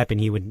bad things happen,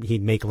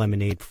 he'd make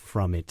lemonade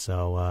from it.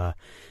 So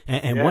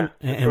one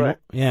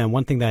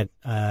thing that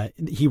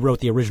he wrote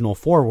the original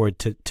foreword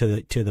to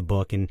the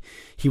book, and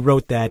he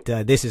wrote that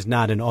this is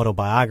not an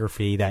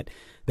autobiography,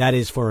 that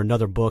is for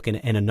another book and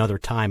another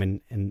time,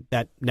 and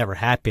that never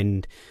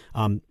happened.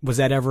 Was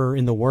that ever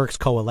in the works,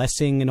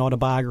 coalescing an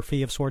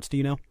autobiography of sorts, do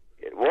you know?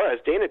 It was.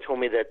 Dana told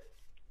me that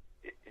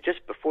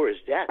just before his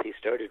death, he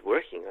started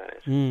working on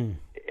it,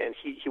 and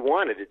he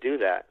wanted to do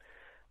that.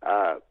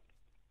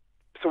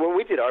 So when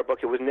we did our book,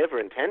 it was never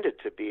intended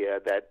to be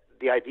that.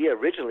 The idea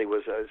originally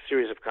was a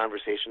series of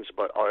conversations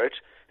about art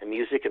and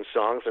music and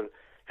songs, and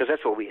because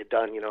that's what we had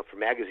done, for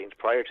magazines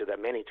prior to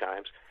that many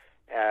times.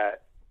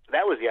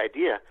 That was the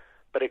idea.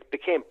 But it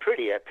became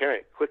pretty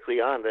apparent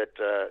quickly on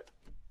that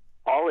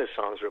all his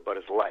songs were about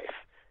his life,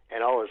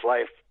 and all his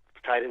life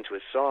tied into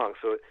his songs.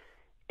 So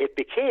it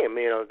became,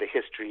 the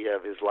history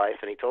of his life,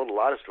 and he told a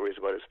lot of stories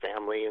about his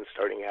family and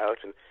starting out,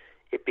 and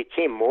it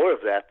became more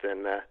of that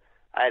than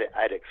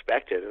I'd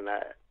expected, and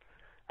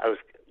I was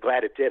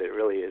glad it did. It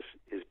really is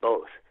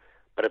both.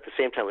 But at the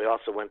same time, we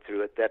also went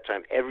through, at that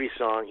time, every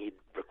song he'd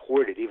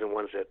recorded, even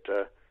ones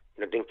that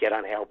didn't get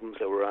on albums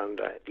that were on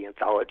the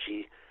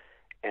anthology.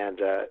 And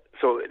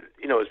so, it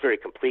was very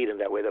complete in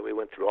that way, that we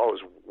went through all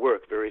his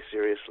work very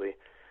seriously.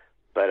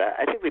 But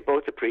I think we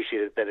both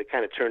appreciated that it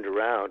kind of turned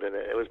around, and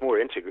it was more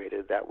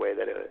integrated that way,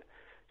 that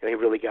he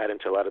really got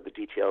into a lot of the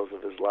details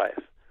of his life.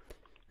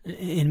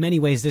 In many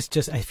ways,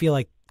 I feel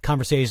like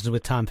Conversations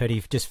with Tom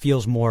Petty just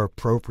feels more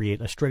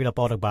appropriate. A straight-up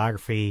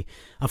autobiography,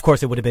 of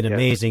course, it would have been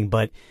amazing,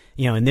 but,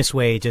 in this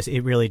way,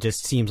 it really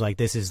just seems like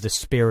this is the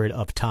spirit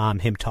of Tom,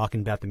 him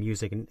talking about the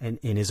music and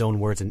in his own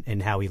words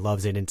and how he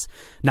loves it. And it's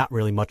not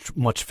really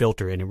much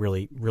filter, and it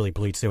really, really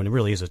bleeds through. And it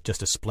really is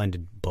just a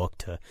splendid book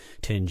to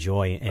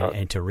enjoy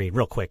and to read.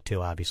 Real quick,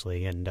 too,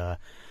 obviously. And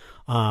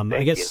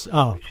I guess...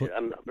 I'm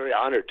very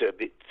honored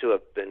to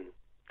have been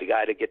the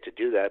guy to get to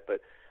do that,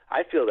 but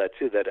I feel that,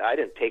 too, that I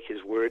didn't take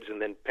his words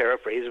and then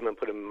paraphrase them and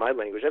put them in my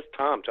language. That's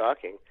Tom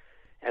talking,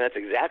 and that's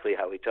exactly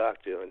how he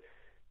talked, too. And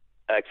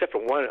except for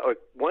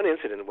one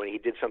incident when he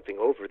did something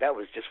over, that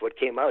was just what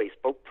came out. He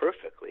spoke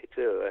perfectly,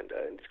 too, and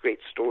it's great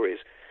stories.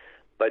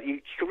 But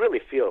you can really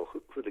feel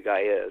who the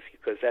guy is,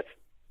 because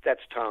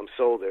that's Tom's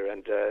soul there.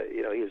 And,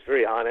 he was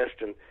very honest,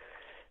 and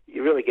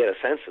you really get a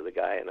sense of the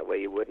guy in a way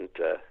you wouldn't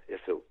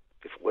if it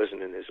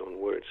wasn't in his own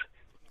words.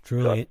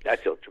 Truly. So I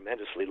feel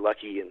tremendously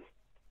lucky and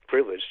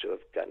privileged to have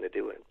gotten to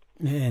do it.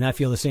 And I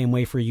feel the same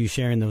way for you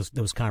sharing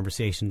those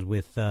conversations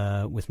with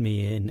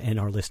me and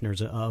our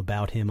listeners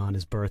about him on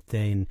his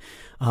birthday. And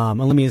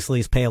let me at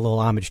least pay a little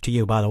homage to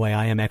you. By the way,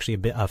 I am actually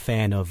a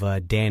fan of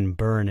Dan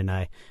Byrne, and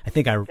I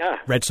think I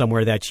read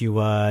somewhere that you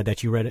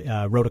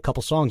wrote a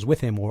couple songs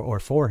with him or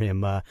for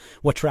him.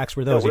 What tracks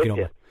were those? With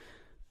him.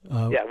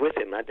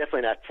 Not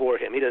definitely not for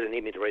him. He doesn't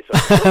need me to write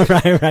songs.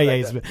 right. Yeah,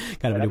 he's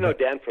kind of. I've known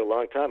Dan for a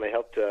long time. I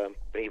helped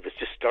when he was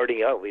just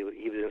starting out. He was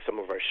in some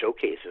of our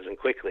showcases, and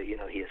quickly,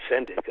 he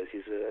ascended because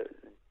he's an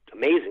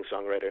amazing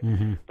songwriter.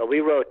 Mm-hmm. But we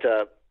wrote.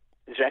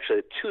 These are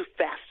actually the two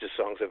fastest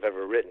songs I've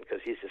ever written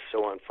because he's just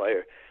so on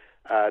fire.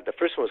 The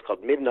first one was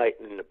called "Midnight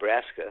in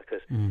Nebraska"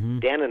 because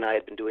Dan and I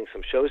had been doing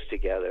some shows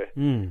together,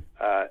 and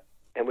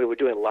we were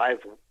doing live.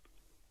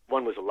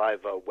 One was a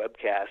live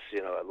webcast,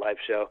 a live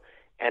show.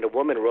 And a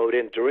woman wrote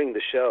in during the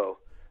show,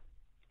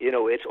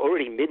 it's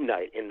already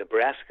midnight in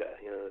Nebraska,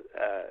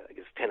 I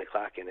guess 10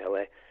 o'clock in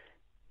L.A.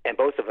 And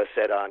both of us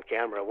said on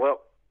camera, well,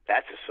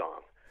 that's a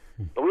song.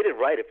 But we didn't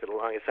write it for the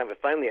longest time.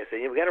 But finally I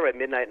said, we got to write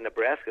Midnight in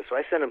Nebraska. So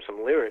I sent him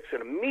some lyrics,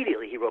 and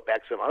immediately he wrote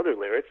back some other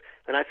lyrics.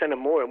 And I sent him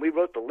more, and we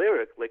wrote the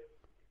lyric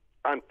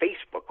on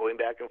Facebook going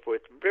back and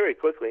forth very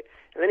quickly.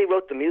 And then he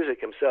wrote the music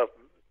himself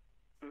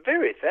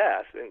very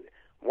fast and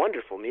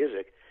wonderful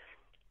music.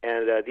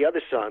 And the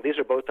other song, these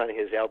are both on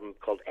his album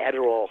called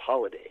Adderall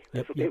Holiday.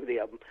 That's the name of the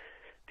album.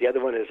 The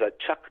other one is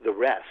Chuck the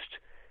Rest,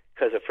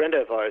 because a friend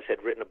of ours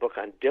had written a book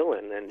on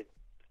Dylan, and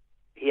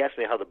he asked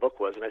me how the book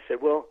was, and I said,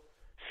 well,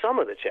 some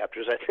of the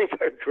chapters I think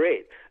are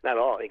great, not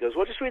all. He goes,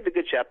 well, just read the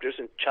good chapters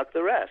and chuck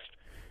the rest.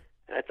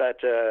 And I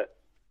thought,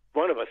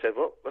 one of us said,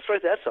 well, let's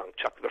write that song,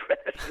 Chuck the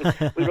Rest.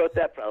 And we wrote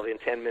that probably in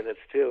 10 minutes,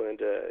 too, and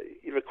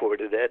he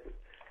recorded it.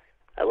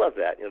 I love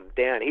that.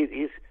 Dan,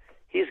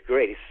 he's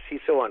great. He's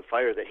so on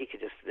fire that he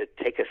could just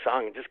take a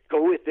song and just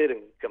go with it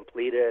and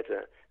complete it.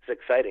 It's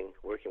exciting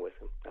working with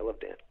him. I love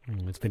Dan.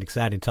 It's been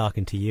exciting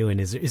talking to you. And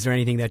is there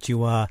anything that you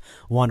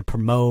want to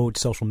promote,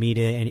 social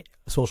media,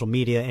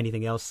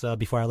 anything else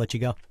before I let you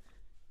go?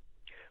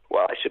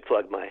 Well, I should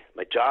plug my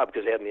job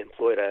because they have me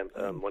employed.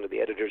 I'm one of the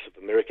editors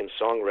of American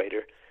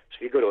Songwriter. So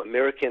if you go to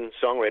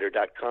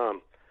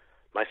AmericanSongwriter.com,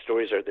 my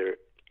stories are there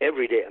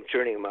every day. I'm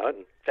churning them out.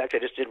 In fact, I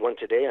just did one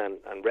today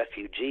on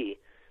Refugee,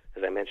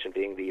 as I mentioned,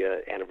 being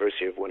the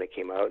anniversary of when it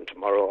came out, and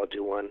tomorrow I'll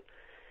do one.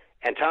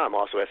 And Tom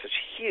also has such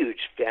a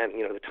huge fan,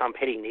 the Tom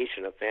Petty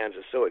nation of fans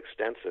is so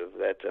extensive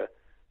that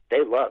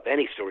they love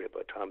any story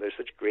about Tom. They're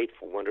such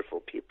grateful, wonderful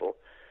people.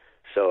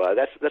 So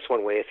that's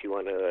one way if you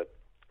want to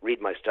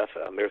read my stuff,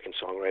 American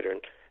Songwriter.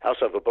 And I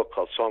also have a book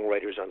called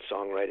Songwriters on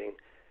Songwriting,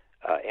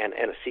 and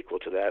a sequel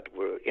to that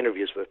were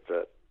interviews with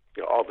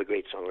all the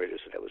great songwriters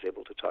that I was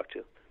able to talk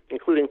to,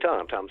 including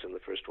Tom. Tom's in the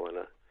first one,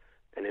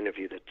 an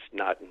interview that's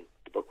not in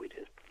the book we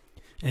did.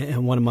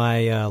 And one of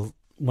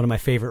my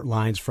favorite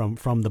lines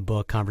from the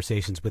book,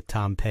 Conversations with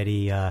Tom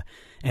Petty, and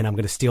I'm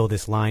going to steal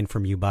this line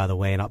from you, by the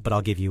way, but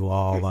I'll give you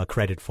all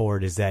credit for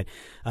it, is that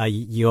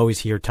you always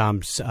hear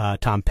Tom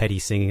Petty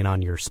singing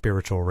on your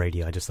spiritual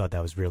radio. I just thought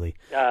that was really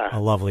a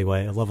lovely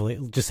way,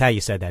 just how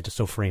you said that, just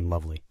so framed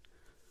lovely.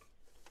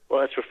 Well,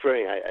 that's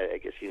referring, I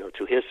guess,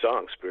 to his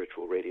song,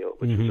 Spiritual Radio,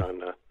 which is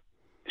on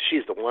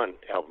She's the One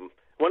album.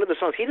 One of the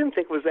songs he didn't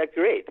think was that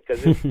great,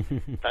 because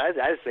I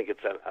just think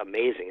it's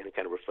amazing, and it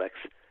kind of reflects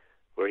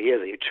where he is.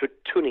 You're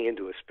tuning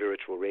into a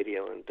spiritual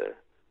radio, and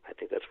I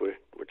think that's where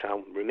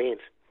Tom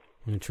remains.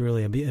 It's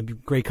really a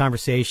great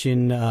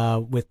conversation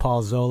with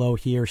Paul Zollo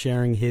here,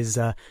 sharing his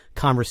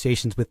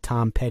Conversations with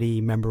Tom Petty,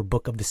 member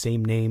book of the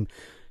same name.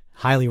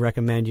 Highly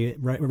recommend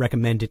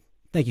it.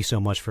 Thank you so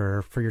much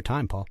for your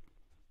time, Paul.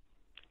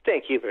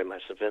 Thank you very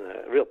much. It's been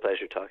a real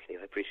pleasure talking to you.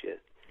 I appreciate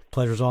it.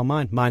 Pleasure's all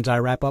mine. Mind's Eye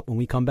wrap up when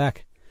we come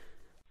back.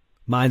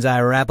 Mind's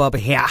Eye wrap up.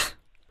 Yeah.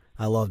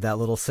 I love that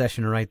little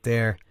session right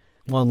there.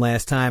 One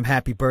last time,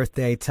 happy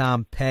birthday,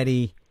 Tom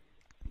Petty.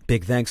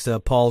 Big thanks to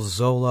Paul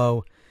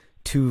Zollo.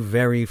 Two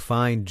very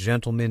fine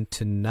gentlemen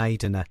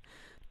tonight. And I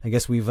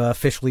guess we've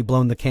officially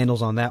blown the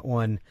candles on that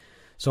one.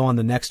 So on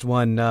the next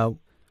one,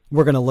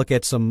 we're going to look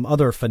at some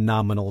other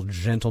phenomenal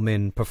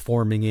gentlemen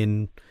performing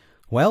in,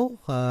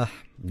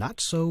 not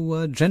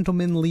so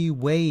gentlemanly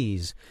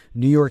ways.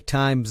 New York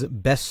Times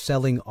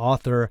best-selling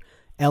author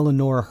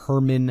Eleanor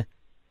Herman.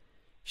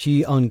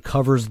 She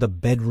uncovers the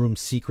bedroom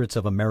secrets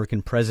of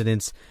American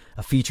presidents,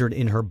 featured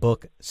in her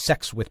book,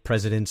 Sex with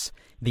Presidents,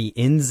 The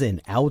Ins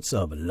and Outs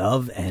of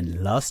Love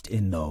and Lust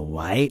in the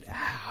White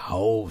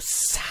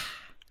House.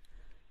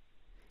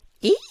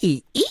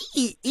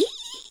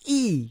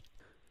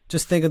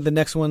 Just think of the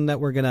next one that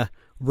we're going to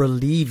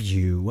relieve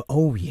you,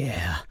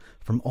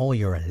 from all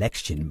your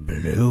election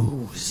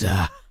blues.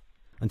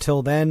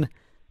 Until then,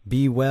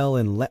 be well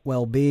and let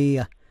well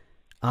be.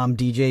 I'm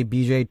DJ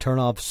BJ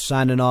Turnoff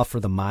signing off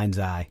for The Mind's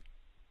Eye.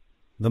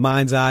 The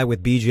Mind's Eye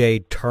with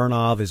BJ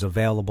Turnoff is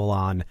available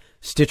on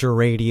Stitcher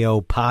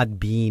Radio,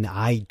 Podbean,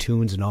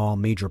 iTunes, and all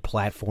major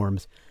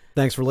platforms.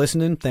 Thanks for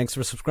listening. Thanks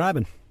for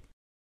subscribing.